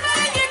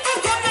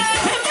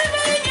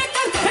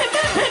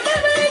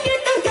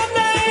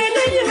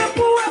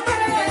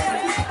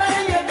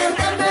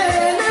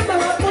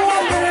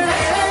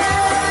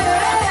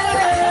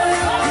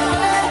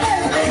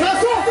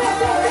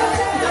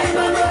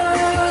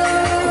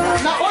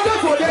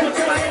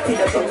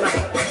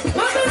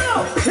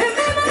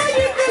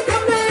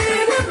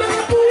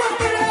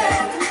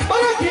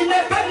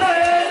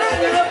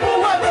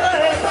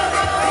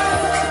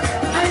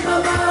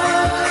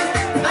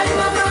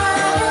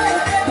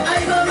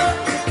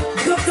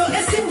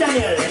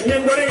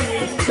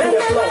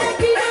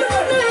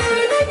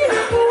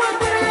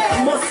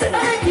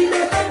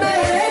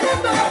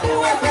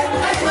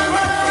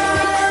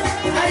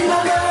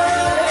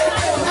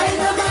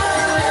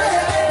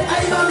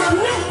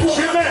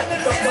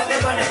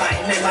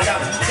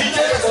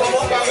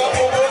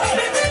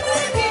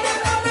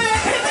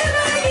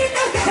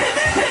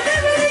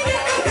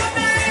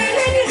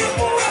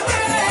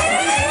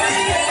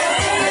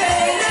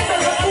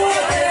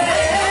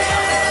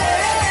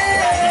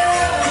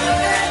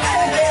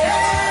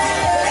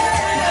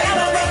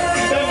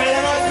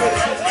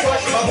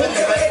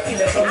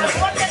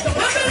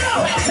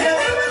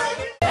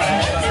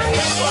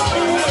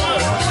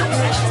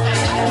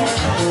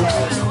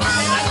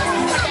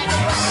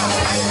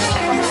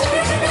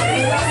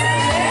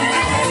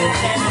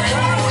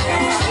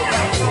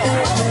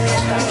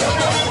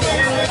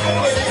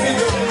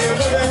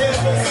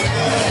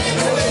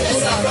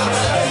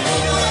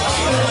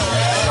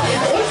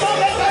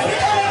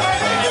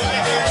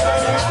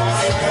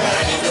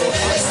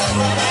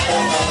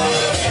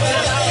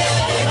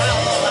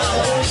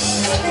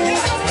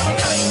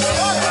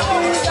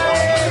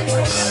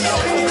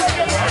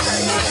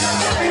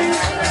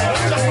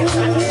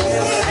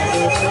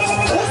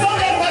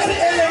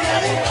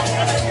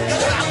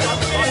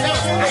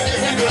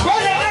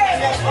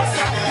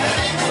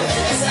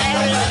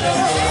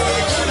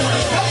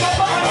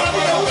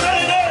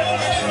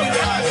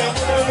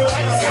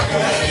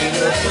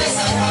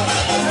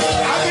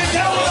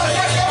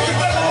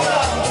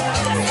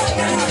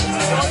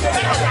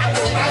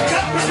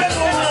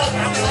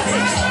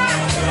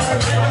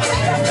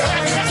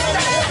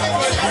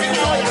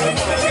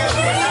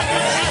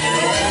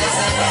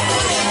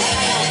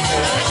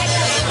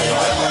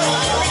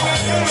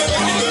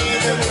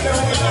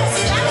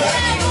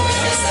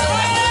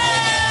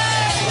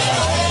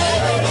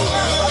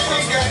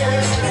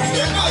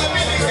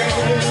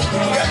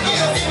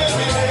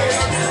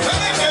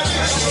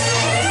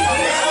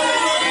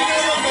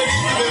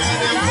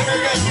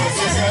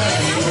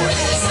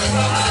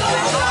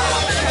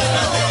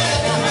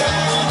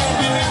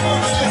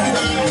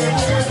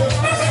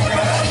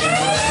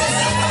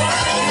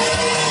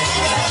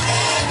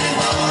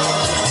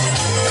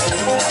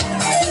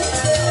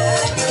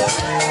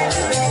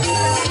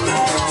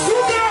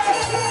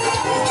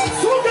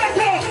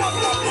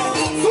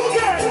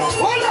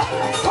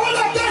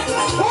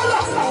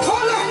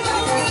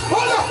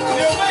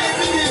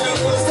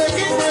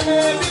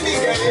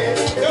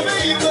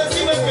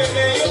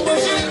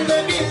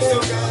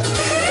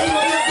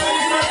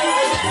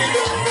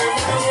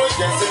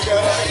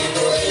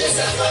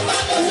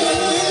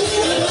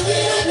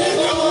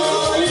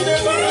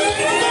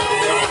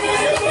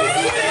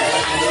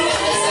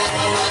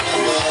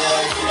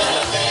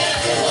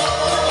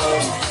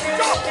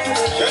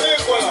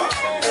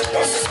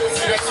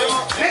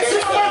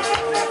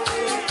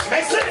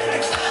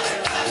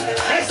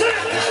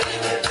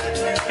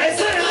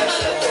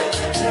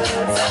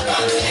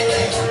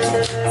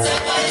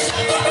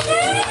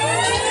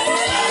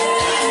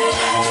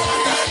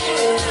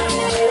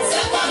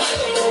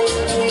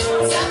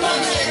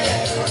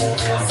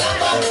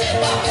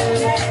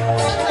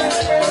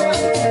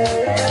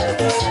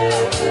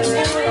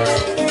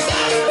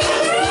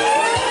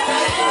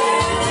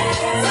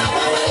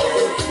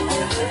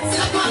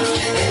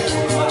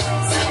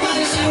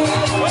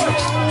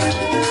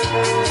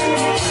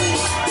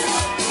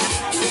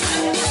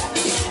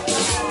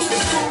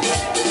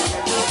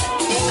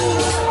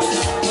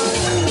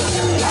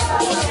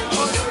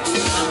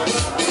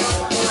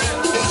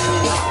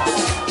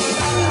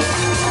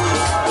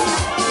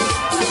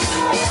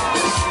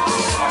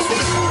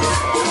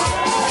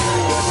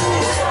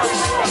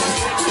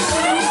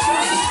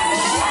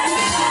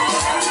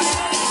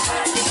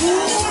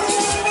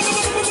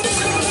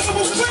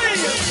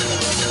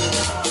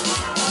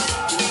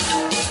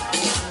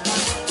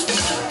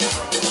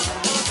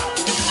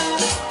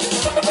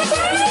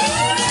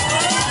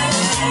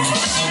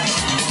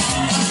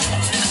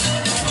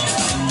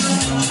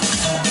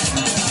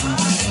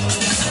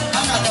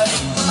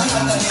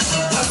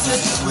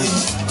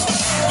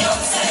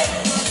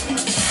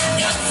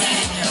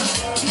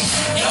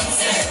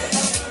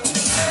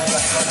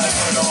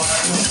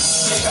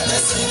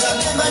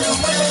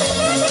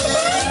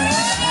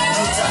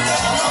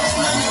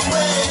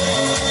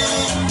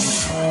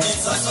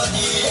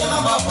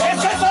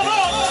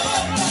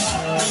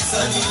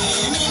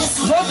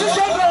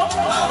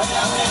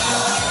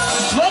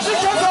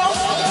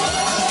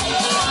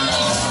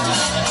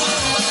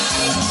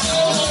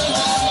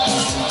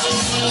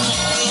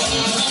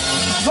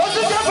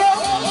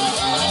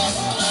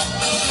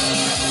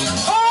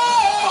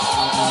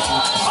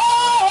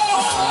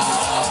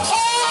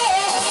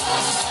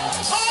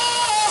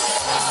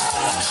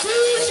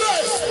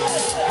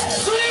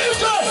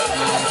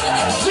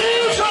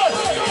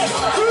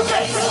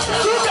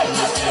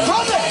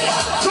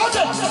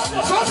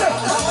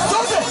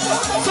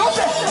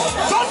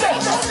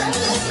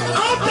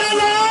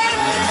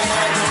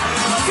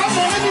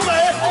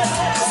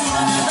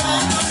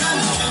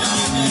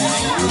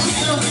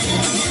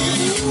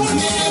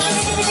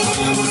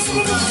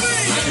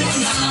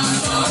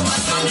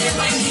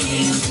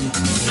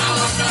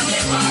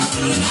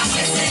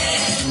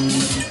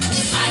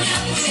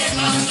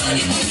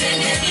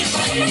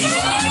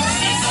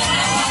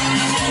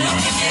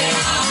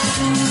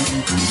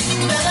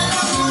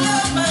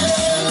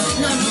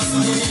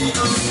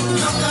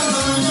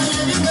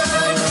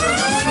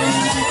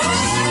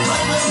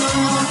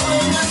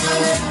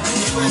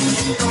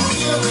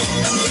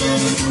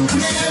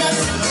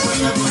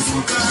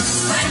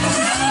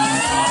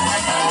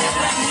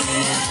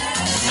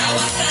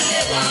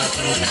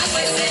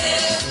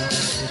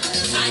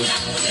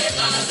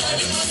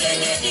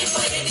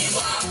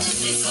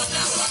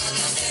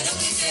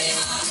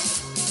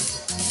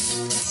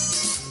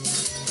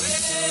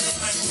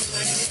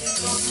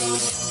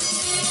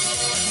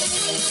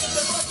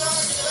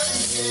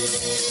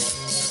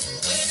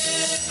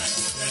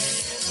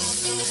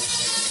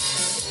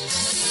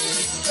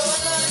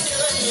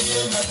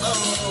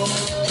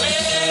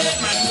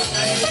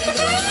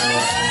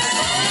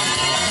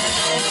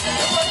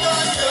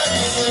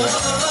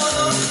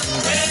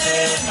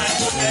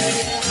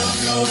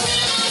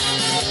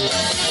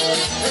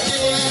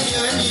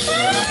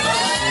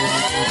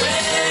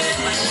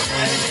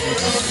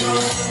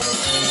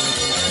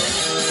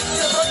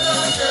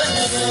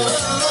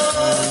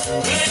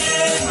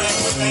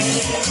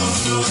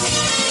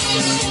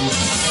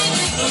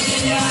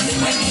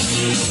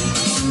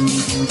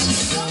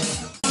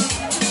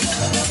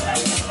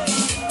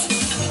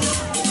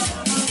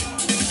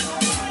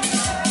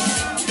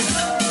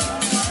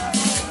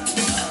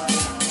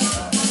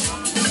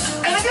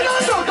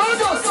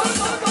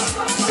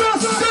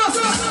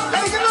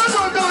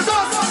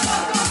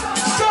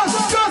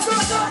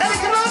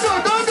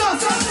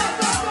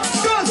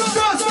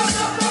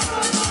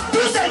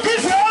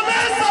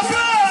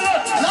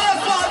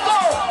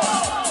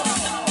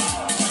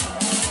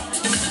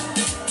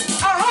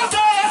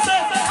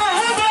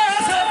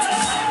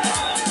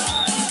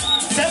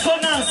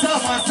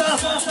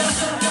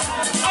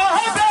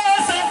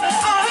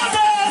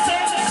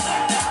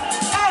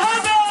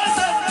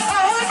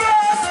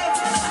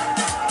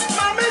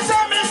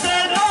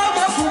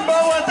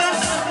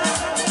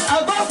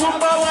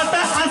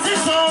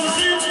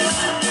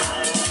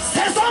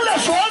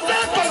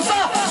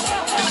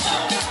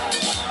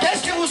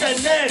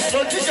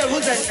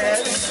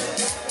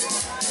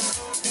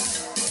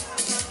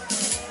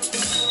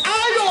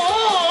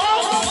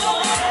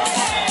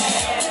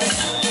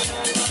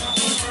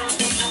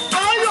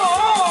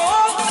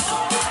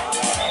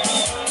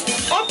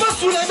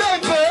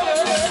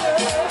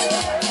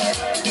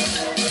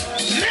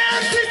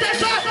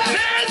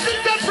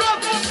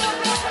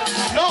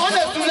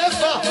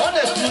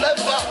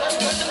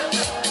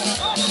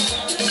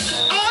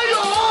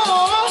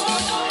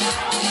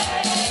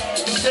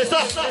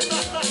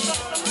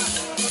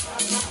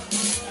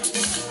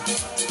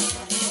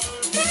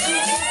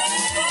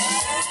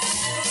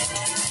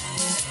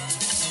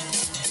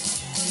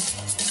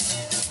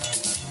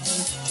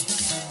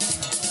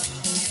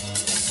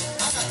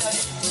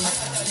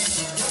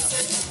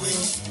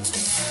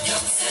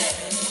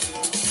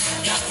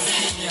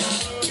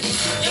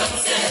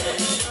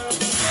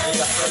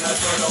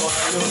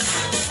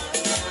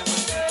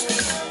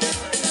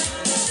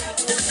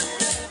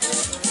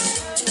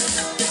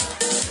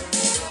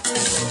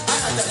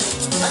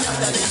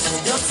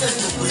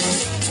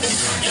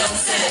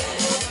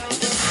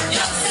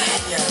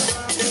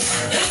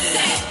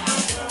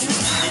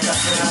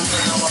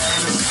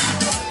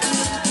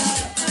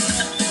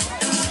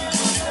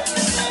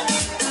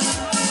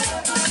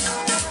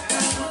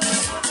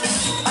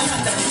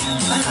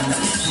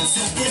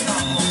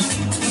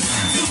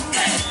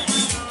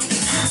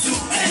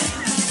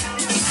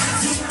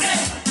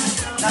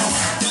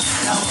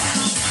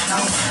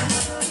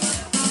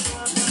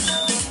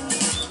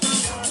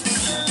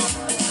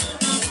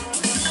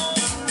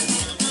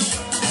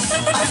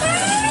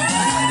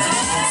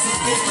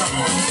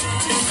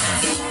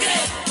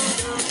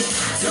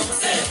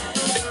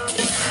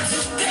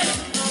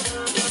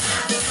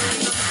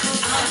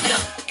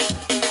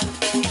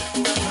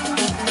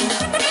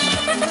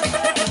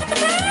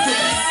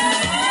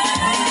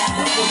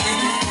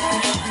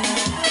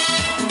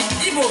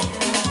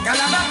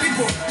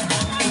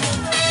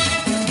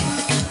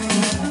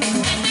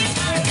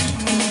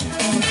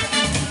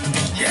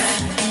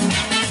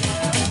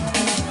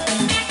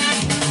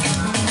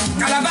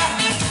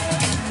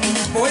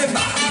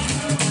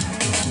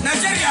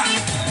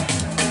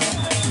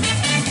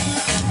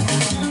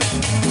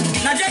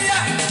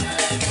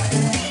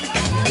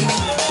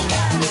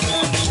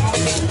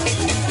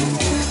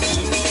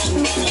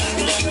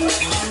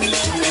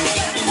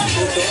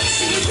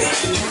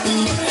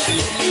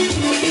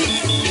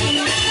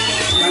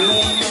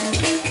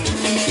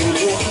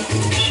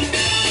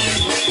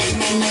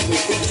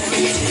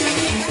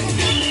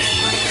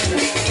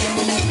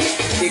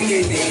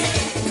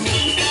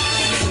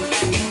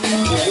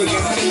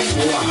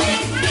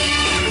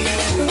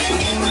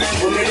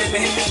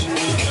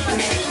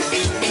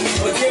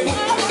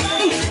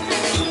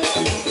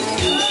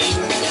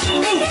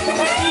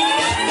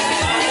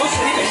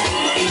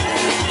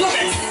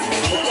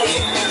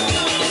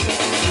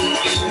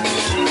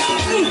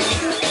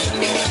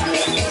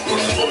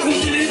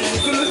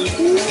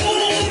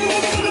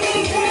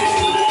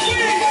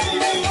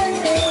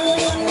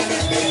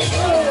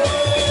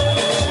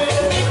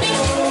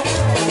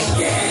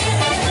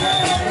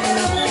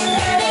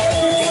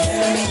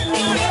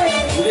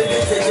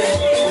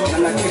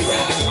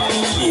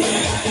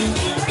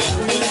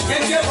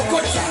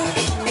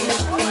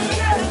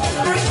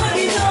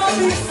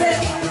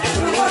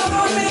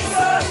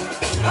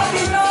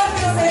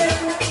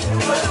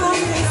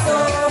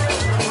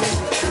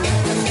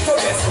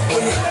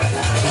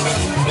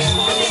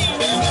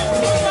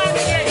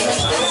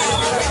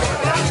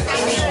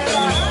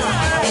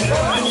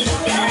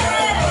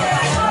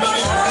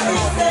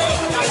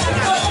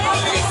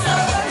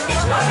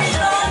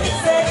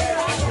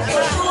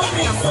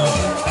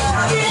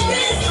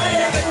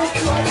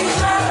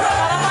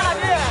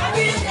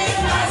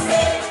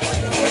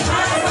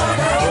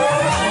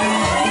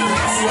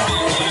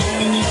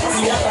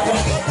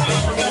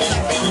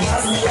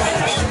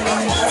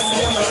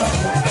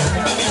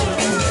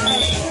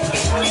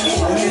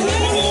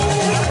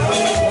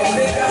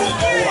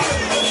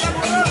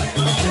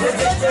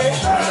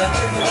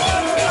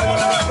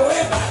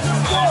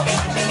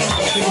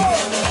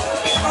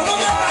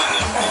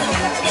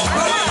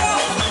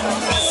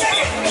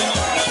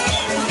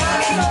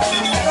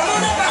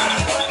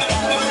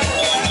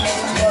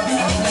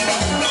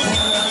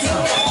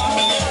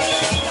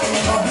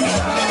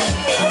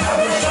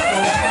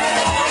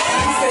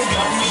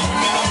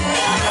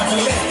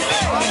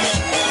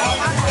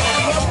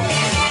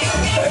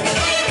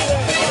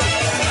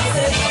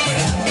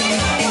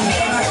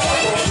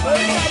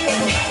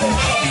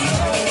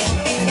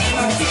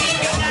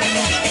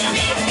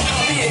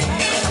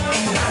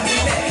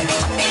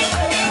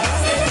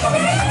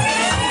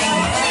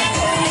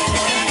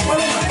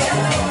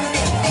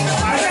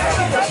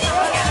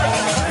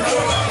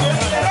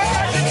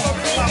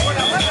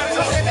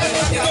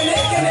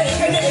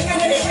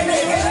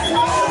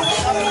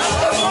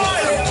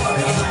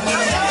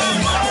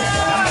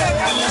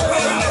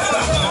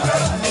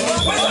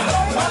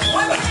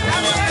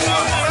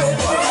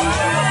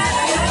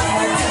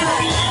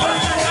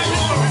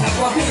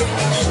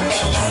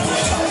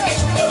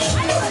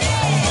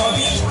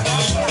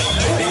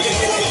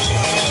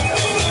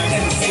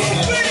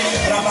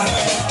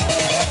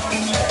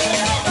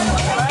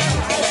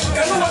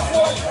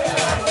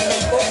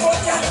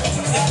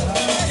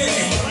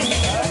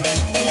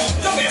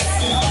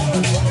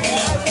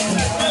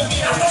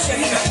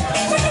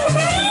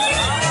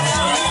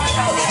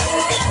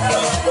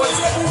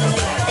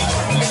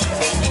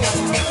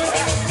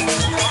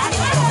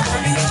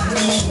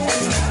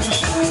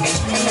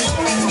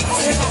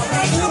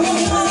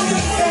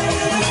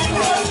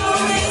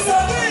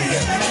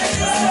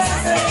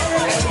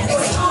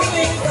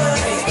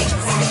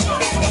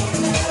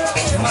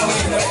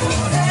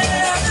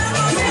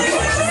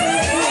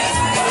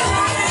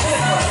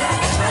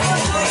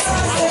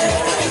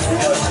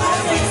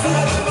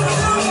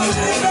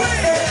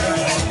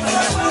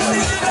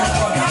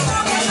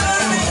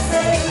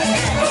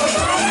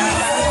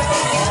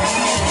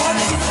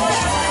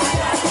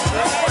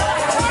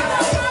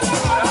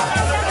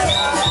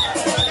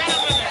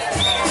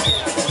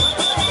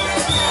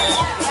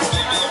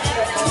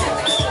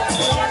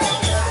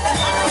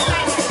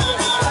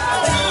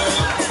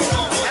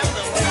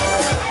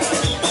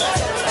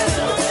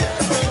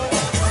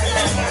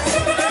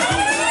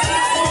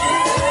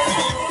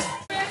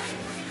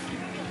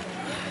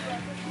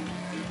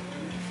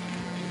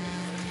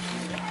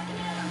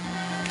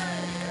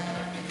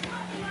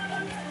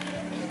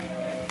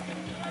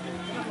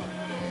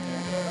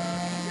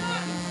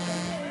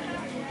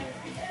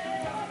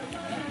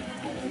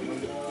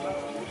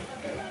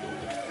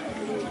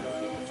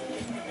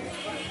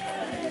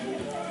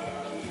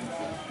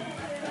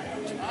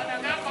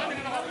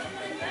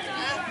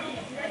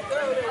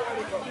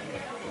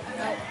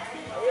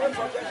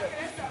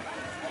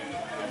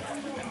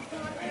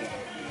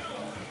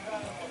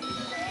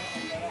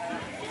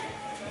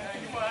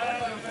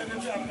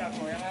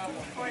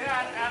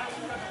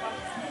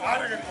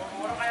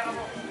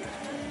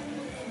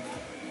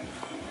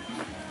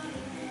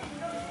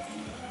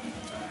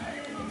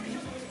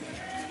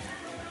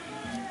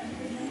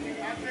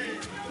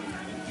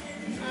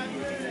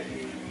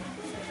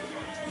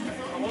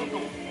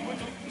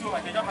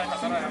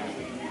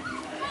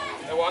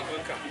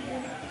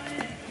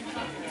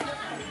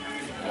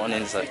 One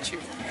inside,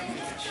 Chief.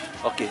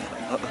 Okay,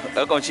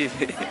 welcome, Chief.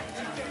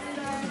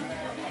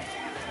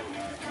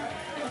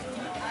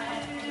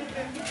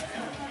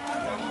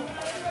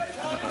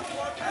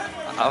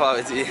 How about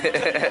it?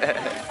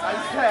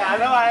 I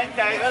know I ain't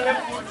going to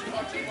put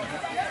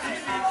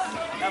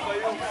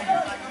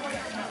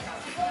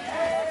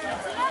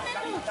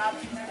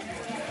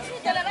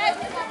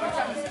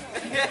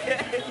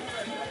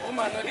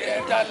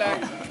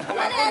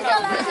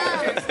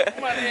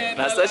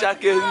Na special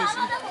case.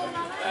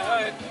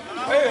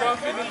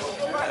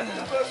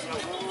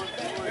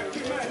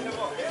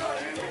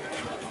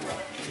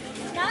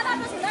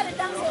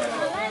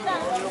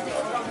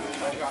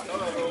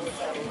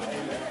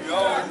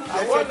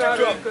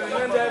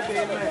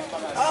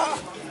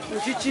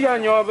 Chichi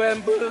and your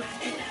bamboo.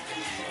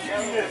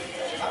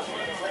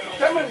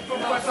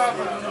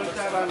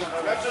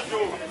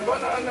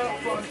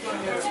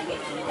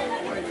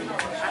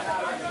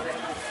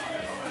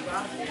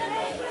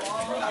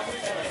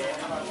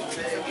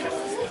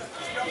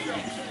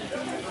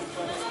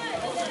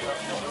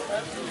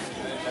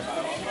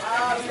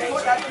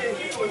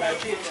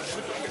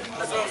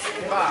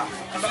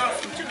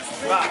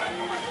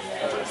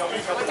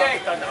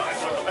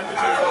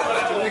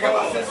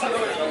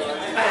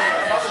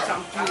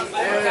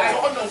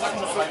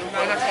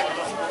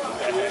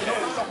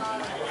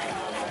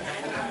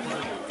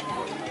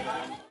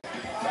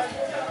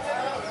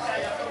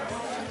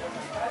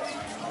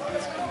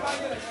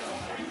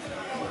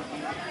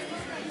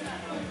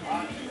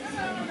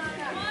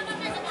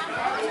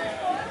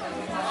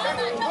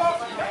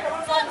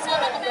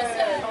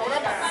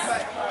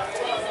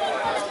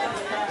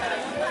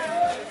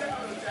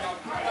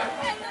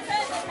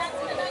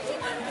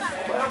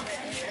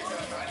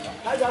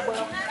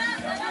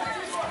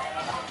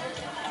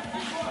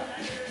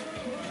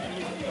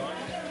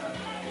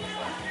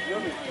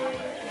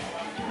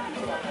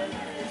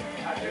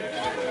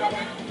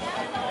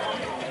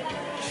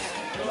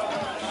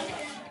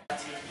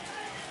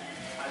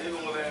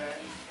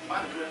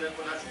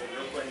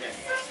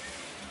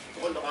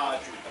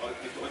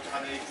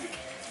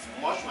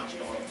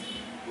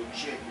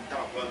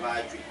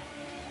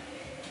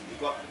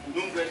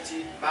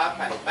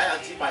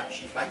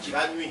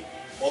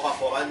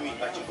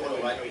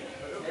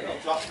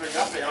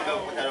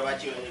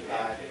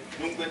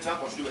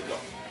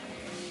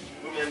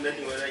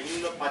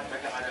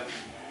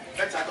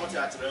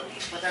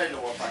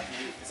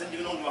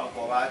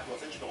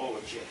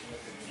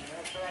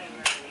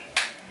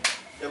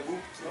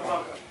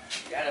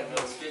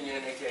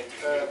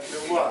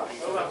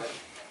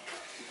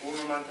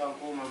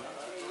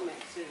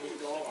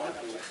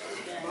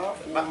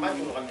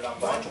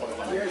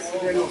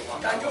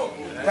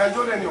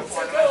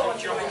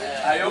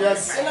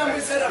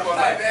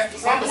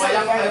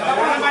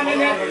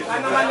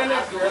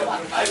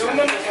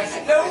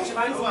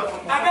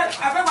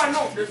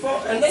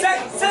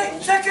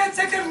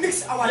 Second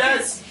mix our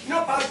yes.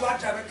 No power to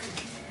attack.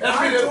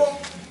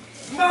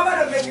 No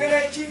matter the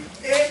energy,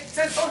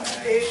 session,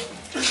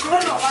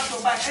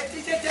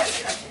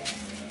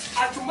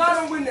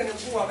 tomorrow win and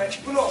get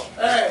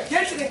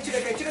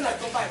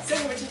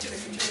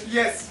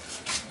yes.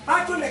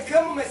 I couldn't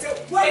come and say,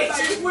 why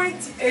are you going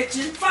to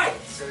 85?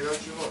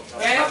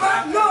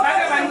 No,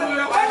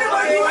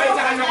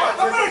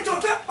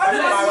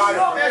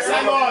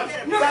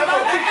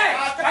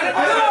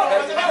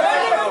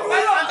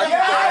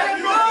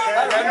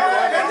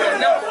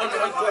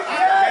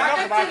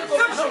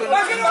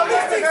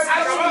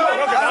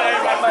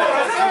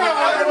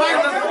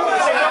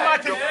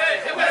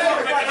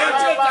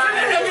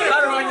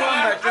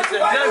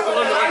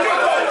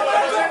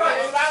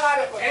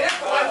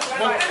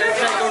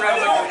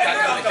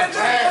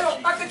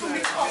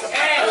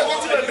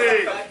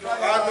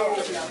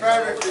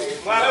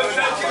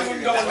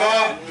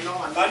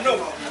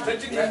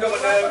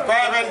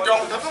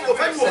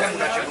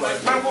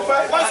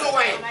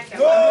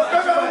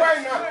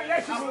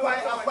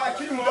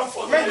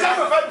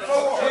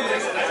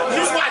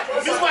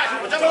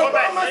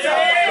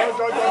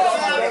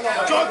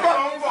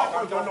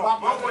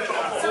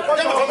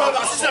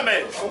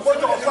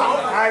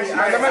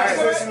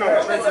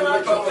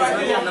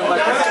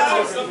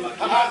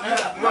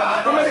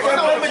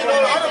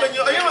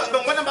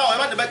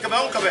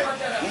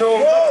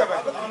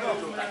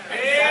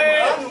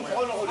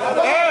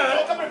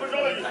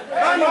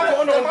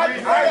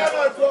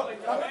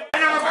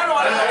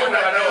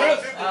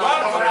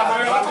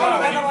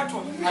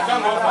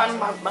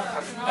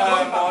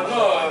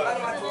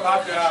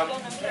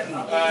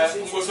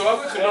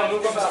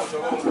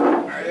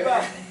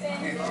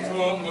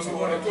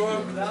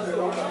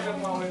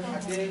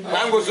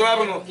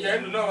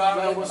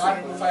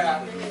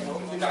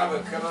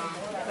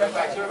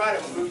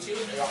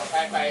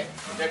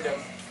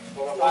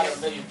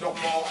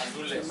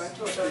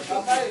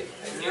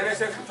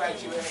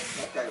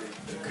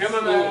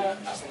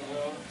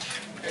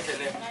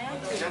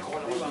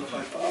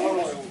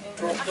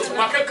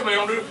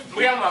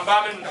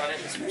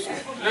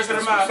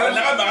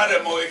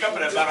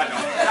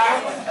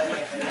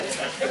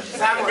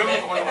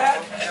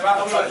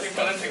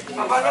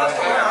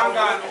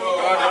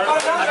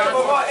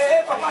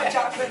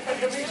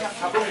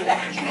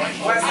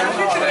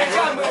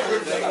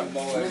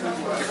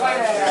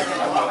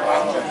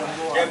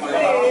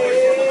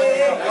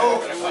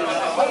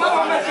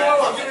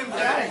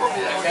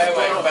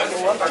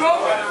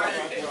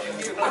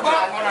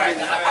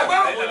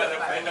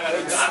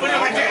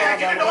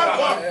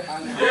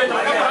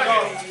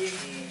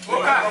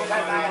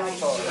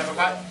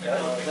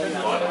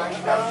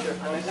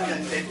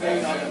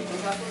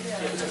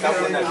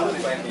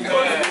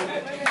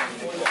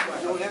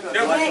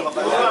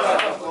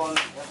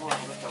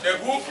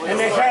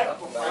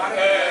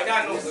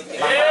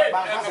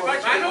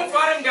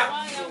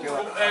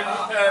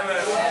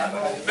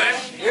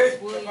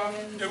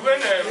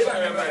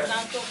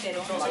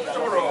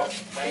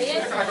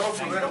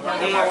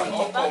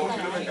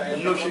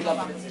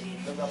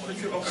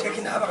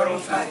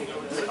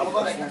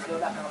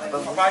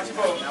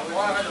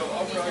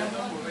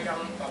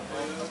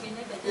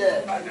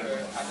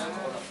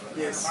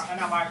 Yes.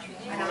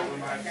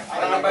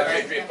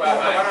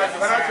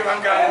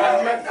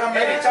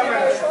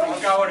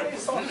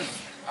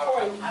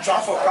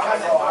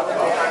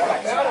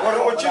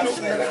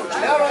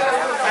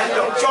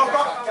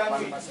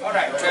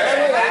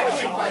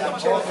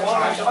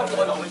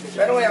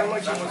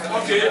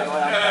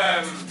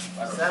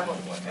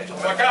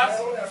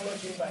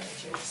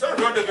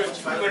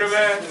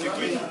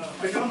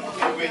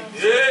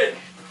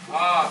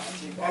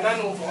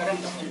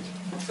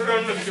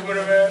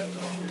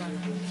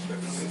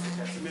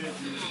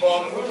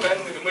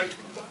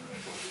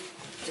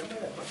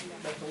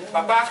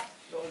 Papa,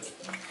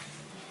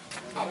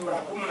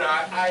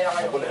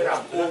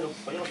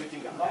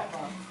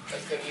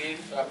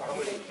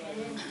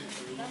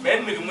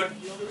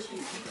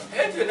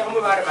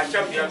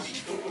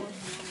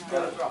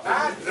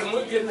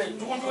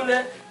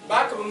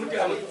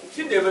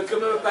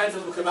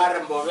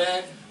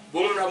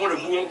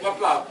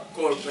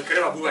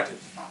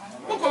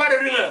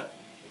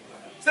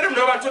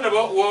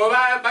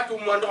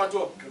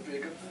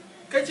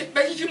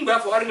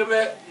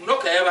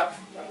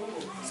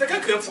 Saka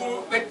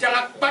kefu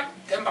betanga pat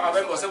kemba ba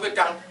mo se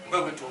betang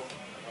ba beto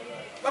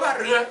baba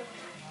renga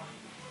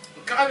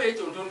kabe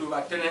to ndo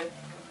ba tene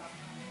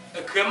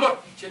e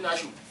kremot che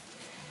nashu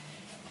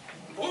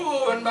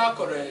bo wan ba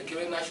ko re ke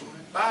nashu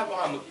ba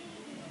ba am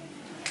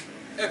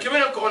e ke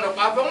men ko no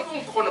ba ba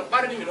ko no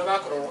ba ni no ba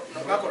ko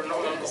no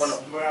ko no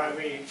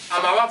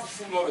ama wa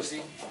fu mo be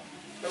si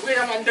e we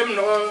ya mandem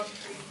no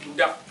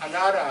da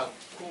anara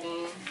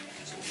kun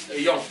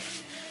yong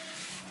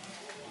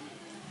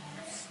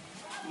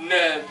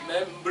ne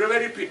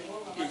brewery pit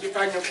iki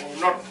fanyo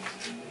not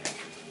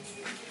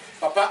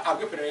papa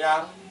age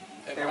preya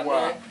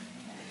ewa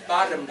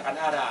badam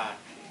anara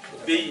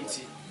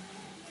beinti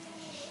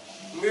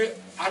nge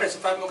ada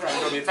sefa mo kran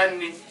do be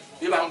fanni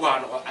be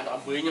bangwa no ada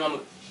bo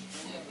nyam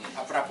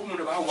apra pu mu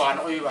ba wa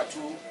no yo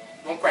batu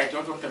don kwai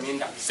to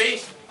taminda sei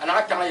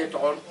ana tanga ye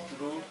to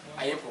du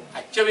ayepo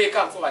achebe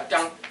ka fo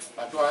batang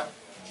batwa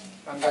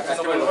anga ka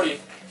to no yi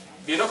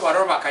bi no ko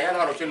ro ba kaya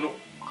na ro chenu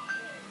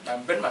dan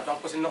ben matang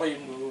ko sin no yi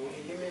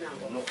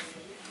no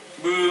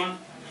boom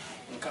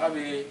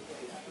nkabe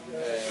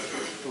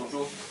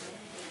todo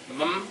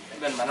mam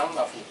ben manam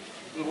ba fu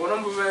ngono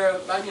bu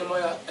ba nyi mo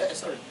ya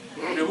sorry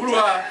le bulu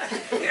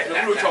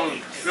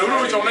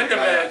chong men de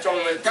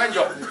chong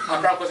tanjo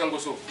abra ko sango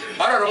so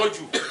bara ro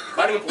ju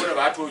ba ni ko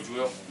ba to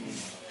ju yo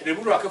le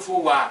bulu ka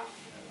fu wa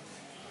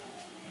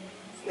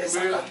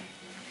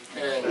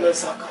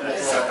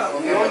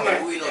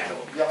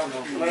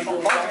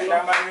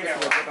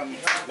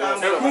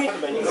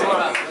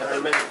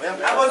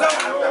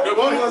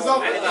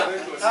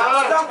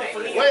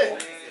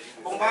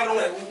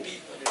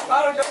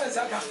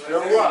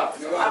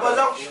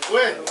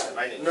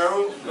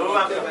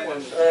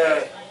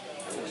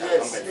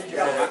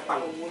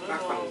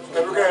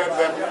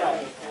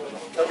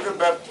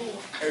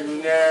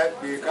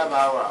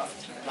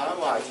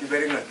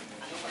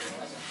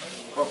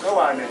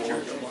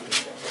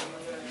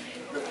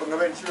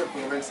pengamen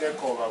saya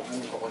kau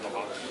bagus kau nak.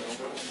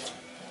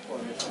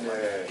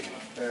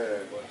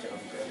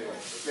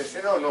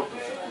 Saya no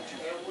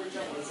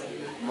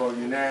mau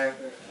ini,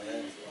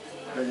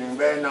 yang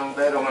benang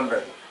benangan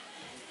ber.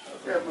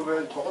 Saya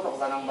bukan kau nak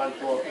kanang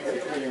bantu,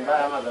 yang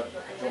bayar mana,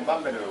 jombang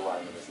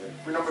beneran.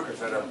 Punya mereka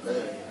sedang.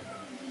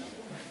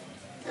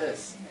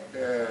 Yes,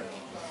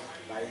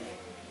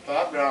 Pak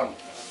Abraham,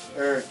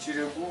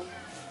 cirebu,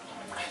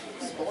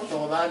 kau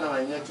tahu mana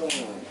namanya cong.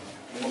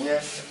 Ini,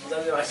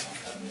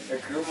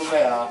 ekrum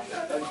ya,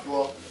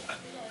 tentu,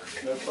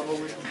 kalau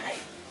begitu.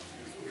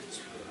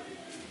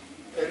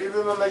 Ini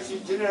memang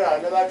masih general,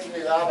 ada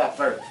sini apa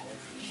per?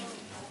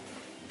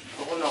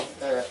 Kau nak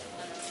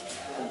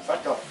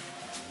patok,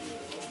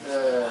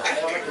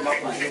 apa cuma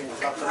pusing,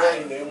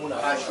 kapten,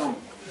 asum.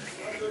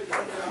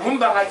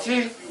 Mumba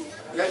kacil,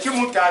 ya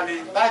cuma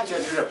tali, baca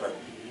dulu per.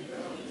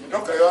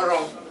 Nak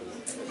orang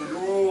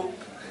dulu,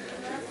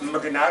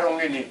 makin orang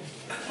ini.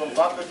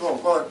 Papa tu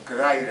engkau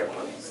kerai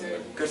lepas.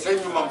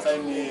 Kesini memang saya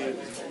ni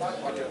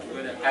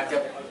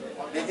acap.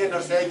 Jadi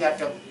no saya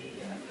acap.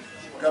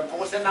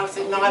 Kalau senang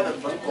senang ada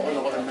pun kau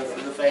nak orang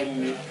saya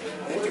ni.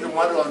 Ini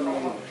cuma orang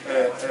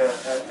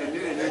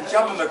ini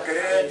jam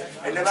mereka.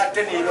 Ini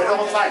macam ni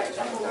orang fai.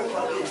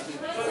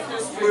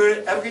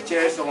 Aku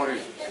cakap semua.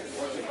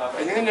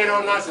 Ini ni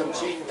orang nasib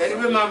sih. Ini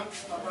memang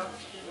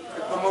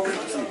pemohon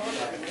sih.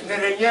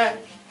 Ini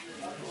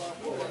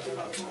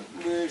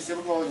c'est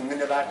bon, on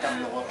ne va pas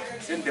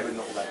c'est de nous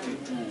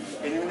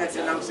et nous ne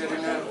sommes pas serieux.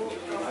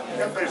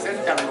 Un personne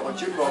dans le monde,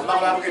 on va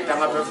voir que dans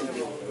la personne.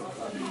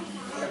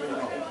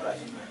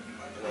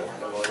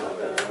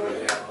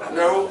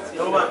 No.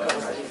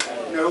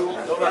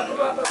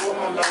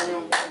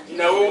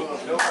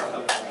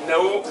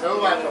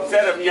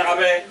 C'est le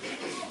Mirabé.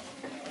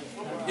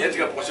 Il y a des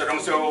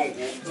procédures sur le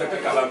c'est que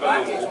quand même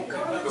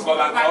le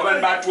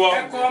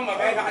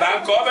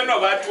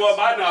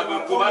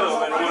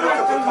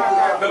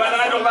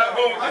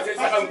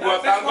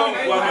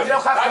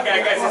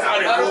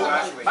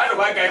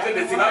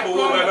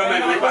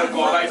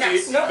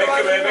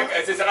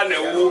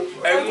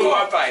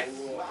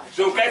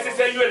donc,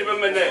 c'est lui le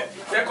même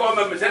c'est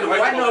comme c'est le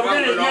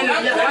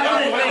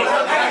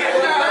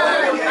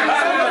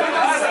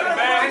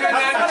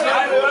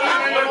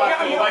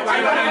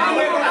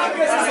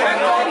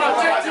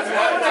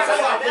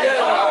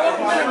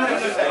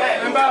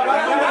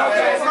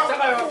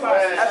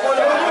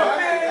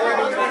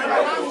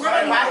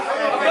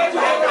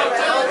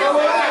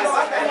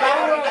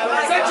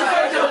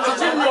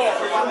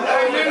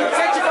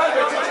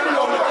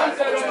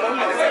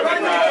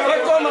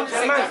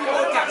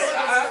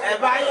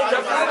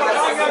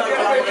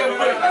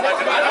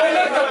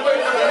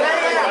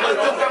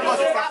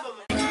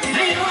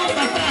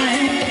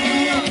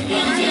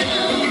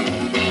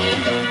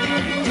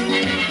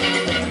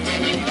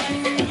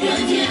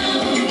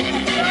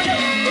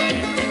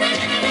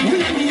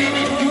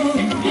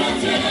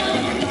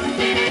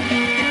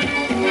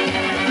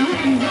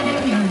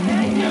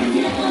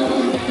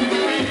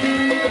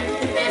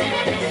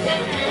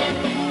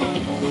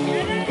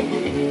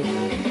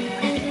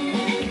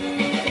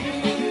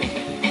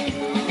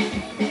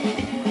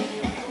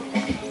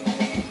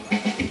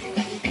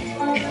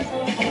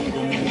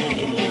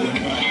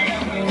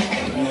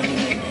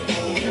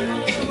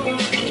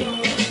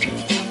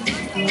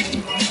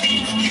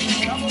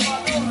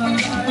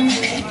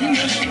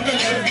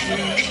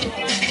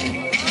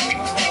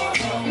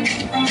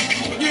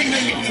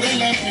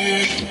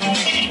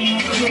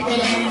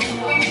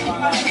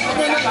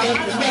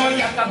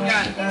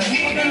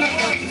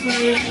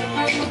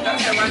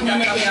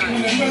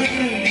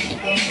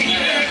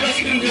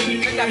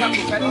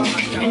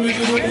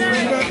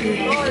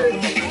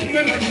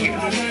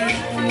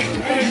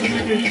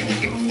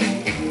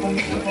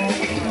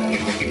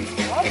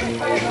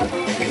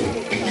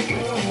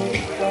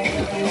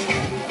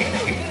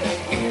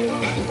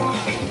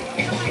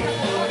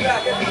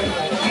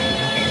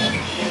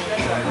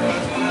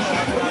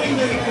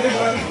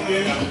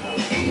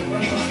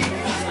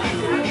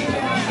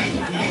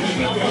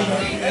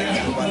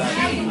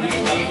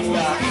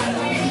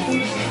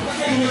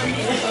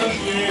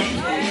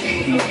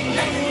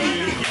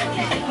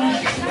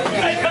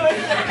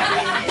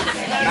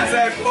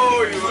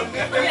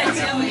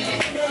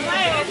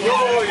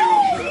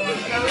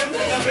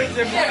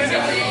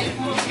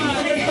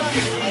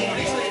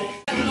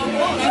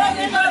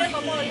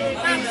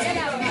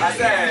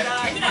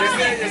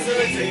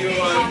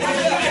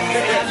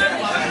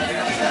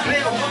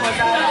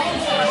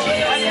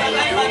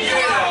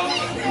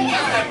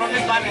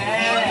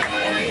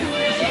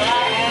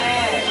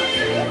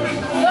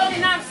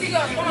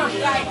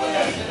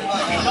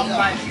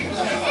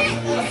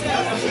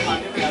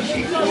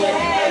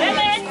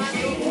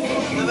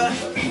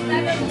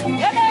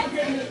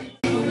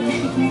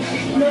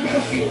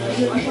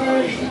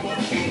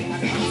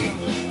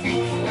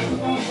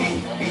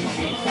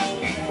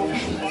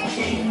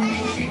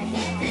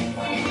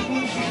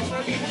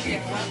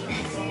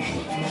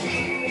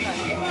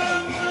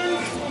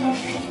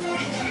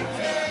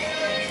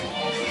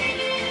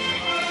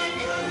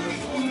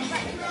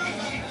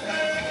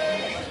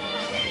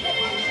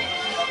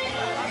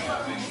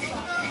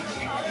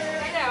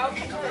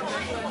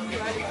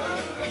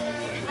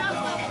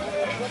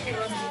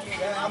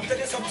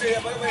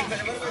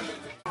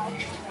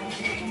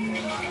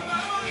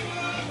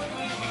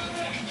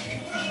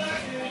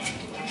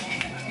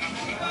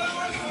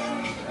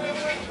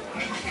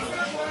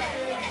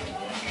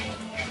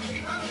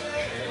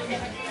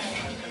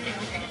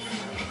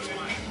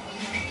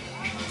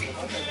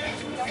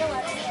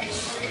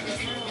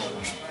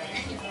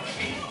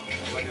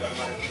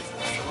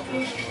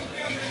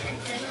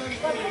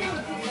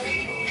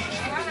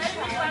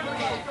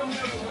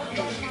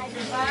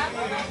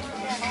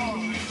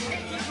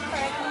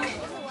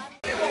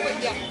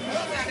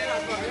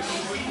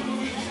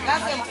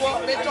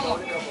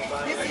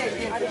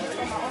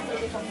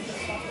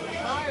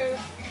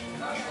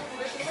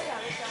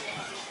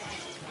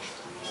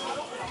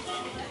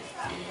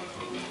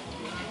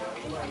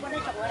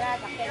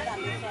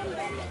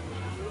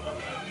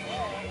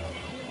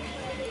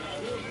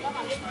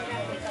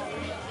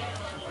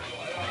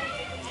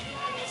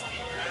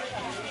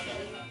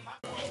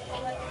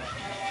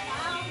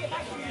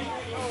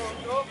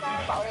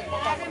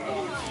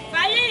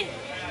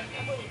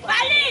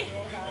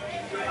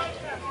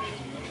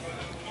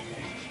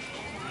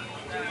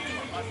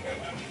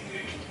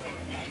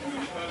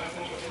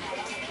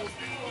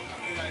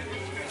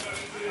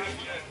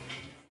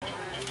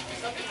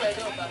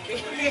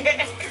You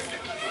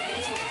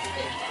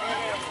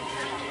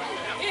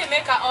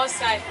make her all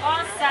side.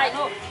 All side.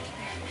 Oh.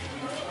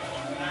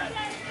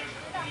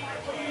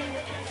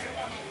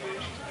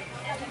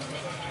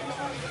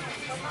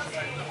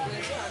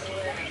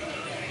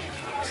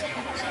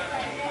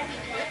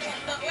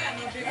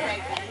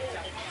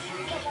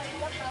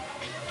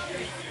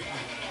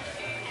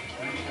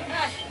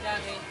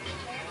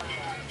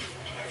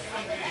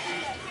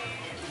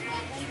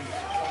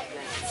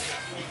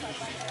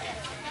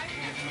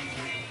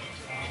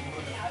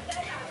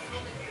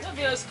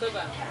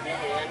 Cover.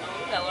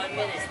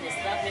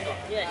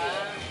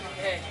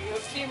 You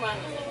see, man,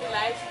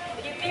 life.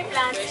 You be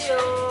planting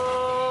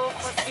your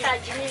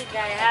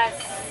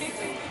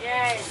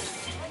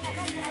yes.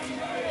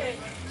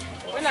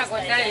 When I go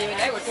tell you,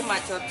 I go to my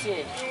church.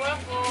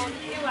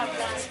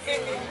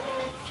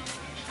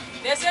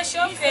 There's a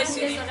show face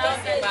in the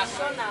back.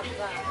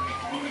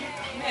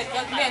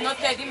 Not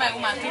telling my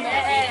woman to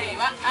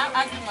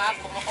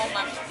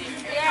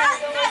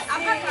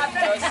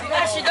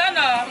she don't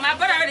know. My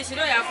brother already she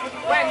don't have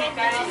when he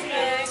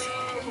carries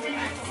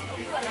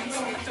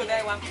to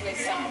that one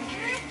place.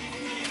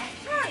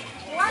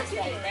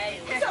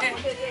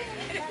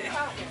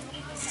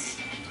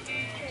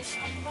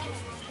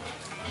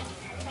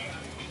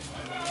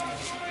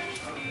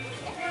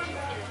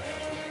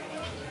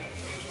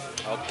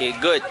 Okay,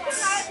 good.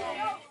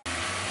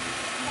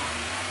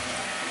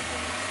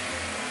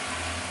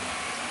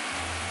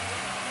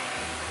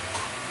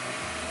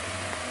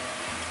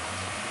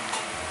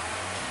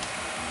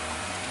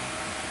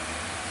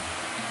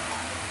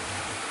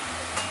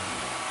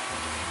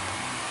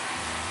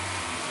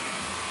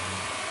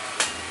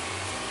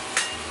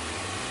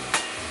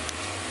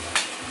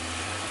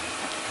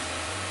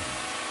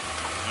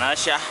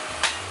 Nasha.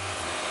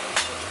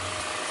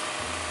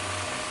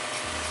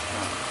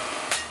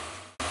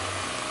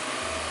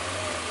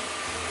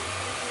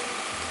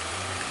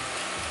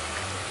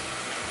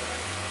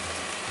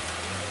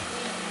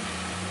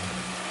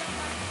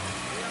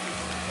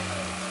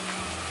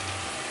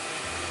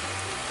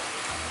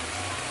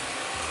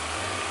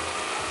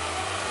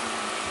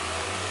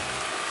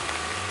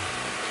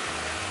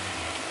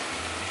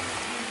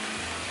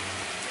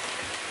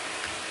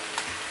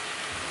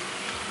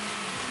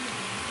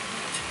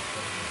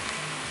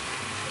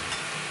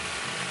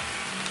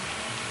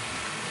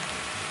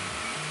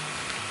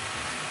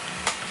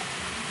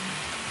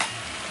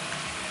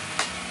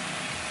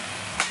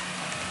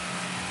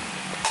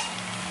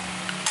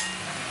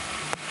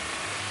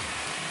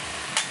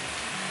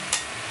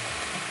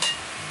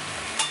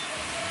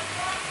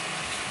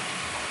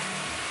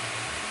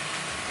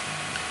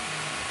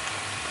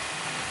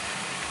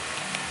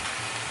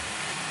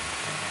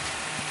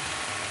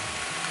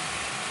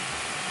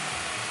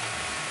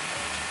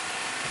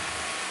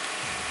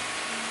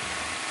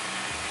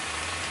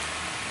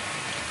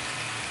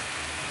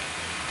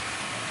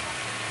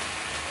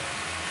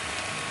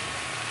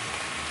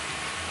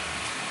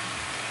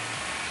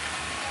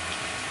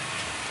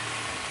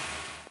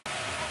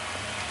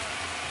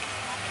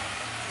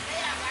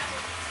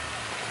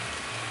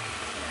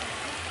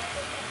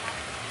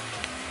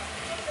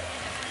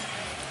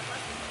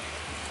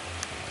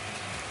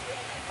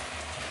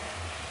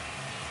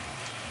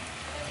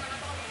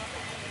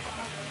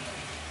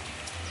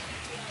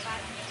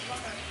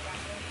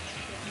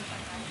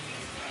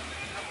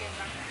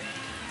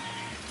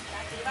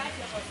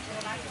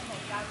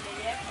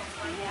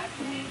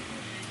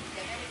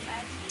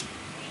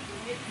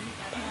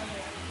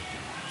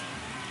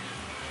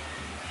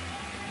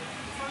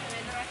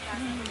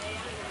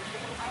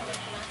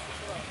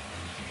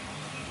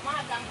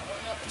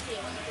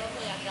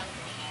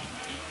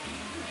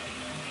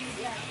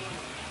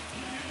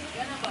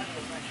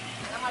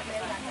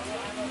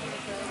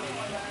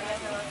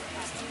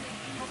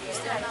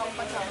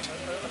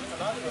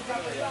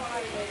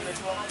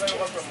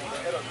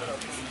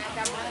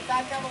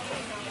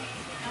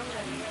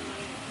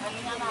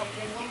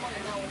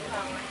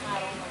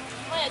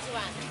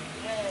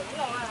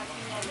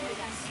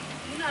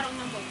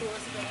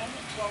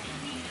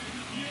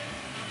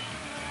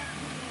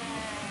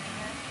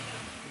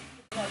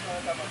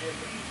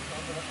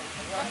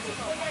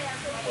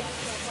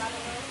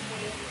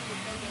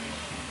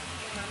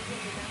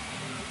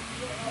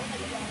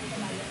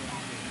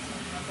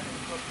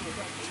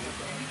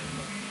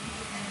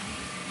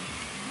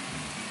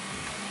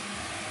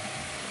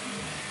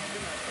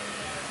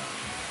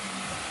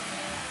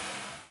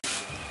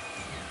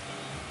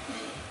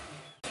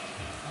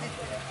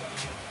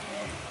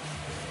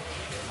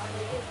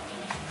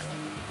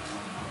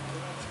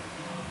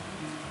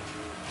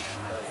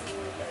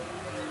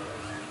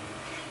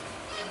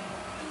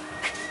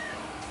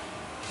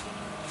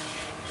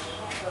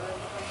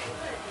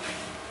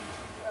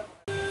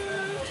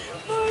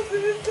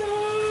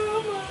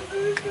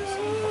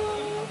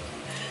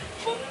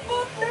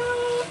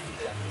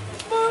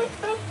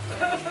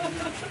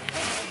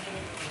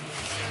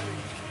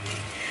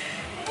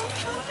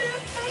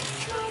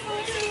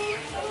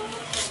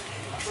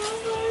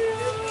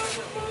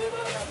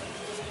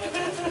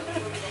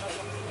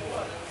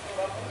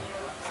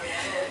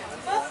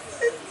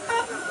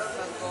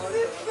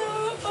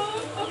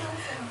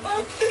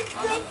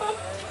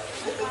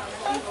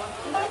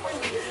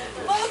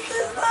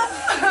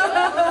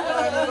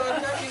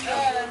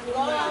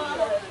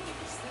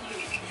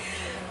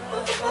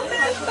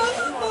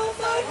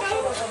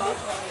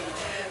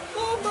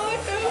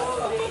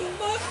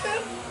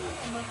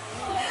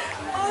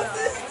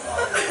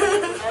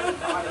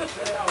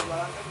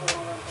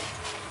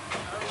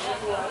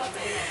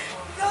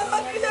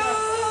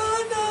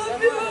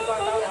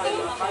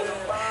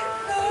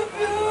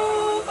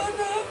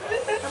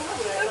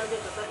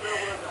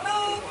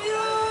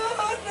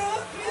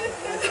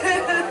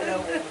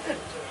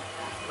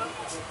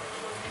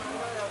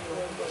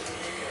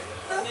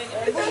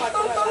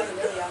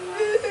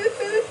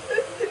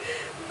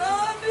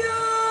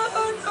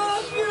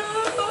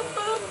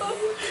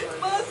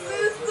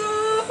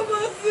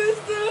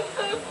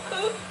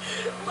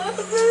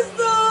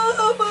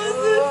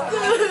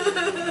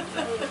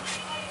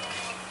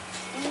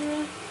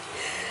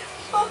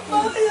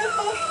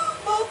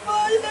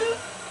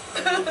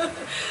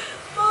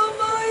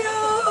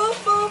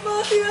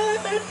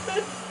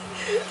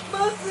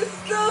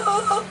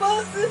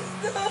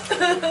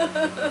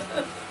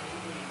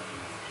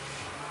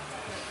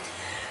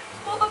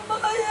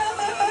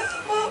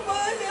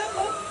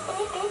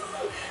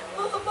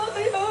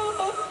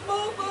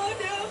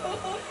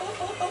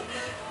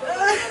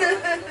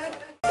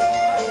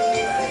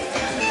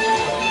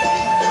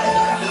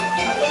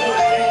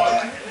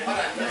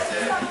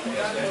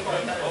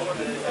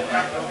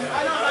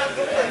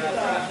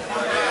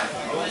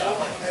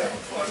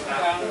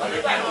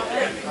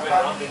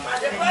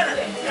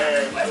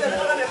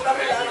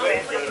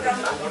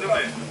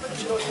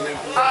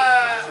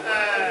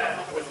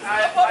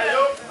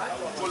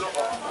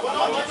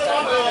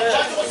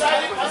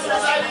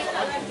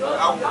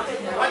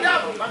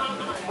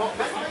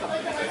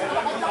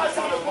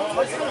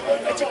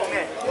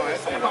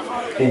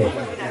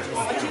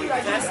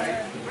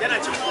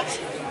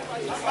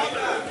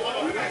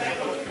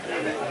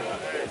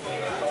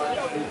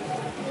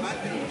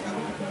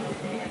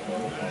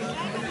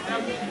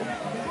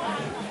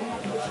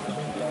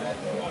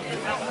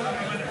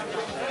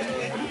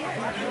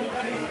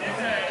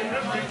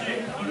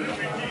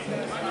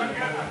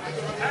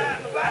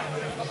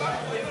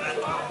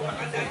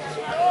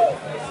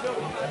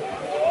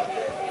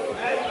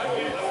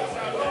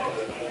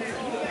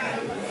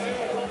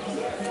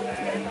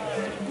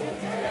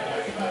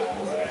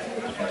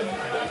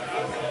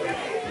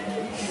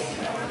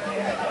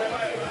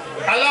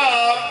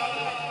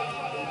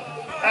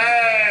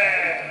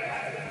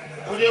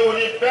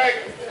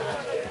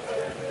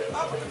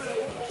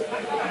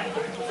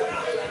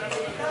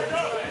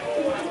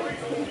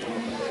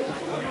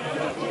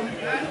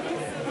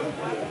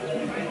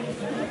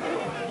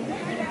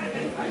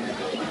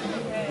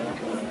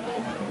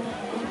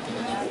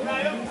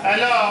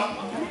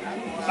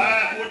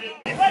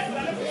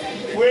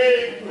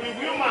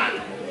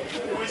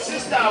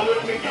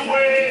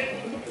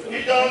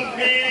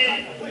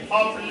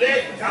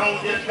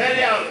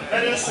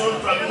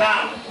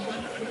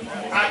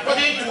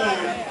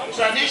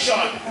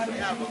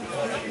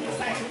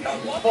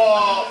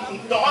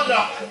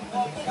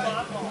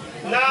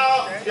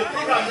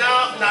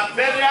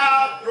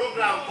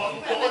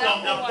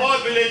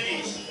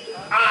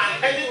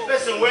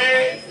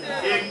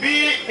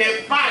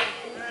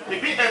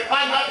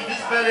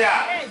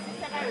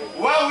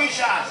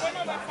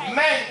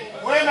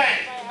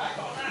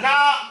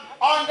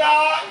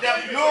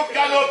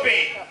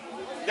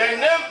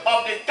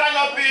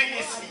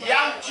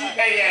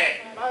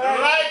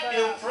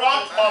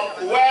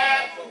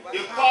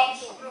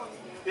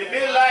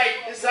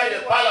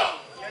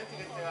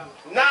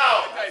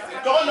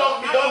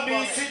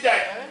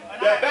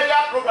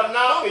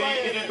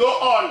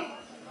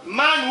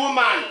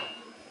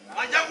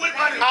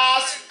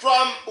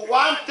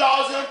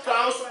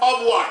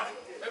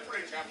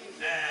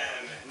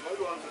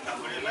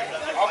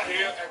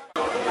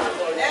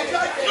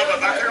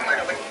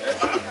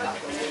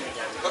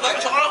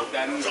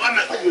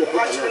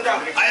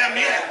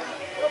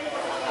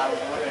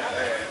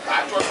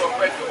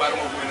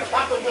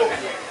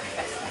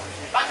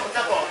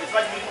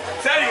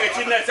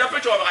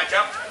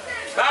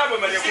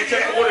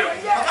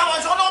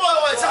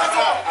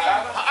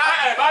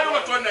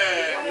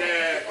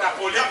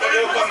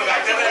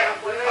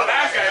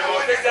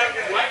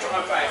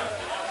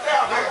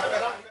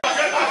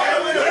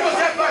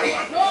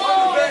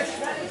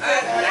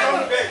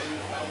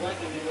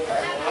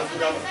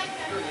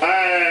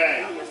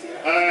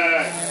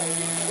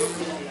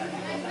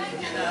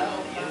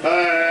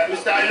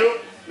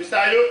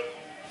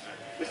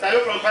 Mr.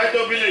 Ayub from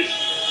Paito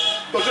Village.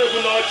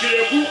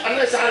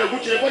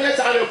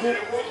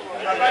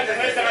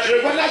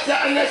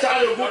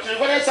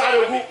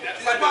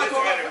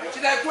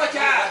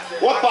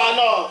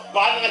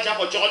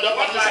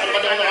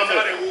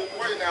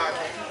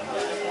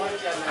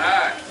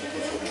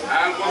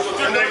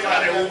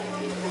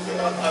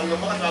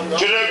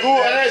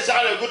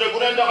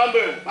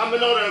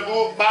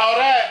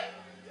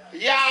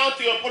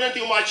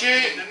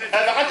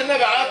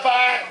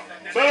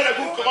 Fere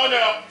ku kono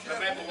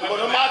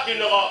kono ma ki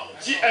no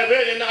ji ebe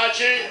ni na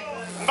chi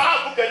ba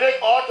ku kele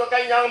o to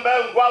kan yang be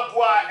ngwa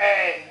kwa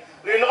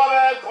le no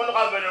be kono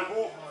ka bele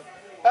ku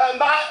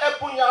ba e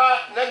punya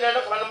na ne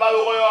no kan ba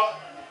yo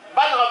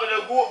ba na bele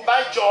ku ba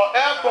cho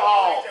e ko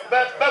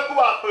be ku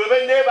ba pe be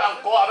ne ba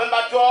ko abe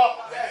ba to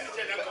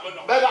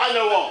be ba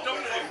ne wo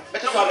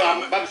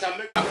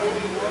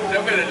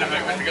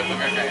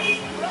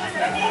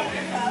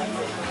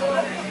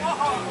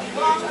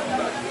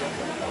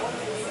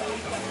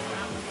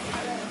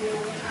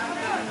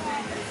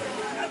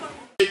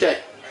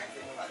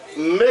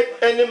Make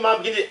any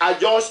man give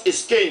adjust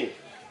his skin.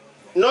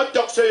 Not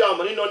talk say your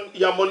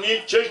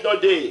money change no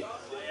day.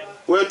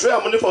 When you try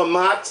your money for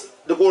mat,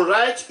 they go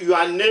write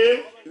your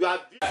name, your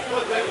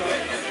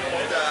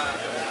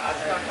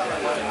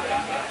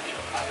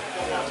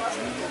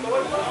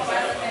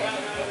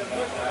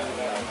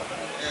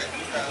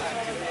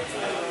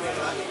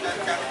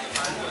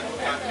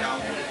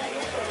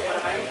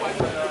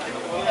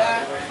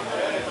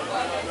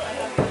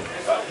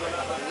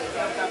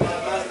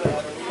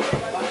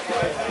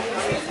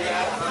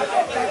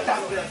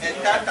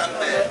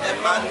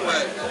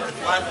Emmanuel,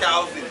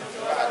 1,000.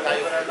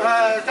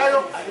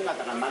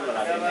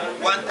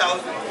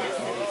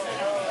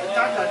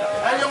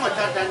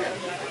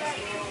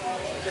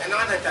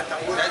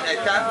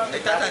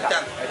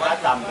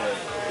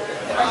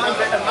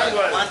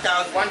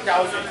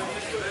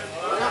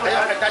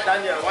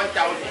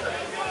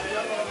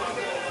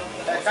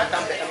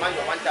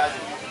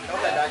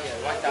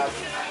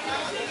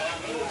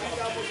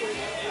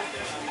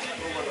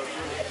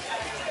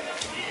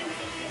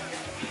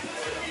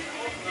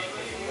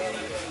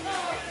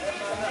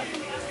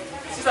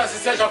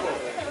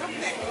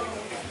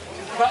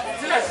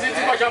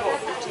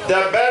 The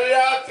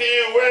burial fee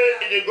where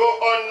it go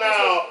on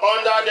now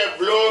under the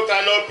blue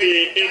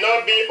canopy, it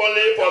not be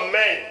only for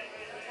men.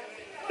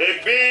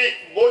 It be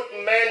both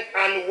men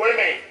and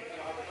women.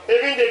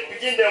 Even they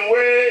begin them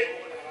way,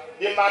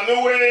 the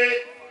mommy way,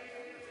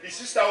 the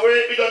sister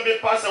way, it don't be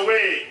passed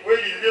away, where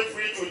they live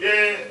free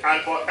today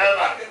and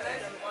forever.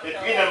 They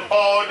begin them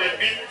all, they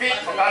be fit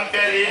for them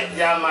bury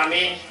their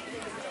mommy.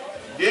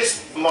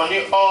 This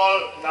money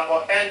all now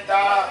for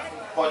enter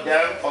for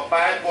them for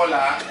buy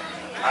cola,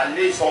 at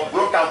least for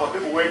broken for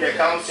people where they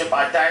come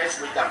sympathize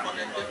with them.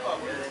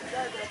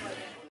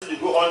 We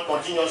go on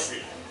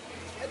continuously.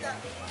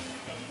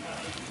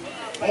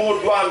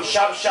 More do am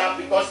sharp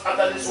because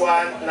after this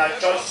one na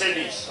church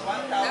service.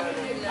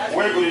 We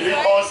will lead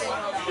us to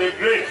the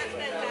grave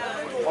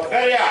for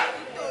burial.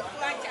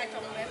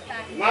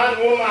 Man,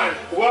 woman,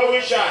 well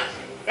wishers,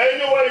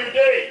 anywhere you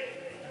day,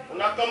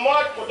 una come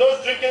out for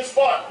those drinking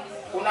spots.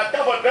 Una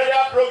come for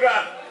burial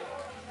program.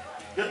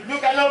 The blue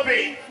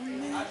canopy.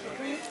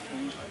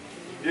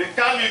 You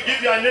come, you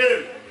give your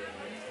name.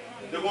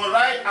 They will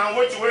write and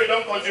which way you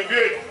don't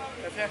contribute.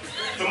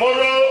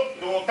 Tomorrow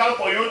they will come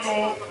for you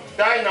to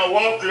dine at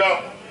 1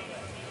 o'clock.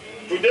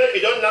 Today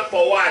you don't knock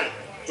for 1.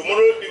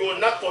 Tomorrow you will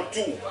knock for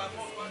 2.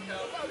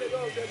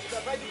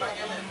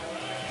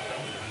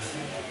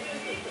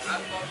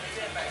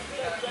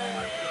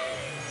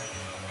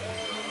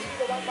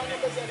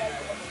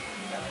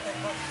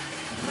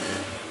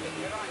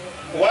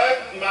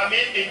 When mommy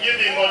is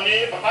giving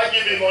money, papa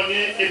giving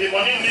money, if the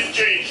money needs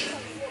change,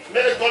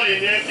 make a call in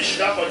name, fish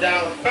down for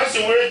down.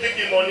 Person will take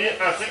the money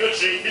and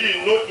secretary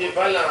didn't note in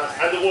balance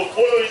and they will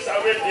follow his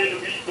away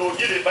to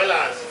give a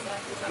balance.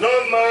 No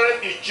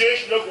man is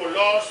changed, no go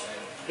lost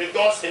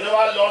because he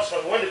never lost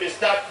from when they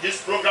start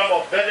this program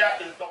of burial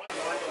in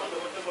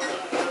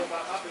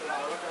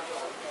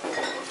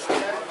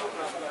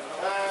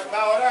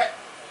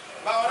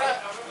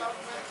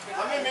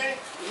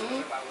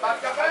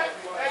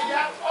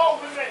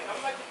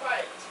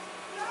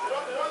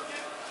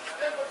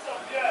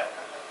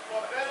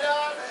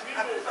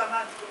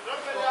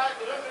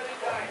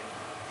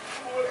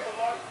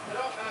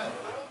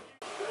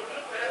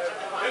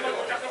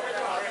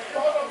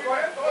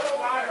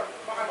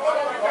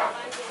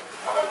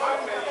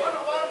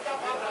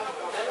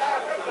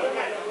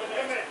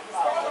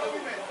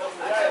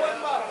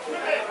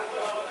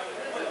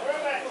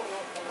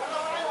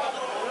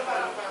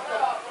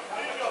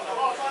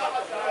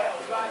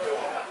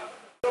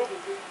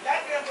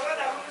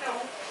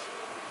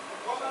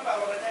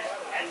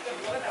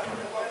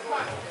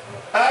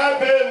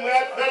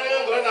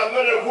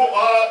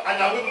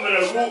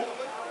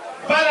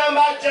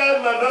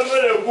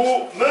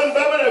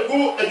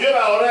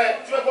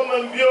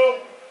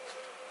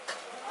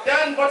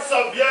Then bottles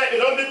of beer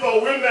is only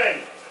for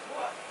women,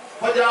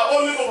 but they are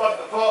only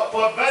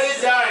for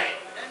very dying.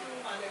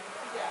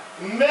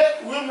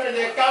 Make women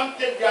they come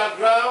take their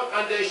ground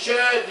and they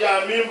share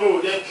their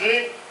mimbo, they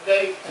drink,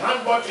 they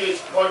hand bottles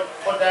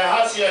for their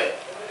house here.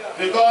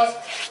 Because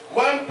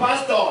when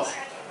pastors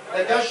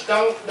they dash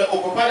down the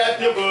occupied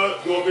table,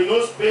 there will be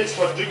no space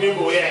for drinking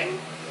here.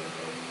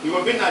 You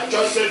will be in a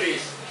church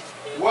service.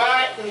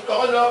 Why in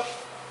Corona,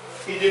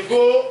 if they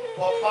go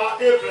for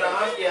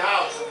Abraham a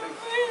house,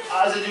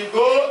 as they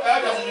go,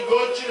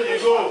 children they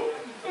go,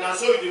 and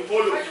so you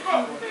follow.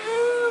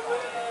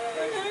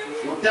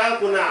 You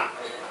thank now.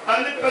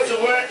 Any person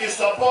where you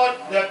support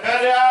the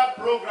burial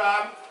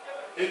program,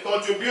 you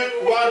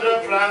contribute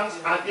 100 francs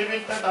and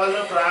even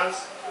 10,000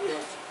 francs.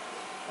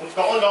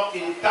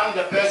 You thank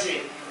the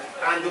person,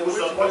 and they will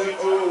support you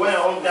too when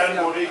your own time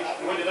will reach,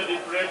 when they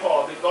don't pray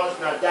for because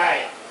now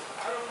die.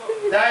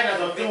 Die as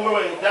something where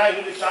when you die,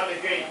 you don't come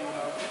again.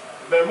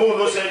 But more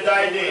no say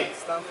die day.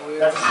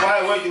 That is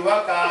why when you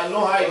work, I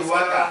know how you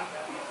work.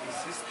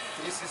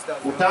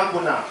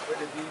 Utambuna.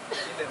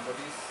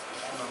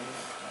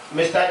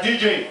 Mr.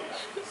 DJ.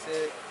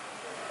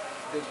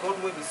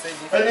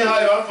 Anyhow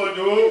you want to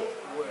do,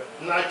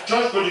 now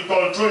church will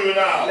control you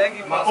now.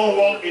 My own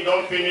work it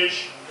don't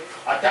finish.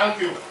 I thank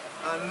you.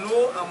 And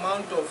no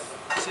amount of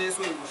chase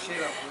we will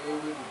share up we will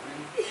bring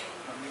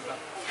family back.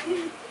 We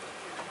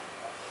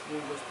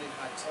will stay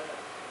hard.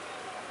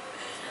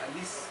 At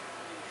least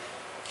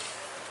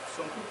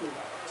some people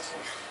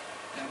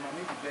their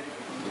mommy be very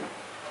big.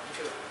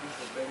 Instead of being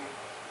for very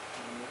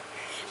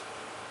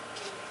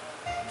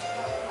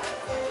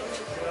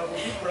so I will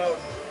be proud.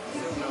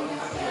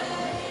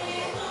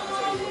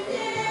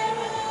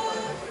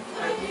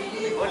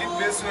 The only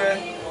place where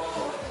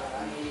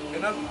you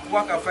not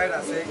work and find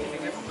and say if you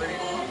get very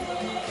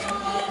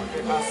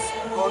as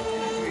God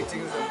do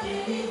things and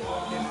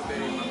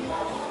very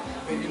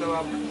but you know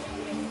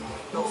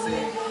don't say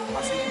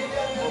as if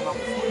come back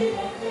before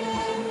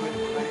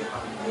very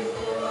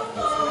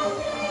so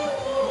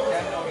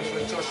then now the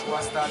church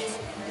will start the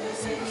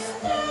service.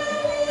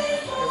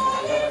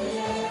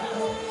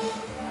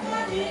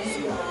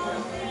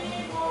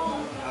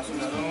 As we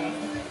are known,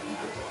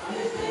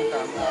 we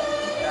can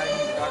die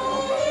without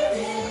number.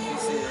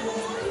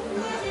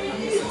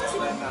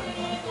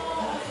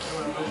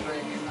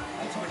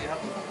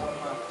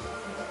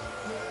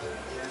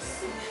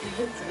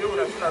 Today when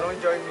I don't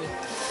join me,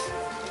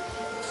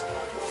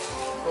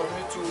 for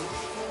me to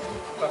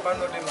Papa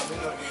know them, Mama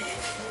know them.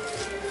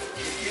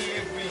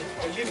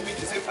 They leave me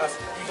the same as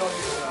you don't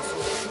live in our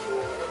soul.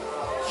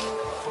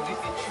 For the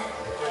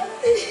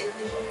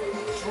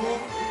through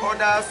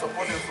other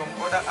supporting from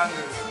other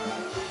angles,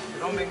 they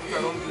don't make me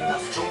around being a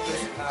strong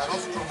person and I'm not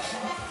strong.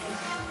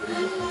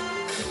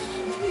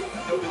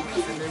 Don't be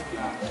with the name they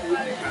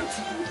can't.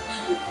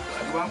 The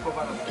one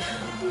cover up.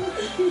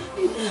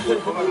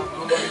 Cover up,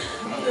 nobody.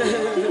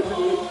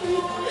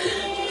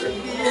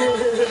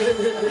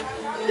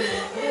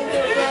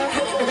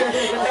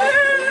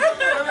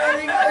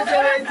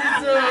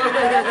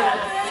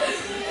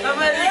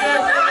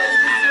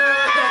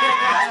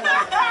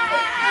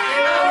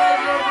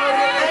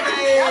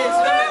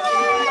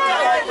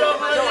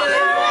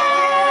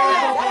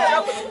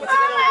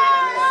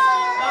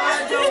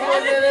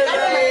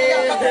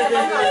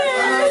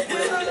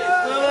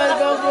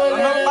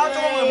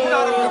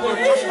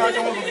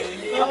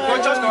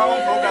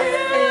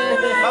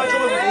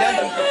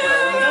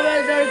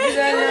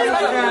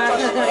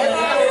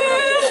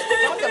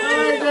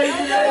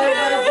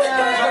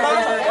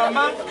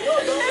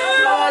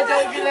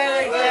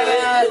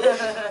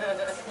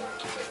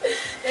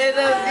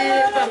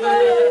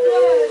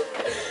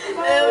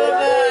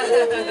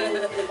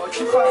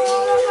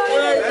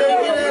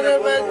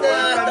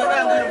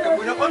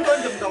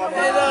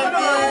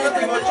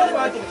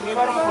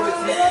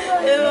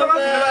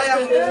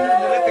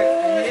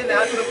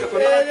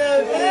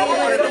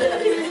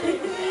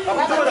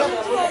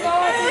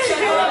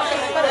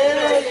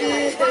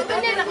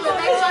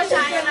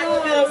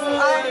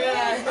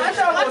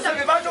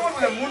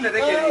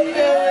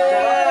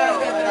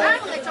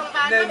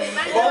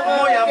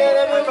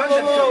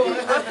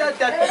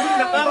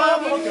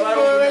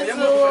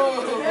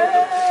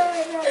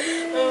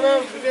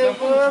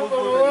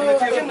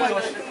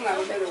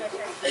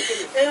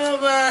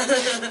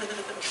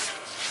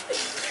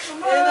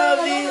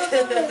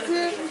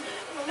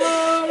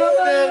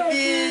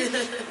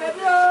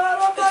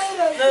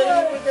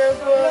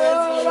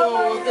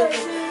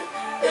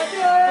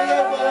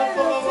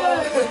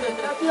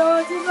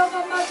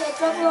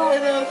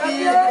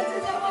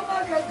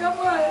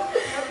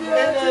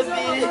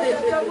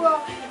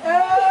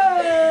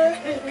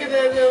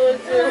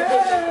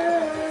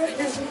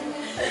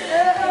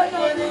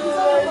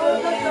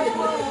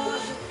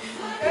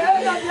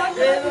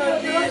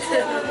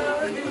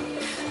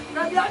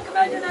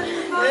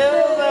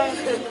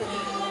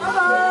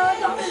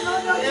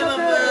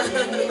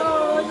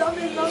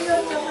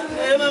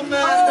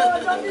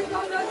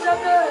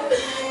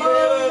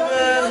 Oh,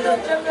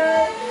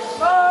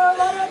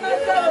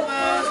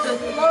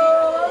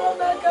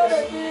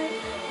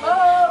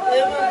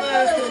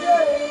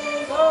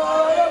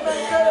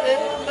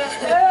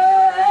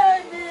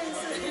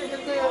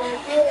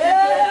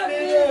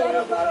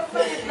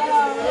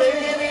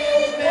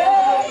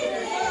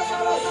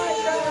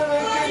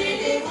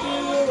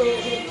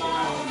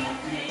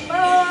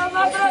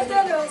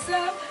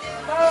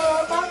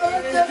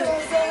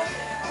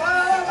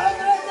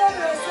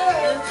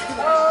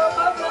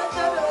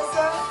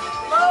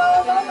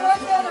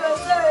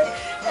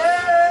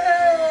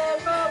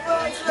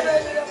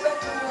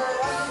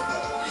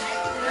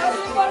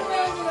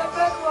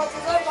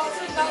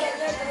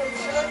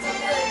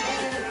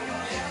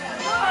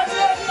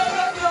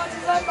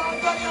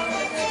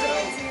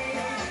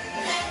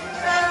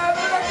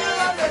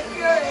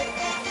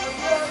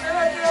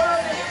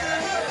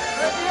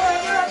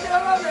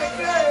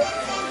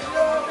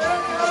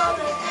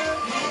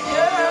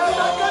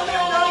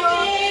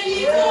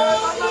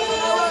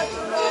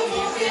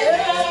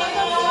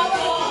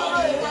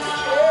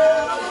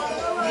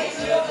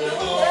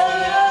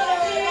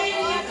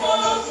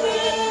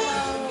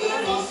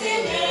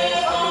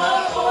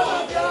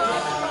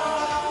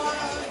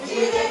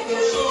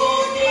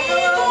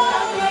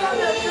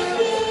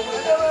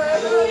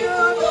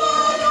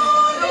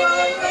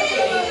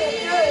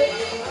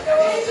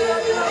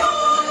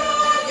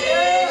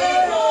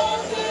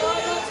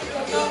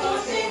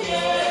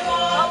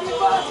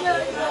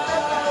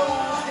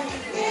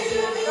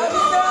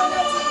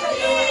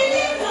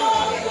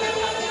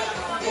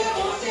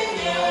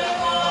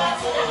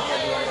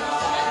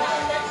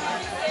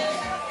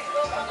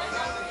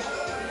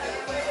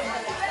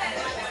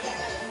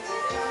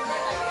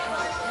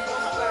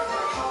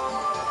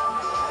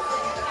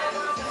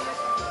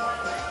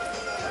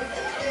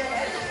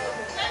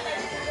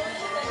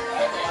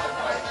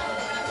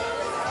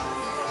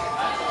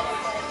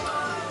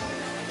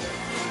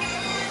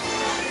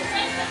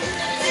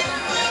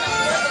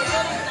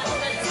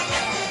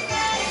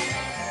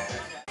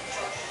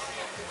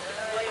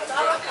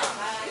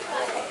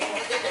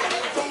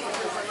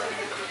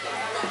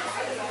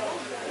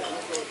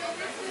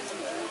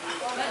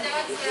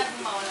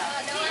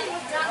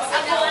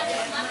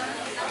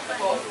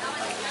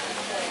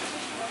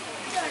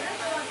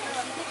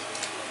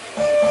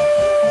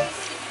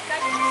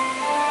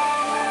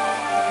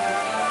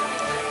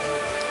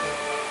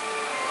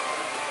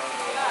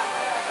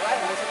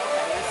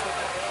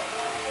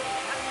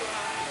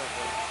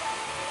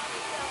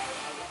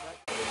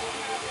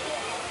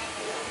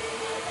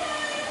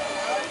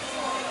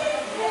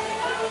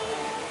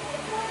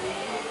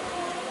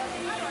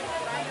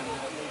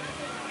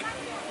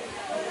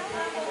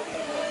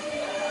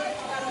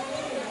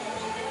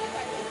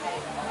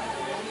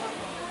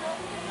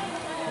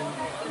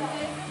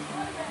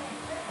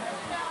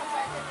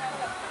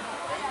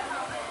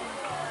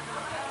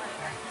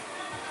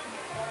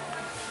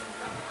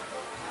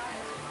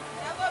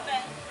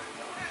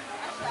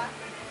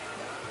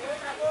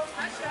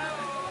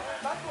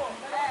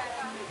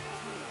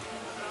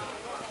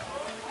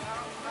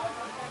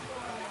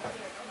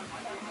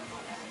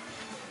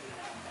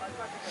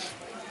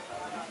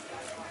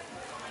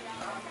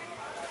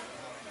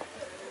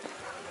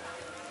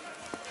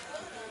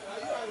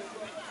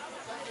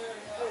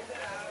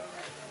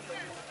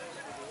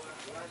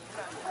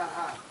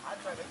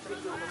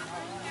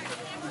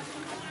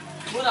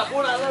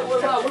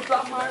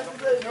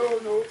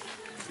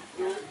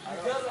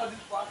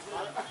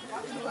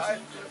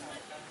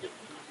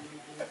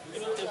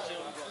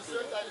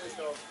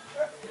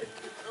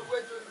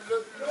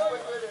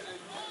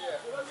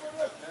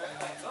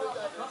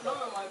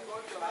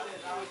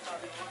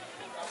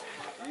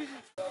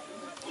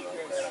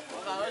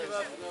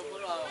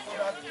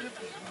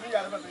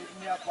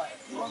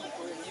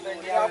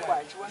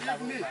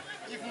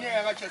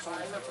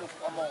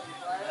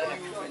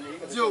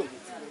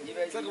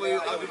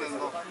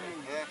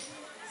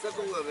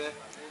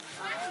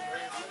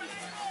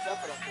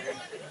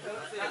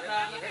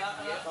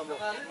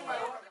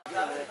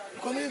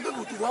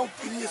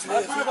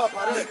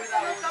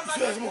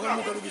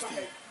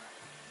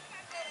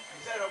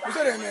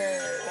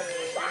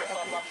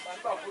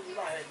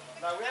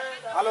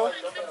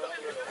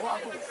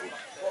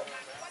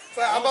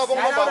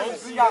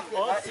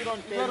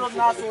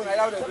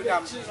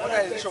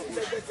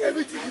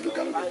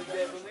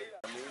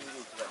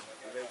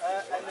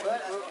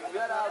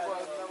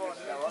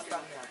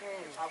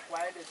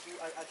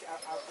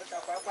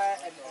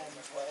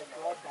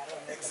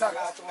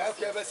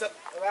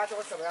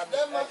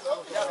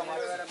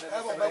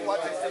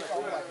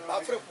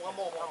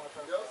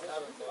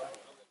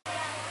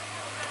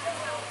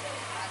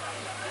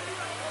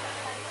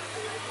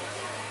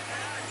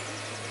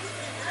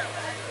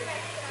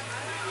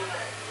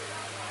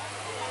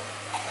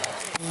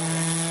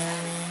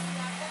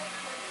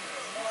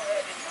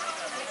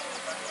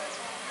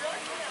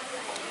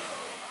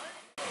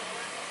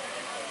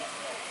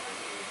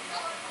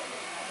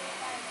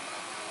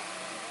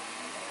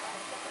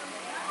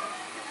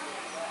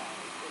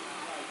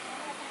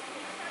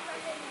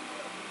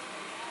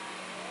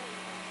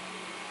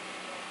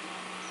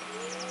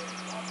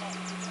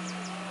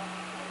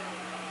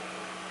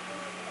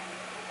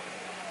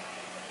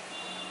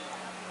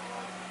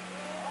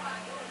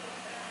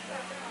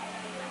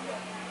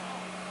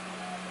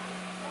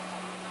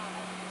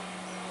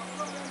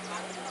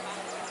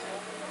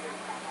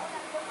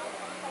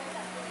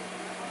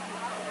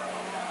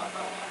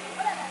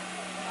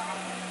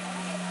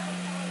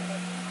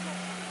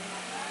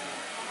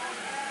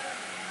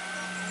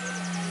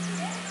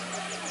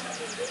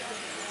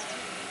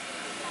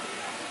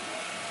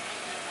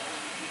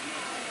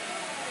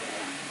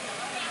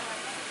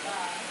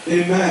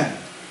 Amen.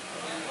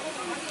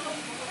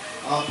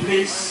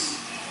 Please,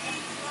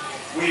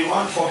 we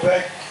want for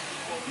back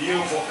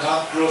you for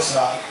come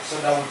closer so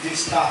that we can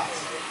start.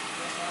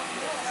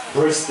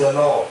 Praise the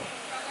Lord.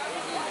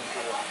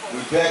 We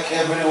beg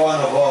every one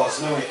of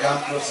us when we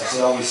come closer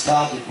so that we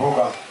start the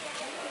program.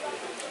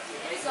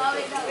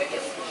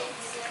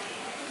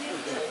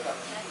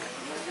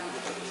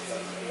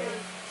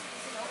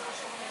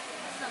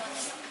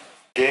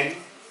 Again,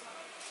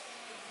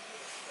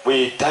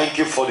 we thank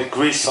you for the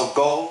grace of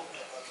God.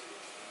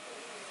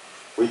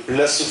 We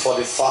bless you for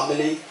the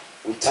family.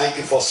 We thank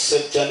you for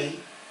safe journey.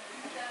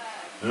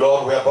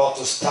 Lord, we're about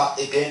to start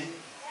again.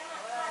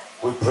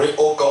 We pray,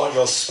 oh God,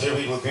 your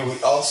spirit will be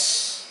with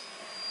us.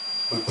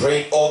 We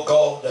pray, oh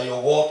God, that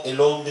your word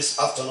alone this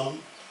afternoon,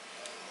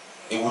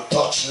 it will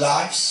touch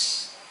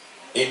lives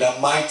in the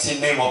mighty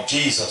name of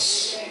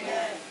Jesus.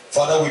 Amen.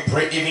 Father, we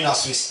pray even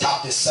as we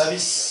start the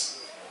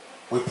service,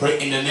 we pray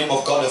in the name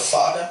of God the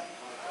Father,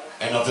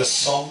 and of the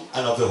Son,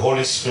 and of the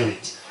Holy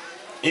Spirit.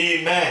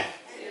 Amen.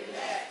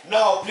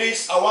 Now,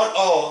 please, I want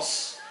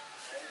us,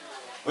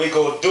 we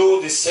go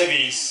do the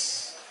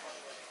service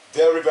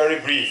very, very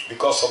brief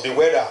because of the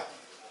weather.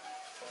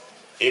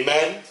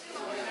 Amen.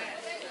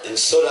 And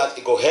so that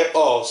it will help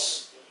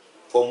us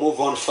for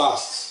move on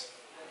fast.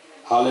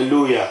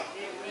 Hallelujah.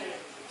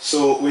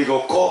 So we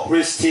go call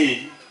praise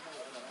team.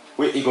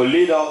 It will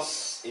lead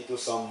us into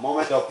some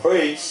moment of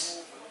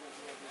praise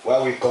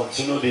while we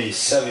continue the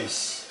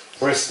service.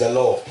 Praise the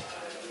Lord.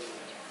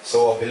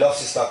 So our beloved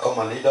sister, come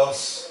and lead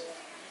us.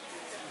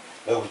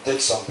 Let we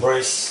take some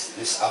praise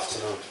this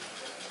afternoon.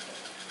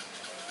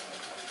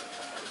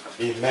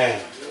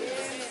 Amen.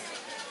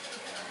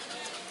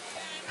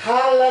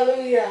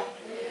 Hallelujah.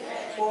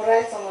 We'll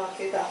rise on our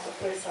feet after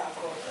praise our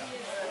God.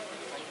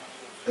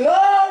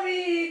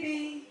 Glory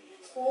be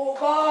to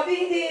God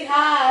in the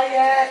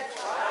highest.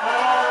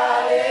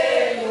 Hallelujah.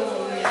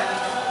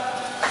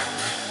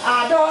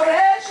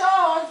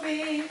 Adoration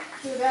be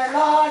to the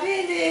Lord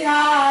in the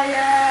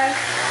highest.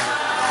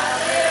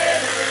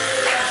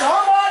 Hallelujah.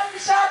 Someone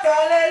shout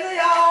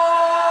hallelujah.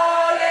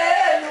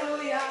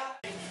 Hallelujah.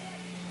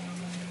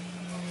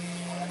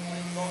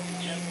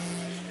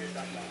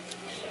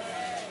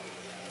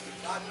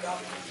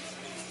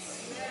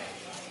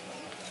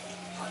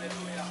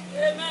 Hallelujah.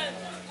 Amen.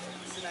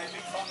 Listen, a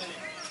big family.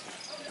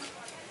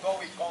 God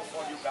will come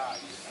for you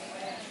guys.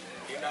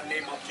 In the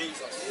name of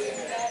Jesus.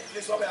 Amen.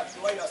 Please, while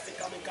you are still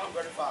coming, come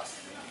very fast.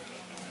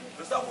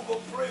 Because we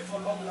go pray for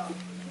long life.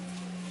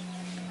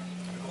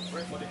 We go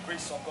pray for the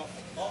grace of God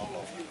for all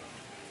of you.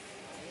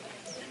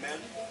 Amen.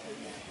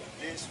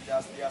 Please, they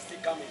are still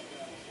coming.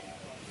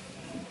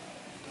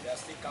 They are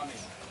still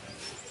coming.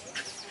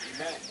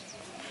 Amen.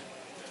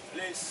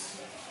 Please,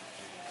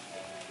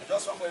 I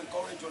just want to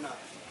encourage you now.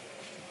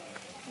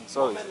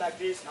 Sorry. Moment like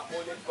this, not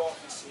only God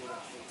is seeing it.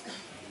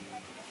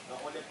 Not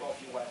only God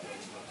will wipe your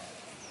tears.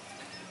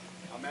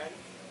 Amen.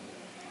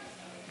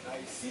 Now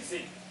it's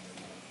season.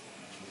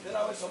 Then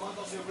I will someone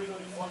to say, bring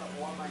on the phone of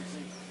one man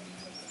drink.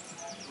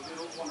 So they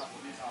don't want to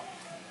put this out.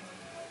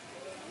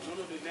 You don't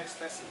know the next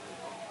person.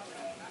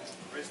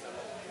 Praise the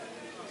Lord.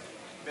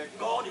 But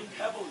God in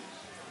heaven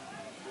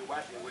will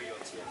wipe away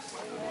your tears.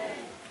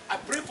 I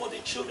pray for the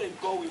children,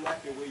 God will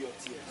wipe away your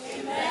tears.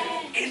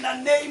 Amen. In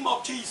the name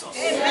of Jesus.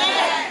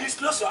 Amen. Please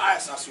close your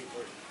eyes as we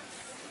pray.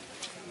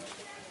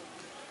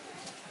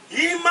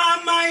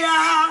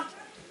 Imamaya,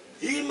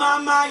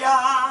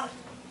 Imamaya,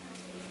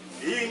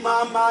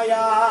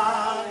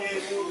 Imamaya,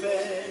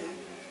 Ebube.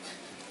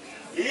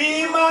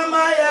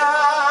 Imamaya,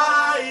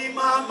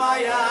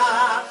 Imamaya,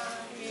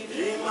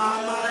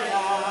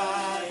 Imamaya,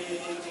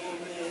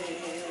 Ebube.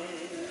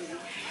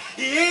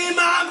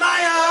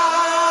 Imamaya,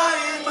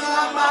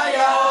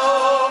 Imamaya,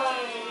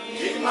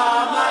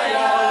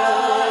 Imamaya,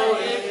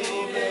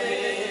 Ebube.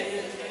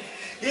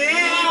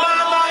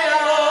 Imamaya,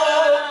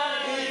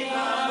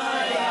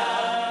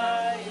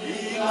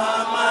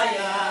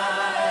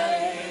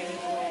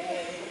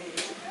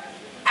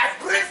 I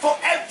pray for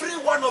every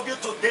one of you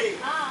today.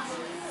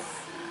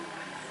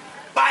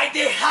 By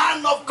the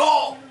hand of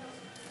God.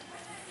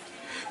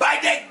 By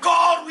the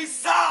God we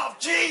serve,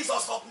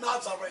 Jesus of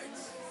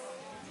Nazareth.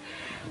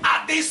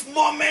 At this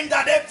moment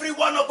that every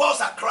one of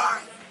us are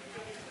crying,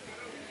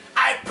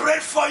 I pray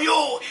for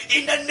you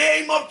in the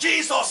name of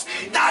Jesus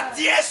that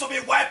tears will be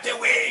wiped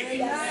away.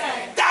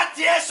 Amen. That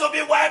tears will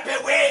be wiped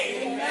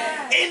away.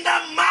 Amen. In the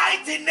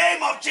mighty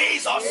name of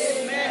Jesus.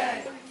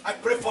 Amen. I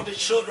pray for the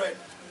children.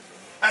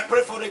 I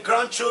pray for the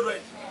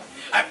grandchildren.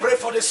 I pray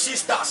for the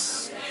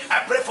sisters.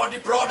 I pray for the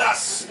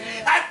brothers.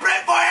 I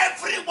pray for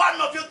every one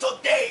of you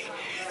today.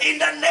 In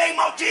the name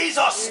of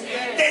Jesus,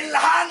 the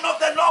hand of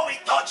the Lord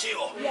will touch you.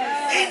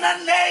 In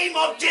the name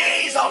of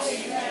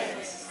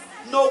Jesus.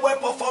 No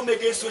weapon formed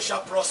against you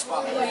shall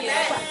prosper.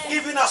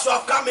 Even as you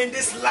have come in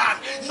this land,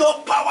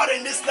 no power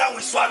in this land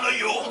will swallow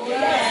you.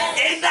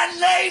 In the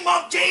name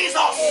of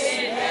Jesus,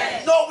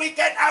 no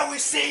wicked eye will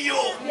see you.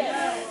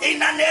 In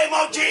the name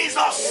of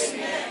Jesus,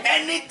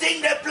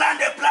 anything they plan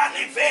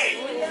in vain.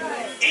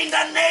 In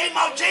the name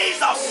of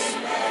Jesus,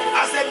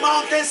 as the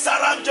mountains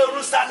surround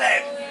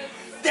Jerusalem,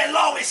 the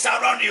Lord will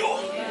surround you.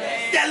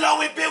 The Lord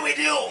will be with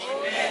you.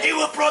 He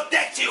will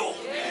protect you.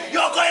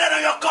 You're going out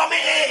and you're coming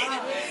in.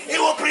 He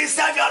will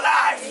preserve your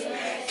life.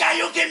 Can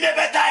you give me a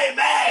better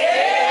amen?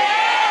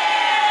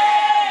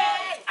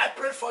 I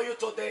pray for you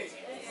today.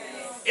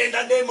 In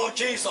the name of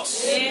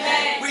Jesus.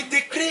 Amen. We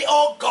decree,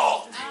 oh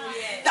God,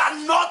 that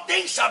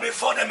nothing shall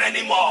befall them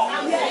anymore.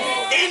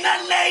 In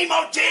the name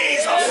of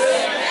Jesus.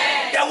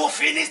 They will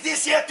finish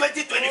this year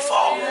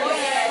 2024.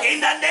 In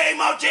the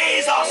name of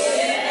Jesus.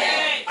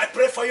 I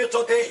pray for you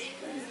today.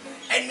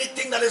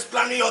 Anything that is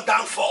planning your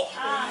downfall,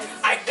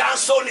 I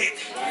cancel it.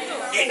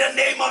 In the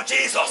name of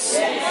Jesus.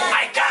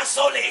 I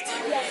cancel it.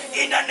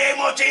 In the name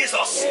of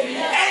Jesus.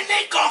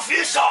 Any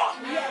confusion,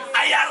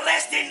 I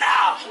arrest it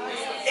now.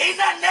 In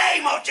the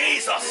name of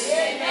Jesus.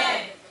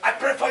 I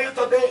pray for you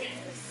today.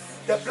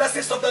 The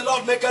blessings of the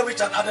Lord make it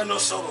rich and add no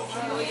sorrow.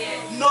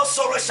 No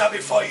sorrow shall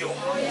befall you.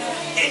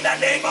 In the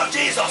name of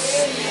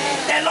Jesus.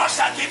 The Lord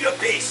shall give you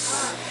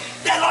peace.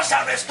 The Lord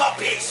shall restore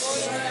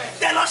peace.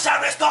 The Lord shall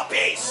restore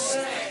peace.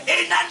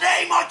 In the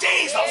name of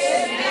Jesus.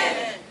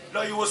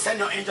 Lord, you will send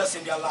your angels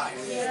in their life.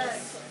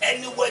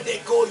 Anywhere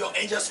they go, your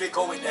angels will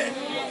go with them.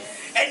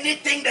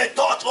 Anything they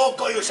touch, oh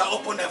God, you shall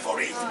open them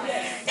for it.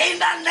 In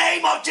the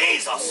name of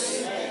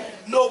Jesus.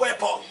 No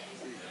weapon,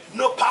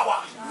 no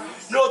power,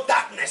 no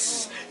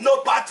darkness,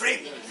 no bad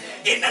dream.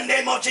 In the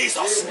name of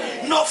Jesus.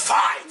 No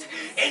fight.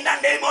 In the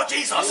name of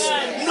Jesus.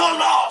 No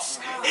loss.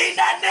 In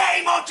the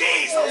name of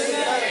Jesus.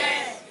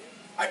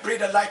 I pray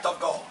the light of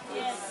God.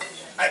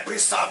 I pray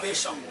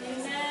salvation.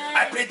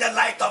 I pray the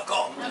light of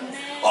God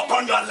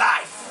upon your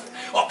life,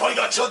 upon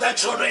your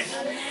children.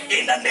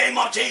 In the name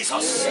of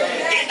Jesus.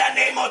 In the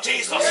name of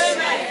Jesus.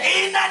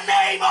 In the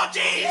name of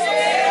Jesus.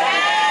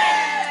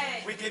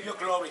 We give you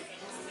glory.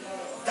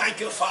 Thank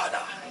you,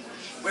 Father.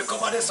 We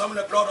cover this with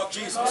the blood of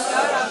Jesus.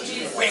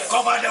 We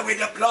cover them with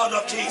the blood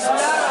of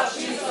Jesus.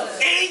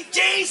 In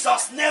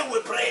Jesus' name we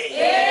pray.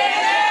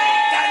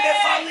 Can the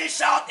family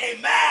shout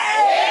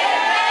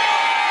amen?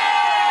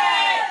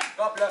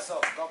 God bless us.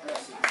 God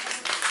bless you.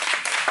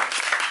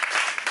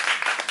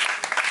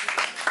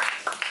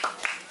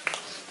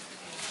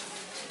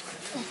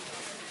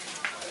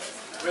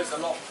 Praise the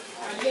Lord. I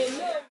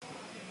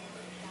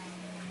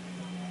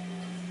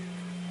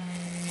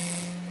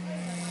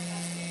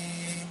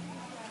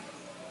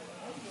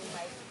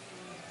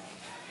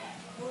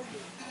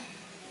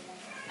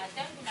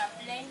thank you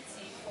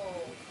plenty for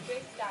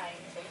great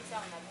time for this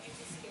on a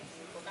beauty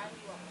schedule for that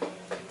you are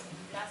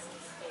last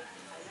mistake.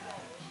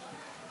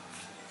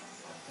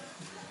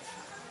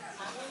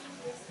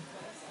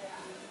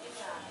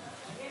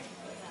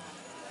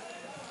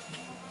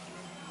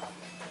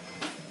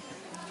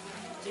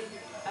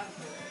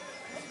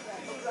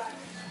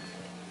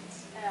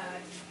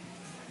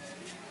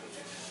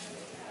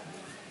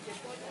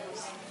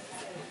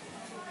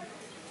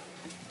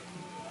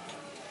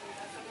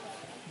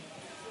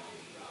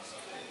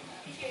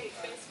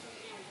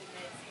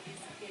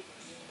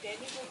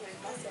 people were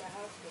passing our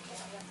house to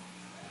Canada.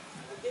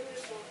 But they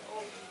will go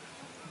all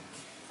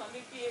for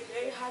me be a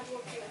very hard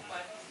working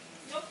woman.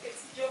 No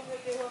kids job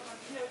with the work and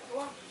no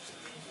work.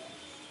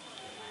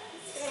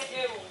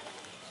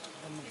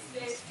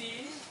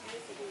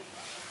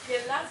 The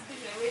last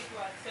thing I wait to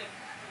accept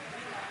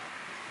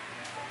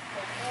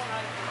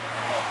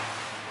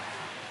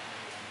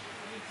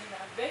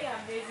very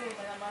amazing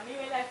and I'm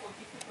really like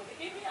forgive people.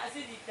 Even as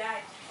if he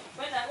died,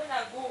 when I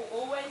go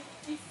or when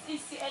if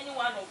see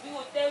anyone of you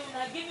will tell you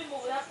now give me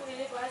more that put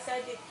the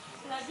outside there.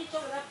 Now give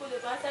you that put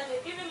the outside there.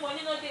 Even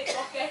money not there,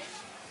 okay.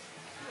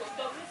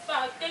 Tell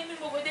me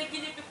more what they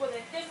give people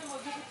and tell me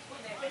more give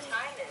people and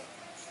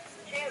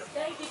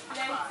thank you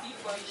plenty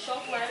for a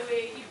short while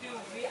way if you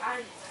will be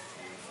and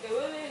the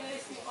way we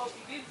raise me up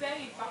it be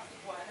very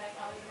impactful and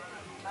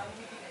I will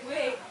be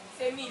great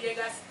say me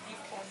legacy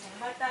different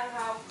no matter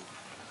how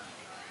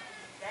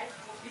that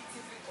will be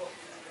difficult,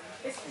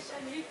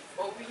 especially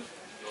for we.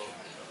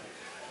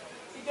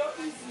 It's not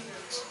easy.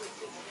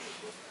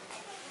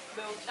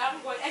 But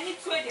thank God, any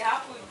way they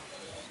happen,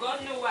 God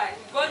know why.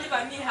 God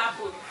never me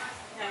happen.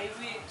 Now if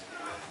we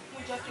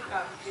just take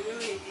up the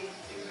way it is.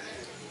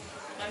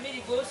 I mean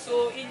it goes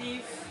so in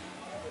if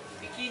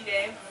picking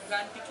them,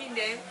 grand picking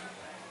them,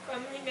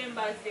 family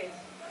members them,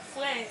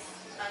 friends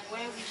and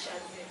well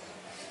wishers them.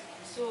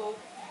 So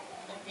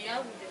on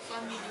behalf of the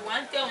family,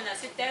 one time when I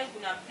say thank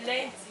you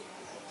plenty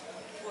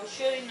for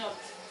showing up.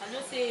 I know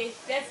say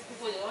there's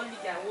people that only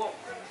their work.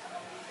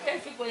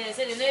 There's people that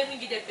say they don't even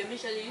give the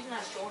permission, they use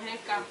my show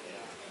hair cap.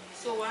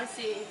 So one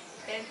say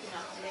thank you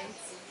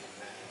plenty.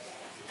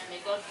 And may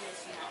God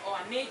bless you now. Or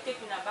I may take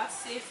you back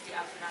safely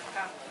as you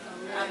come.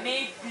 I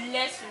may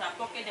bless you and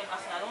pocket them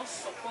as I don't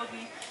support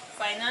you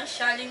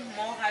financially,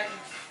 morally.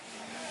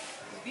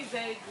 You'll be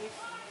very good.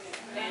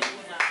 Thank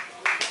you now.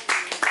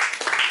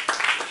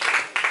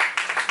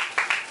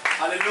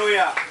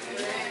 Hallelujah.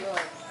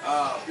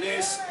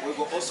 Please, we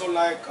would also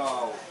like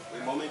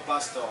with Mommy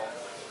Pastor.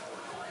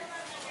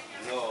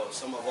 You know,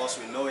 some of us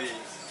will know it,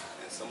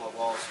 and some of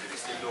us will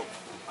still look.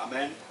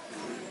 Amen.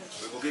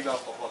 We will give our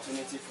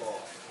opportunity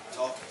for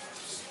talk.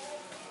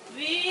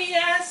 We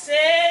are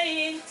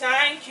saying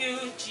thank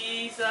you,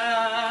 Jesus.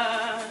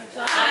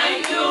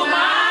 Thank you,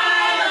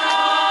 my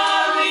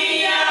Lord.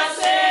 We are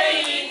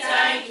saying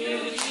thank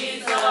you,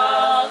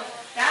 Jesus.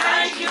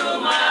 Thank you,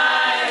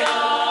 my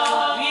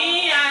Lord.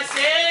 We are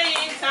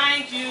saying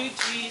thank you,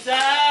 Jesus.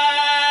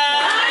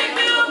 Thank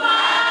you,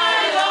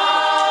 my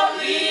Lord.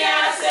 We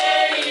are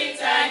saying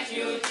thank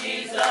you,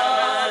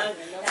 Jesus.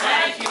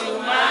 Thank you,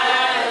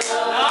 my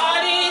Lord.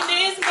 Lord, in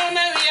this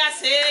moment we are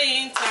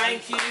saying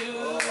thank you.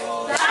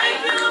 Thank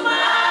you,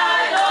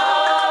 my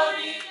Lord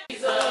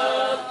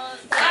Jesus.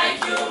 Thank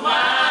you,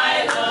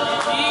 my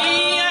Lord.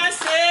 We are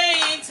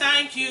saying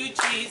thank you,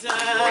 Jesus.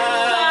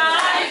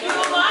 Thank you,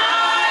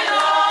 my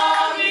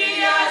Lord. We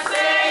are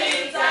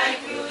saying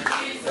thank you,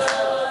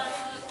 Jesus.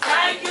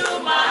 Thank you,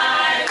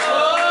 my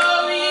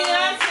Lord. We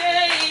are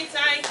saying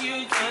thank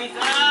you,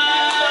 Jesus.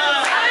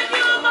 Thank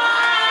you,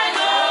 my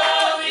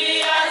Lord.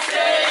 We are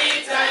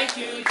saying thank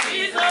you,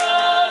 Jesus.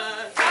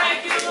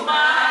 Thank you,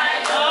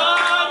 my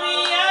Lord.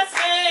 We are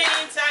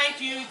saying thank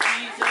you,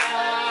 Jesus.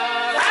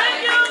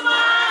 Thank you,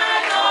 my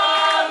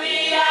Lord. We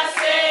are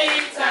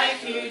saying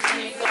thank you,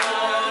 Jesus.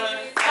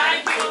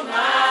 Thank you,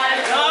 my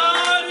Lord.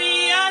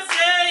 We are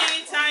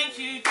saying thank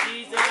you,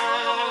 Jesus.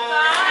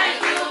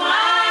 Thank you, my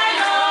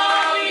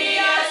Lord. We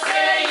are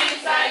saying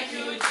thank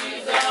you,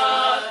 Jesus.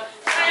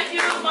 Thank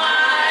you,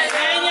 my Lord.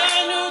 Seigneur,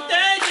 nous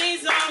te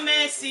disons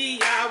merci,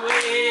 Yahweh.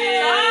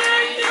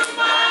 Thank you,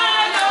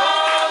 my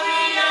Lord. We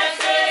are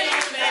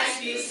saying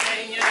merci,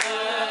 Seigneur.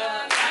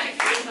 Thank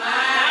you, my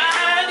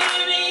Lord.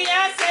 We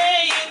are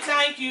saying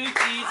thank you,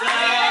 Jesus.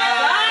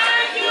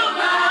 Thank you,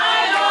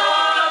 my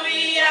Lord. We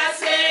are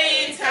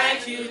saying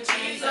thank you,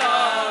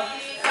 Jesus.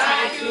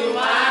 Thank you,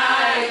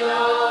 my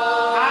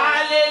Lord.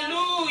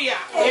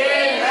 Hallelujah.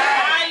 Amen.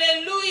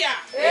 Hallelujah.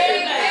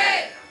 Amen.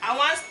 I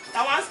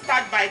want to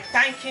start by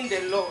thanking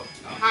the Lord.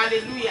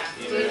 Hallelujah.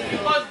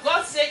 Because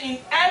God said in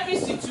every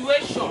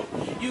situation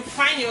you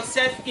find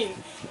yourself in,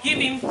 give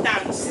him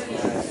thanks.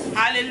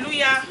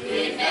 Hallelujah.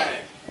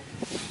 Amen.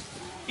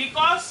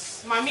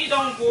 Because mommy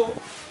don't go,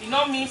 it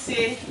not mean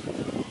say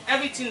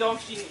everything don't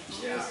finish.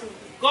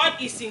 God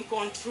is in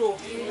control.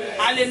 Amen.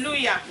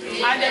 Hallelujah.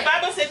 Amen. And the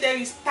Bible said there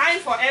is time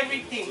for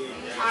everything.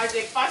 As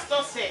the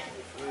pastor said.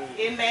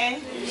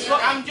 Amen. So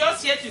I'm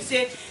just here to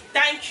say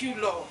thank you,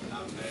 Lord.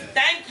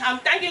 I'm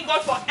thanking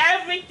God for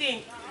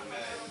everything.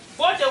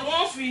 Both the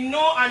ones we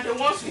know and the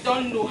ones we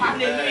don't know.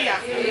 Hallelujah.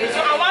 So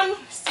I want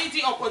to see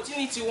the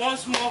opportunity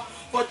once more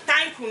for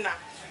thank you now.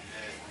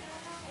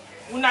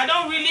 Una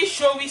don't really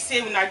show we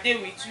say una day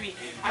with we.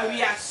 And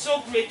we are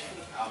so grateful.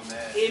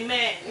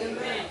 Amen.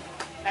 Amen.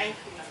 Thank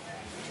you.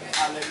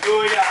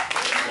 Hallelujah.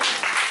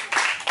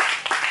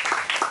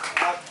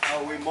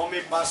 We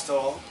Mommy Pastor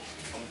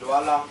from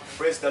Douala.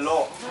 Praise the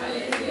Lord.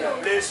 Hallelujah.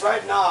 Please,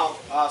 right now,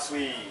 as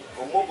we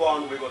move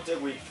on, we go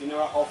take with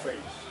funeral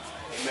offering.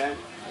 Amen.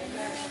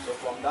 Amen. So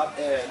from that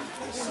end,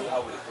 we see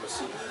how we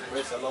proceed.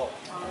 Praise the Lord.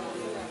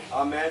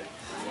 Amen.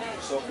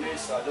 So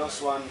please, I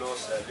just want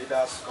those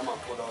leaders come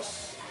and put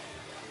us.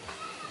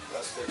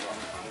 Let's take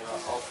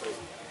our offering.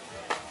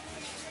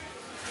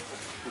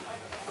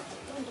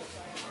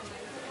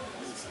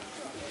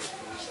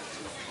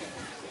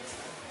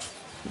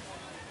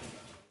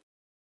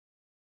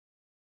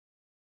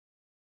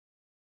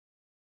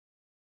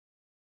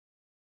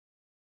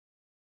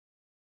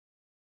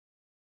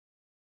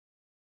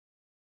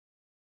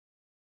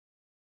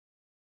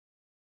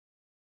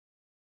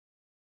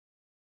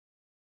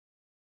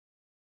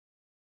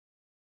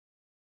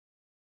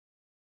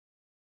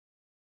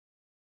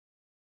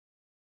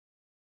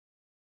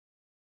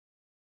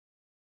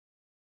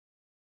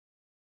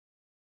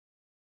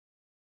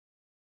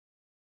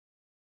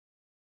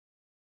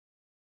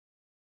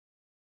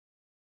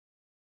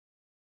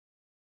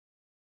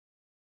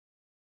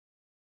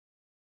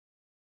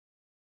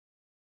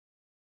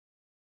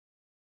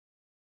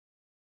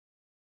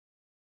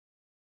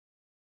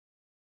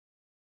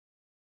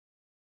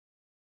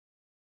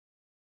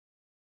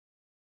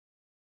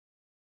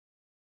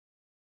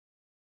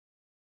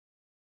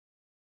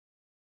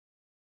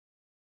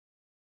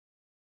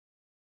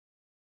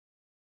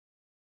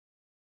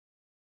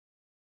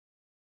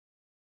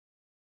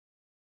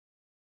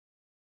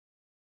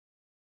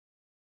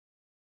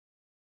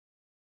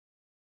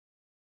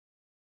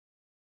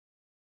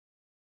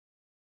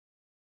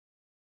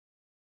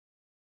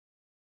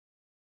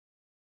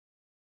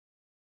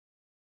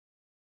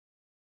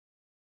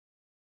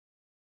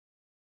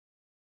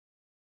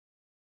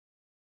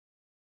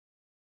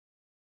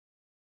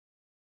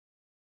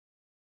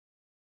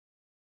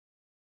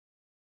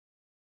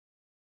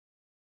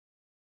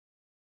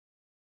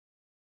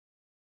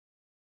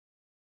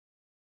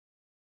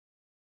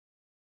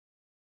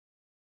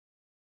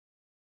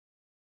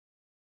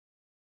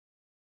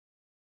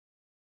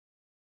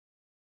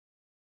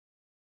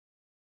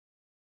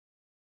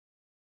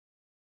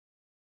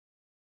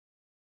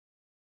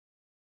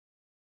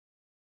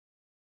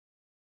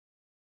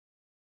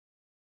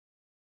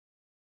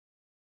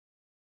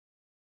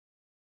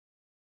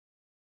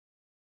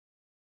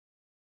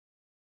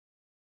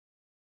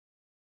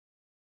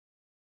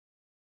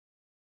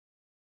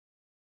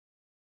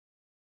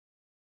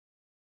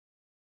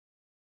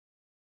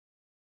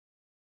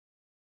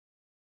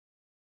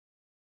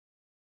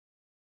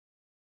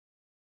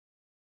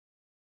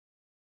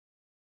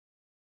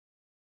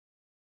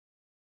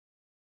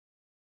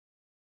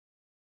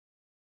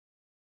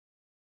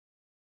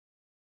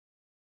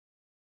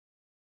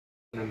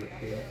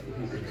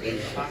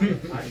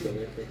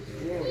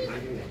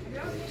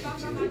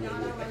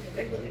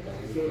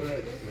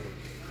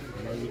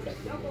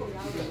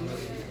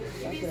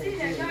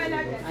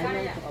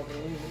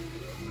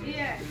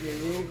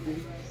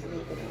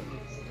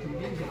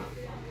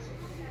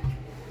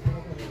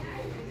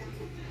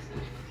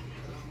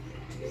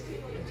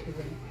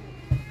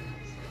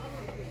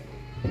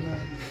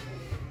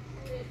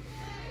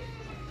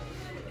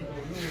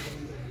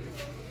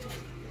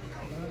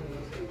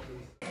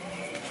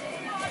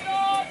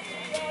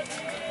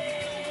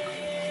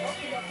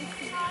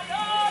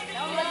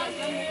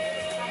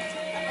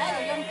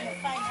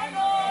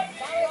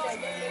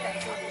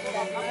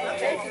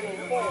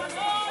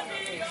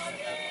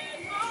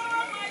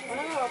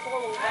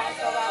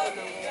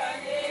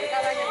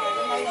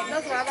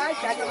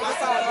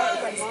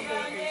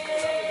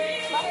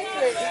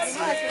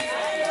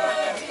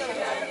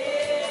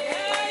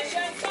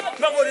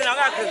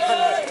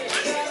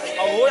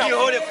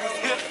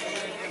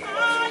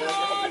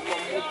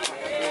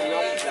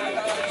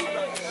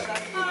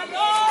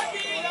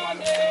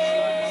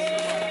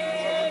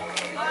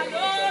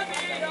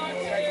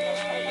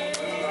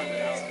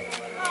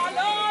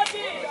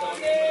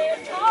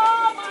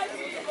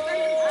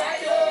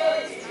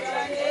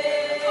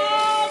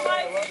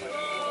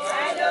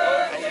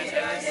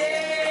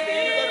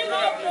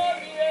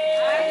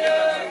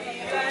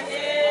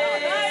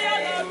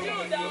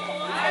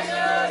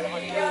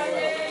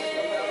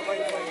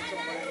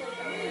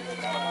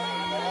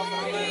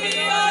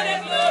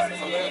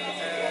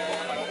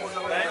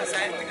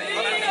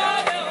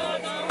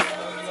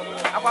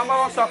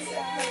 Socks.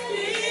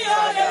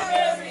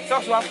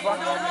 Socks what?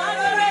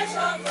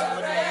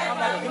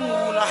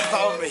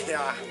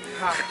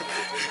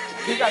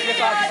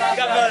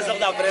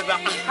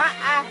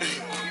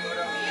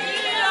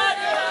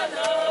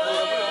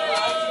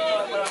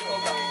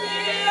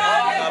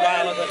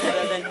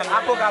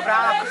 Aku gak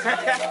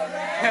berangkat.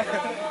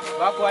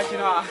 Aku aja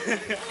no.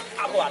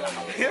 Aku ala.